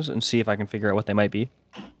potions and see if I can figure out what they might be?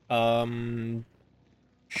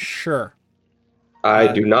 Sure. I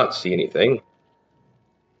do not see anything.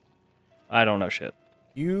 I don't know shit.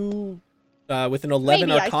 You, with an 11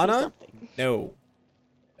 Maybe I see Arcana? something. No.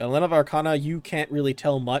 11 Arcana, you can't really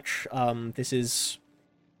tell much. There's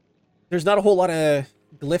not a whole lot of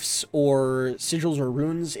glyphs or sigils or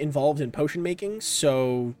runes involved in potion making,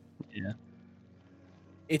 so Yeah.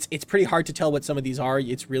 it's pretty hard to tell what some of these are.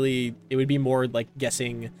 It would be more like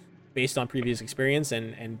guessing based on previous experience,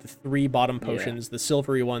 and the three bottom potions, the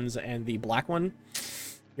silvery ones and the black one,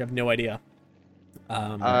 you have no idea.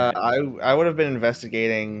 I would have been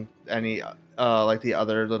investigating any like the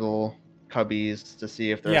other little cubbies to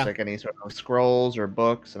see if there's Yeah. like any sort of scrolls or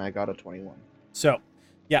books, and I got a 21. So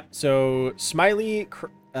Smiley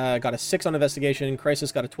got a 6 on investigation,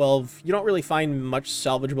 Crisis got a 12. You don't really find much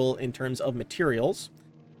salvageable in terms of materials.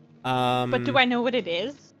 But do I know what it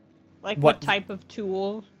is? Like what type of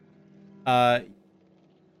tool? Give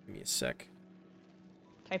me a sec.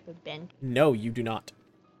 Type of bench? No, you do not.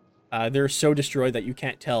 They're so destroyed that you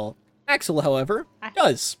can't tell. Axel, however,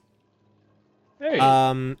 does. Hey.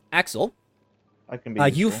 Axel, I can be.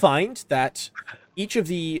 you useful. find that each of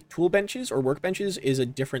the tool benches or workbenches is a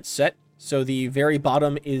different set. So the very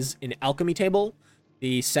bottom is an alchemy table,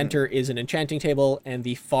 the center is an enchanting table, and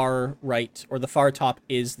the far right or the far top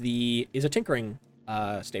is a tinkering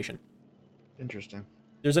station. Interesting.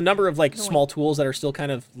 There's a number of like No way. small tools that are still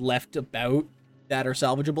kind of left about that are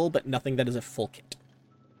salvageable, but nothing that is a full kit.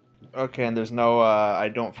 Okay, and there's no. I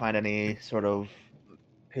don't find any sort of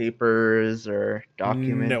papers or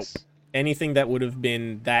documents. Anything that would have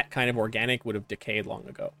been that kind of organic would have decayed long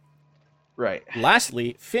ago. Right.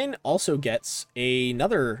 Lastly, Finn also gets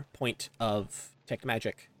another point of detect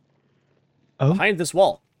magic. Oh? Behind this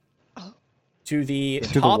wall. Oh. To the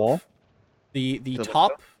To the top, wall? the To the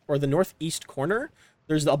top or the northeast corner,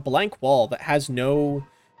 there's a blank wall that has no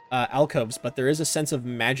alcoves, but there is a sense of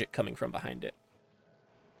magic coming from behind it.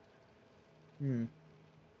 Hmm.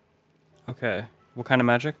 Okay. What kind of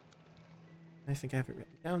magic? I think I have it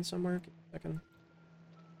written down somewhere. Give me a second.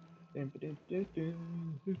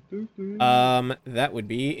 That would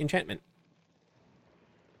be enchantment.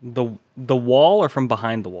 The wall or from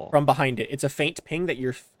behind the wall? From behind it. It's a faint ping that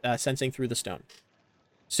you're sensing through the stone.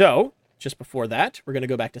 So, just before that, we're going to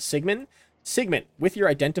go back to Sigmund. Sigmund, with your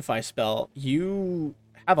identify spell, you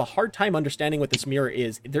have a hard time understanding what this mirror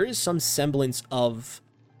is. There is some semblance of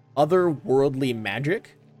otherworldly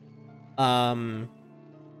magic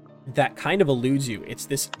that kind of eludes you. It's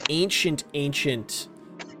this ancient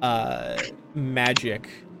magic.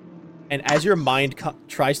 And as your mind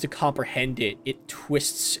tries to comprehend it, it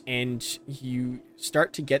twists and you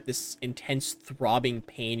start to get this intense throbbing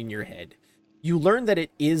pain in your head. You learn that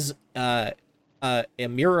it is a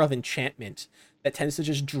mirror of enchantment that tends to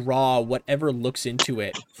just draw whatever looks into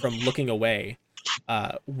it from looking away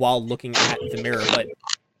while looking at the mirror. But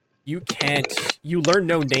you learn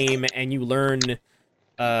no name and you learn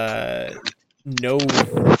no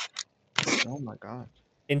Oh my god.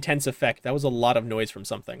 intense effect. That was a lot of noise from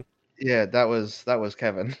something. Yeah, that was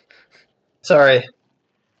Kevin. Sorry.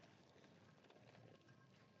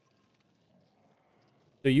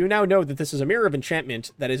 So you now know that this is a mirror of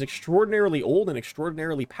enchantment that is extraordinarily old and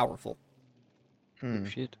extraordinarily powerful. Hmm.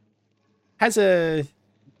 Shit.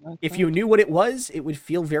 If you knew what it was, it would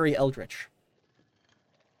feel very eldritch.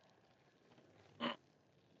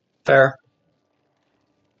 Fair.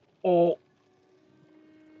 Oh.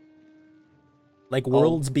 Like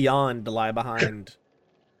worlds beyond lie behind.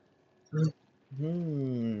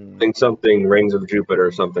 Something Rings of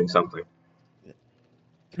Jupiter, something.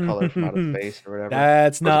 Color from outer space or whatever.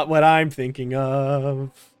 That's not what I'm thinking of.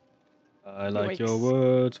 I like Yikes. your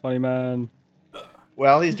words, funny man.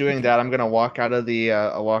 While he's doing that, I'm gonna walk out of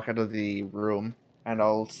the room, and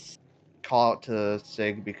I'll call out to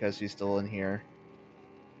Sig because he's still in here,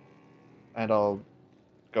 and I'll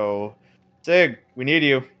go, Sig, we need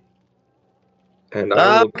you. And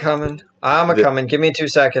I I'm will coming. I'm coming. Give me 2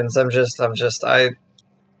 seconds. Nobody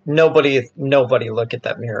look at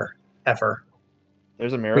that mirror ever.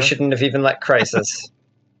 There's a mirror. We shouldn't have even let Crisis.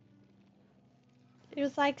 It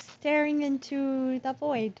was like staring into the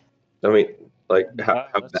void. I mean, like, how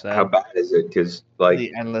That's sad. how bad is it? Because like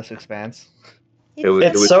The endless expanse. It was-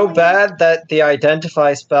 It's so bad that the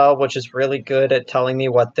Identify spell, which is really good at telling me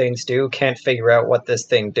what things do, can't figure out what this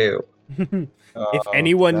thing do. If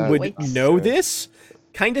anyone that would makes know sense. this,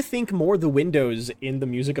 kind of think more the windows in the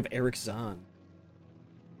music of Eric Zahn.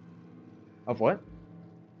 Of what?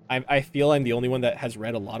 I feel I'm the only one that has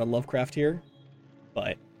read a lot of Lovecraft here,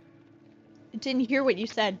 but I didn't hear what you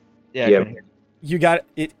said. Yeah. Yeah. I can hear. you got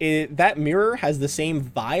it. That mirror has the same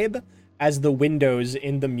vibe as the windows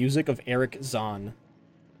in the music of Eric Zahn.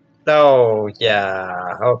 Oh,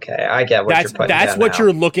 yeah. Okay, I get what you're putting That's down what now.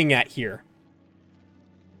 you're looking at here.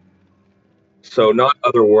 so not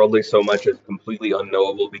otherworldly so much as completely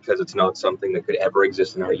unknowable because it's not something that could ever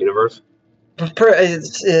exist in our universe.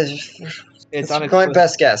 It's my unexplicable.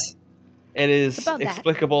 best guess. It is About that.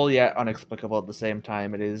 explicable yet unexplicable at the same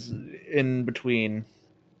time. It is in between.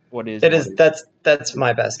 What is? It what is. That's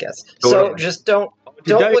my best guess. So So what- just don't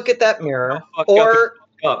Guys look at that mirror, fucked or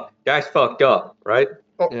up. Guys fucked up, right?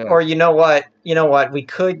 Yeah. or you know what? We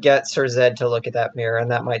could get Sir Zed to look at that mirror, and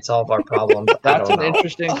that might solve our problem. I That's don't an know.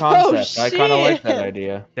 interesting Oh, concept. I kind of like that shit.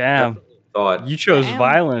 idea. Damn, Thought. you chose Damn.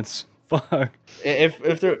 violence. Fuck.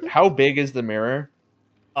 If there, how big is the mirror?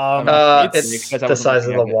 It's Because I the was size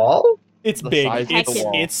of looking the at it. wall. It's The big. size of the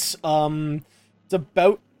wall. It's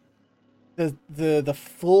about the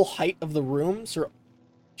full height of the room, so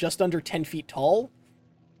just under 10 feet tall.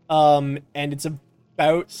 And it's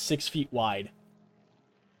about 6 feet wide.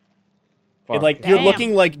 Fuck. You're Damn.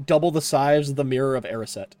 looking like double the size of the mirror of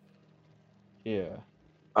Erised. Yeah.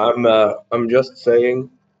 I'm just saying,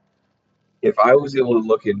 if I was able to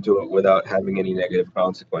look into it without having any negative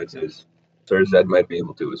consequences, Sir Zed might be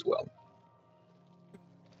able to as well.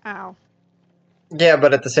 Ow. Yeah,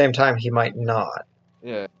 but at the same time, he might not.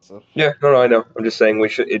 Yeah. So, Yeah, no, I know. I'm just saying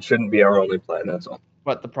it shouldn't be our only plan. That's all.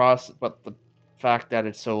 but the fact that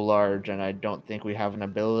it's so large, and I don't think we have an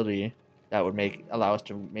ability that would allow us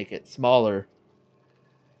to make it smaller,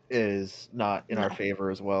 is not in our No. favor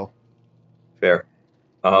as well. Fair.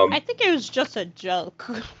 I think it was just a joke.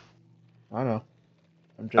 I don't know.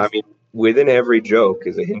 I'm just. I mean, within every joke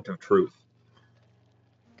is a hint of truth.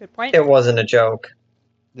 Good point. It wasn't a joke.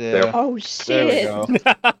 yeah. Oh There we shit. go.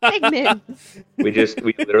 Pigman. We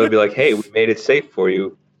literally be like, hey, we made it safe for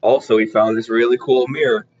you. Also, we found this really cool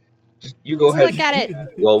mirror. Just, you go Let's ahead. look at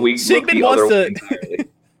it. Well, we look Sigmund the wants other way to. entirely.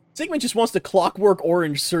 Sigmund just wants to clockwork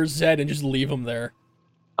orange Sir Zed and just leave him there.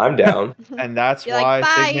 I'm down. And that's You're why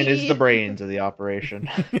like, Sigmund is "Bye." the brains of the operation.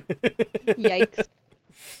 Yikes.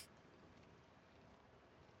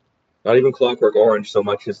 Not even Clockwork Orange so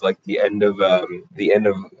much as like the end of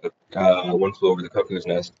One Flew Over the Cuckoo's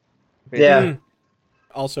Nest. Yeah. Mm.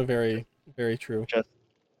 Also very, very true.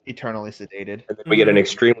 Eternally sedated. And then we get an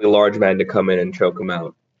extremely large man to come in and choke him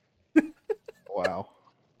out Wow.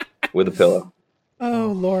 with a pillow. Oh,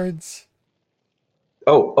 lords.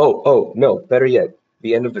 Oh, no, better yet,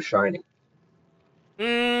 the end of The Shining.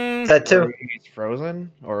 Mm. That too. Where he's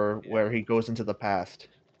frozen, or where he goes into the past.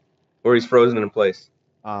 Where he's frozen in place,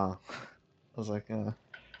 I was like,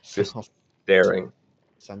 Just- I'll staring.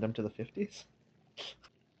 send him to the 50s.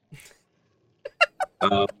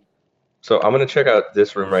 So I'm gonna check out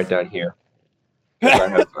this room right down here. 'Cause I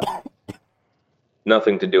have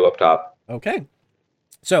nothing to do up top. Okay.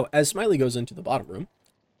 So, as Smiley goes into the bottom room,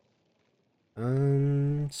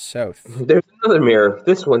 south. There's another mirror.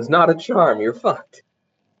 This one's not a charm. You're fucked.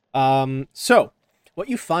 So what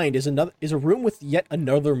you find is a room with yet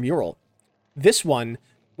another mural. This one,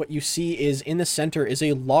 what you see is in the center is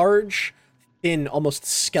a large, thin, almost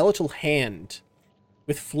skeletal hand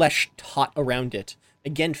with flesh taut around it.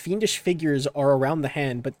 Again, fiendish figures are around the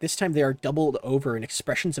hand, but this time they are doubled over in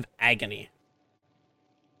expressions of agony.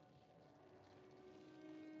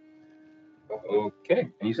 Okay.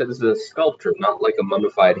 And you said this is a sculpture, not like a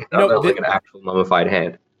mummified, No, not like an actual mummified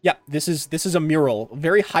hand. Yeah, this is a mural, a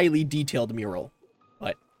very highly detailed mural.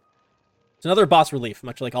 It's another boss relief,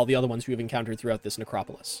 much like all the other ones we've encountered throughout this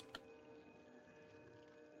necropolis.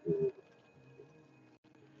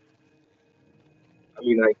 I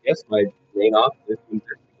mean, I guess my main option is to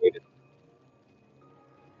investigate it.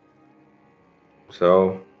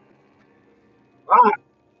 So,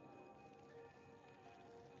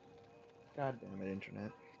 God damn it,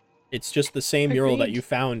 internet. It's just the same mural that Agreed. you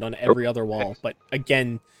found on every other wall, but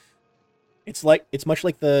again, it's much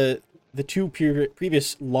like the two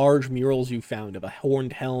previous large murals you found of a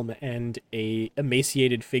horned helm and a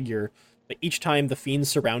emaciated figure. But each time the fiends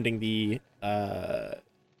surrounding the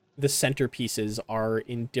centerpieces are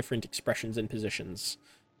in different expressions and positions.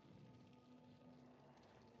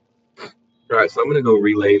 all right, so I'm going to go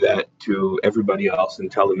relay that to everybody else and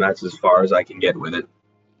tell them that's as far as I can get with it.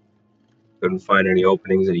 Couldn't find any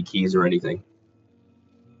openings, any keys, or anything.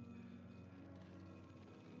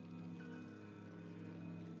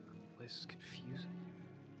 This is confusing.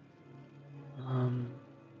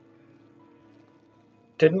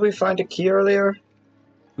 Didn't we find a key earlier?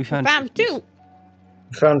 We found Found keys. two.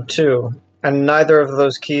 We found two, and neither of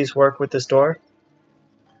those keys work with this door.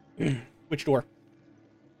 Which door?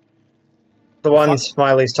 The one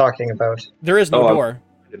Smiley's talking about. There is no Oh, door.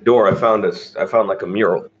 The door, I found like a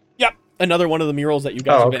mural. Yep, another one of the murals that you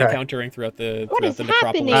guys Oh, have been okay. encountering throughout the What is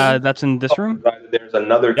necropolis. happening? That's in this room? There's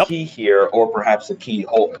another Yep. key here, or perhaps a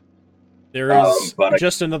keyhole. There is but I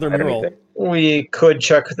just another I don't mural. think- We could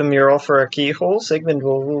check the mural for a keyhole. Sigmund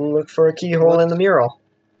will look for a keyhole in the mural.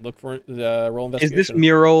 Look for the roll Is investigation. this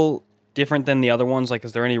mural different than the other ones? Like,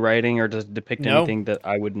 is there any writing, or does it depict No. anything that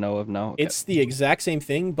I would know of? No. Okay. It's the exact same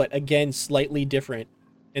thing, but again, slightly different.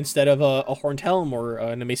 Instead of a horned helm or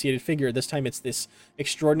an emaciated figure, this time it's this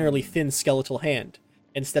extraordinarily thin skeletal hand.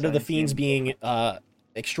 Instead of the fiends being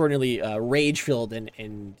extraordinarily rage-filled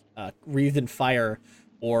and wreathed in fire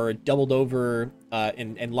or doubled over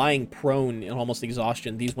and lying prone in almost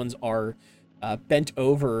exhaustion, these ones are bent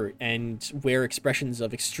over and wear expressions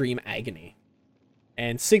of extreme agony.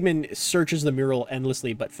 And Sigmund searches the mural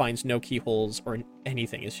endlessly, but finds no keyholes or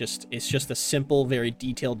anything. It's just a simple, very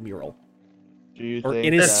detailed mural. Do you Or think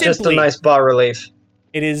it is It's that- just a simply- nice bas relief.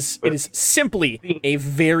 It is simply a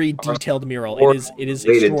very detailed mural. Or It is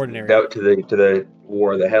related extraordinary. Out to the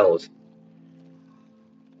War of the Hells.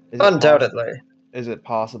 is it Undoubtedly. Is it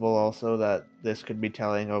possible also that this could be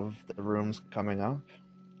telling of the rooms coming up?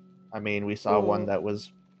 I mean, we saw one Oh. that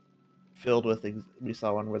was filled with. We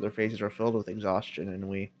saw one where their faces were filled with exhaustion, and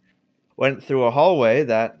we went through a hallway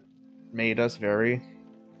that made us very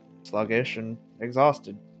sluggish and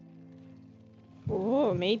exhausted.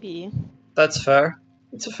 Oh, maybe. That's fair.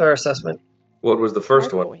 It's a fair assessment. What was the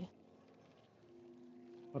first one? Boy.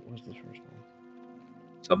 What was the first one?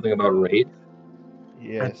 Something about raid?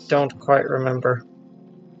 Yes. I don't quite remember.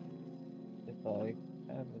 If I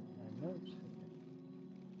have it in my notes.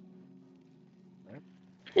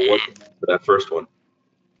 What was that first one?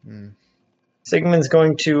 Hmm. Sigmund's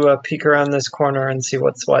going to peek around this corner and see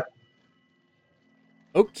what's what.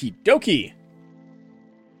 Okie dokie.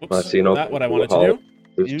 Oops, I see no not what I wanted hall. to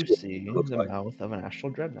There's You two, see looks the like. mouth of an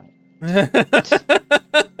astral dreadnought. do.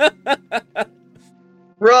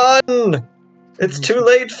 Run! It's too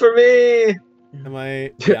late for me! Am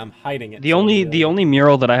I? Yeah, I'm hiding it. The so only the- only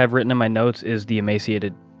mural that I have written in my notes is the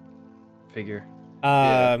emaciated figure. There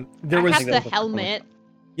I was have the helmet.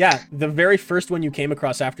 Yeah, the very first one you came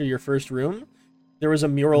across after your first room, there was a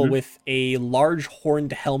mural with a large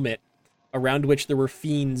horned helmet around which there were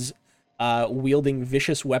fiends wielding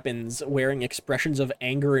vicious weapons, wearing expressions of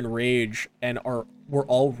anger and rage, and were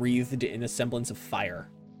all wreathed in a semblance of fire.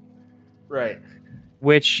 Right.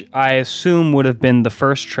 Which I assume would have been the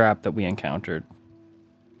first trap that we encountered.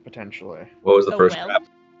 Potentially. What was the Oh, first well. trap?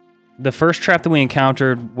 The first trap that we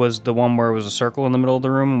encountered was the one where it was a circle in the middle of the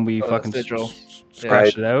room and we Oh, the fucking sigil.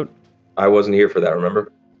 scratched it out. I wasn't here for that,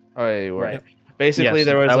 remember? Oh, yeah, you were. Right. Basically, Yes,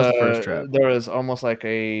 there was that was a the first trap. there was almost like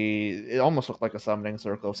it almost looked like a summoning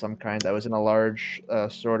circle of some kind that was in a large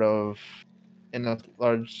in a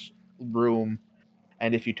large room,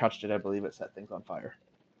 and if you touched it, I believe it set things on fire.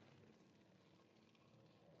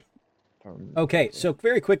 Okay, so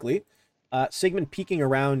very quickly, Sigmund peeking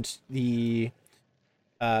around the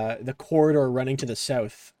corridor running to the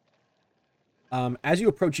south. As you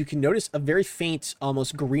approach, you can notice a very faint,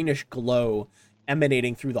 almost greenish glow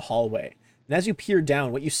emanating through the hallway. And as you peer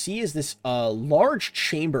down, what you see is this large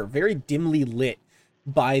chamber, very dimly lit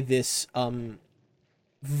by this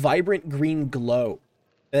vibrant green glow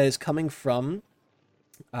that is coming from.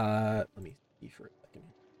 Let me see for a second.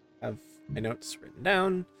 I have my notes written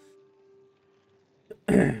down.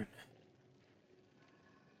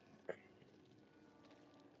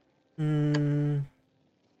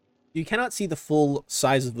 You cannot see the full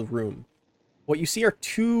size of the room. What you see are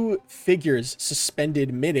two figures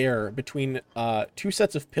suspended midair between two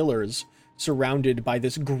sets of pillars, surrounded by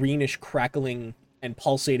this greenish crackling and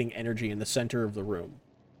pulsating energy in the center of the room.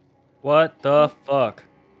 What the fuck?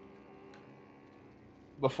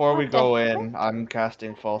 Before we What the go fuck? in, I'm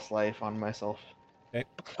casting False Life on myself.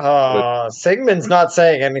 Sigmund's not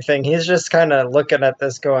saying anything. He's just kind of looking at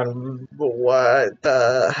this going, what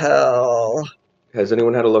the hell? Has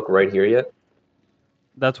anyone had a look right here yet?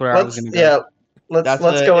 That's where I was Let's, gonna go. yeah, let's That's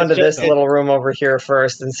go it's into just- this little room over here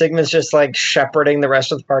first. And Sigmund's just like shepherding the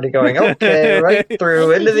rest of the party, going, okay, right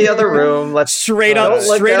through into the other room. Let's Straight Don't up,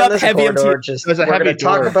 look straight down up this heavy corridor. MTL. Just, There's a we're heavy going to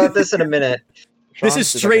talk door. about this in a minute. This Sean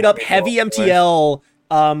is did a straight up heavy heavy wall,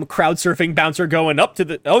 MTL crowd surfing bouncer going up to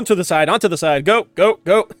the onto the side, go, go,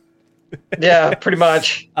 go. Yeah, pretty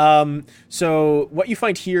much. So what you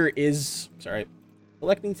find here is, sorry,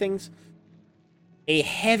 collecting things. A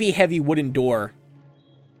heavy wooden door.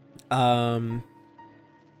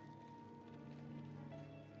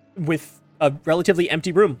 With a relatively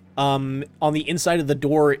empty room. On the inside of the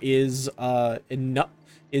door is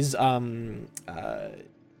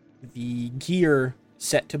the gear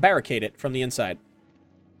set to barricade it from the inside.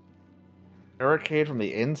 Barricade from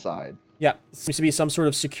the inside. Yeah, seems to be some sort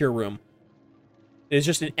of secure room. It is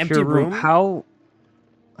just an empty Sure, room. How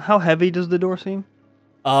heavy does the door seem?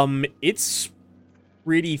 It's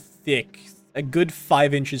pretty thick. A good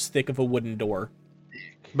 5 inches thick of a wooden door.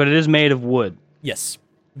 But it is made of wood. Yes.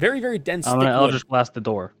 Very dense, I'm thick gonna wood. Eldritch Blast the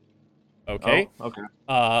door. Okay. Oh,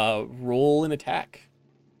 okay. Roll an attack.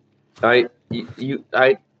 I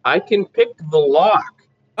can pick the lock.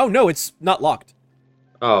 Oh, no, it's not locked.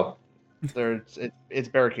 Oh, It's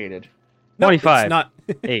barricaded. No, 25. It's not.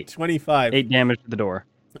 8. 25. 8 damage to the door.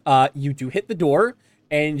 You do hit the door,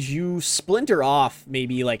 and you splinter off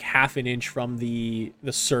maybe like half an inch from the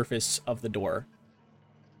surface of the door.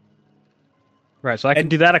 Right, so I can And-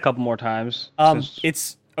 do that a couple more times. since-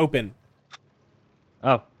 It's open.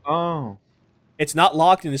 Oh. Oh. It's not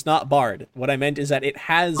locked and it's not barred. What I meant is that it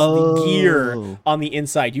has the gear on the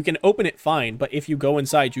inside. You can open it fine, but if you go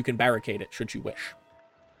inside, you can barricade it should you wish.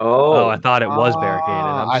 Oh, I thought it was barricaded.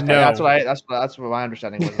 I think No. that's what my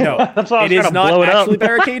understanding was. No, That's why I was it trying is to not blow it up. actually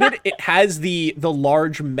barricaded. It has the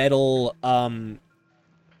large metal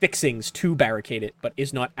fixings to barricade it, but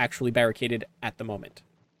is not actually barricaded at the moment.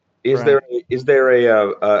 Is there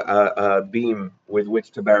a beam with which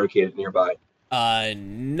to barricade it nearby?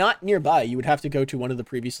 Not nearby. You would have to go to one of the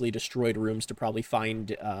previously destroyed rooms to probably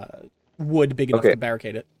find wood big enough Okay. to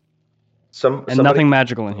barricade it. Nothing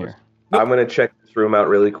magical in here. I'm gonna check this room out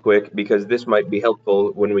really quick because this might be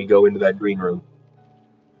helpful when we go into that green room.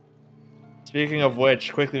 Speaking of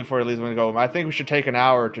which, quickly before Lee's going to go, I think we should take an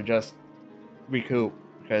hour to just recoup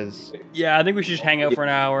because Yeah, I think we should just hang out for an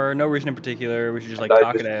hour. No reason in particular. We should just like I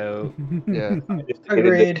talk just- it out. yeah. Just to get in this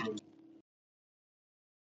Agreed. room.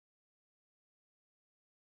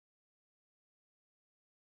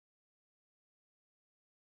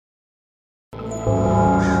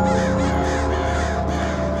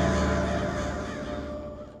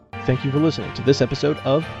 Thank you for listening to this episode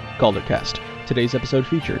of Galdercast. Today's episode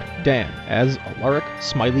featured Dan as Alaric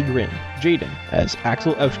Smiley Grin, Jaden as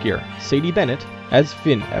Axel Aushgear, Sadie Bennett as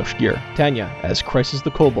Finn Aushgear, Tanya as Crisis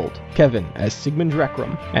the Kobold, Kevin as Sigmund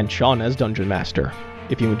Drakram, and Sean as Dungeon Master.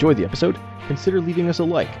 If you enjoyed the episode, consider leaving us a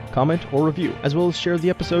like, comment, or review, as well as share the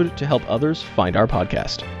episode to help others find our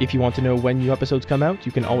podcast. If you want to know when new episodes come out,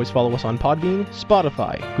 you can always follow us on Podbean,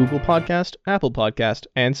 Spotify, Google Podcast, Apple Podcast,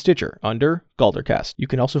 and Stitcher under Galdercast. You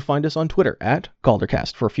can also find us on Twitter at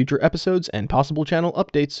Galdercast for future episodes and possible channel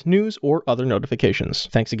updates, news, or other notifications.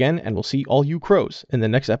 Thanks again, and we'll see all you crows in the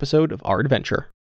next episode of our adventure.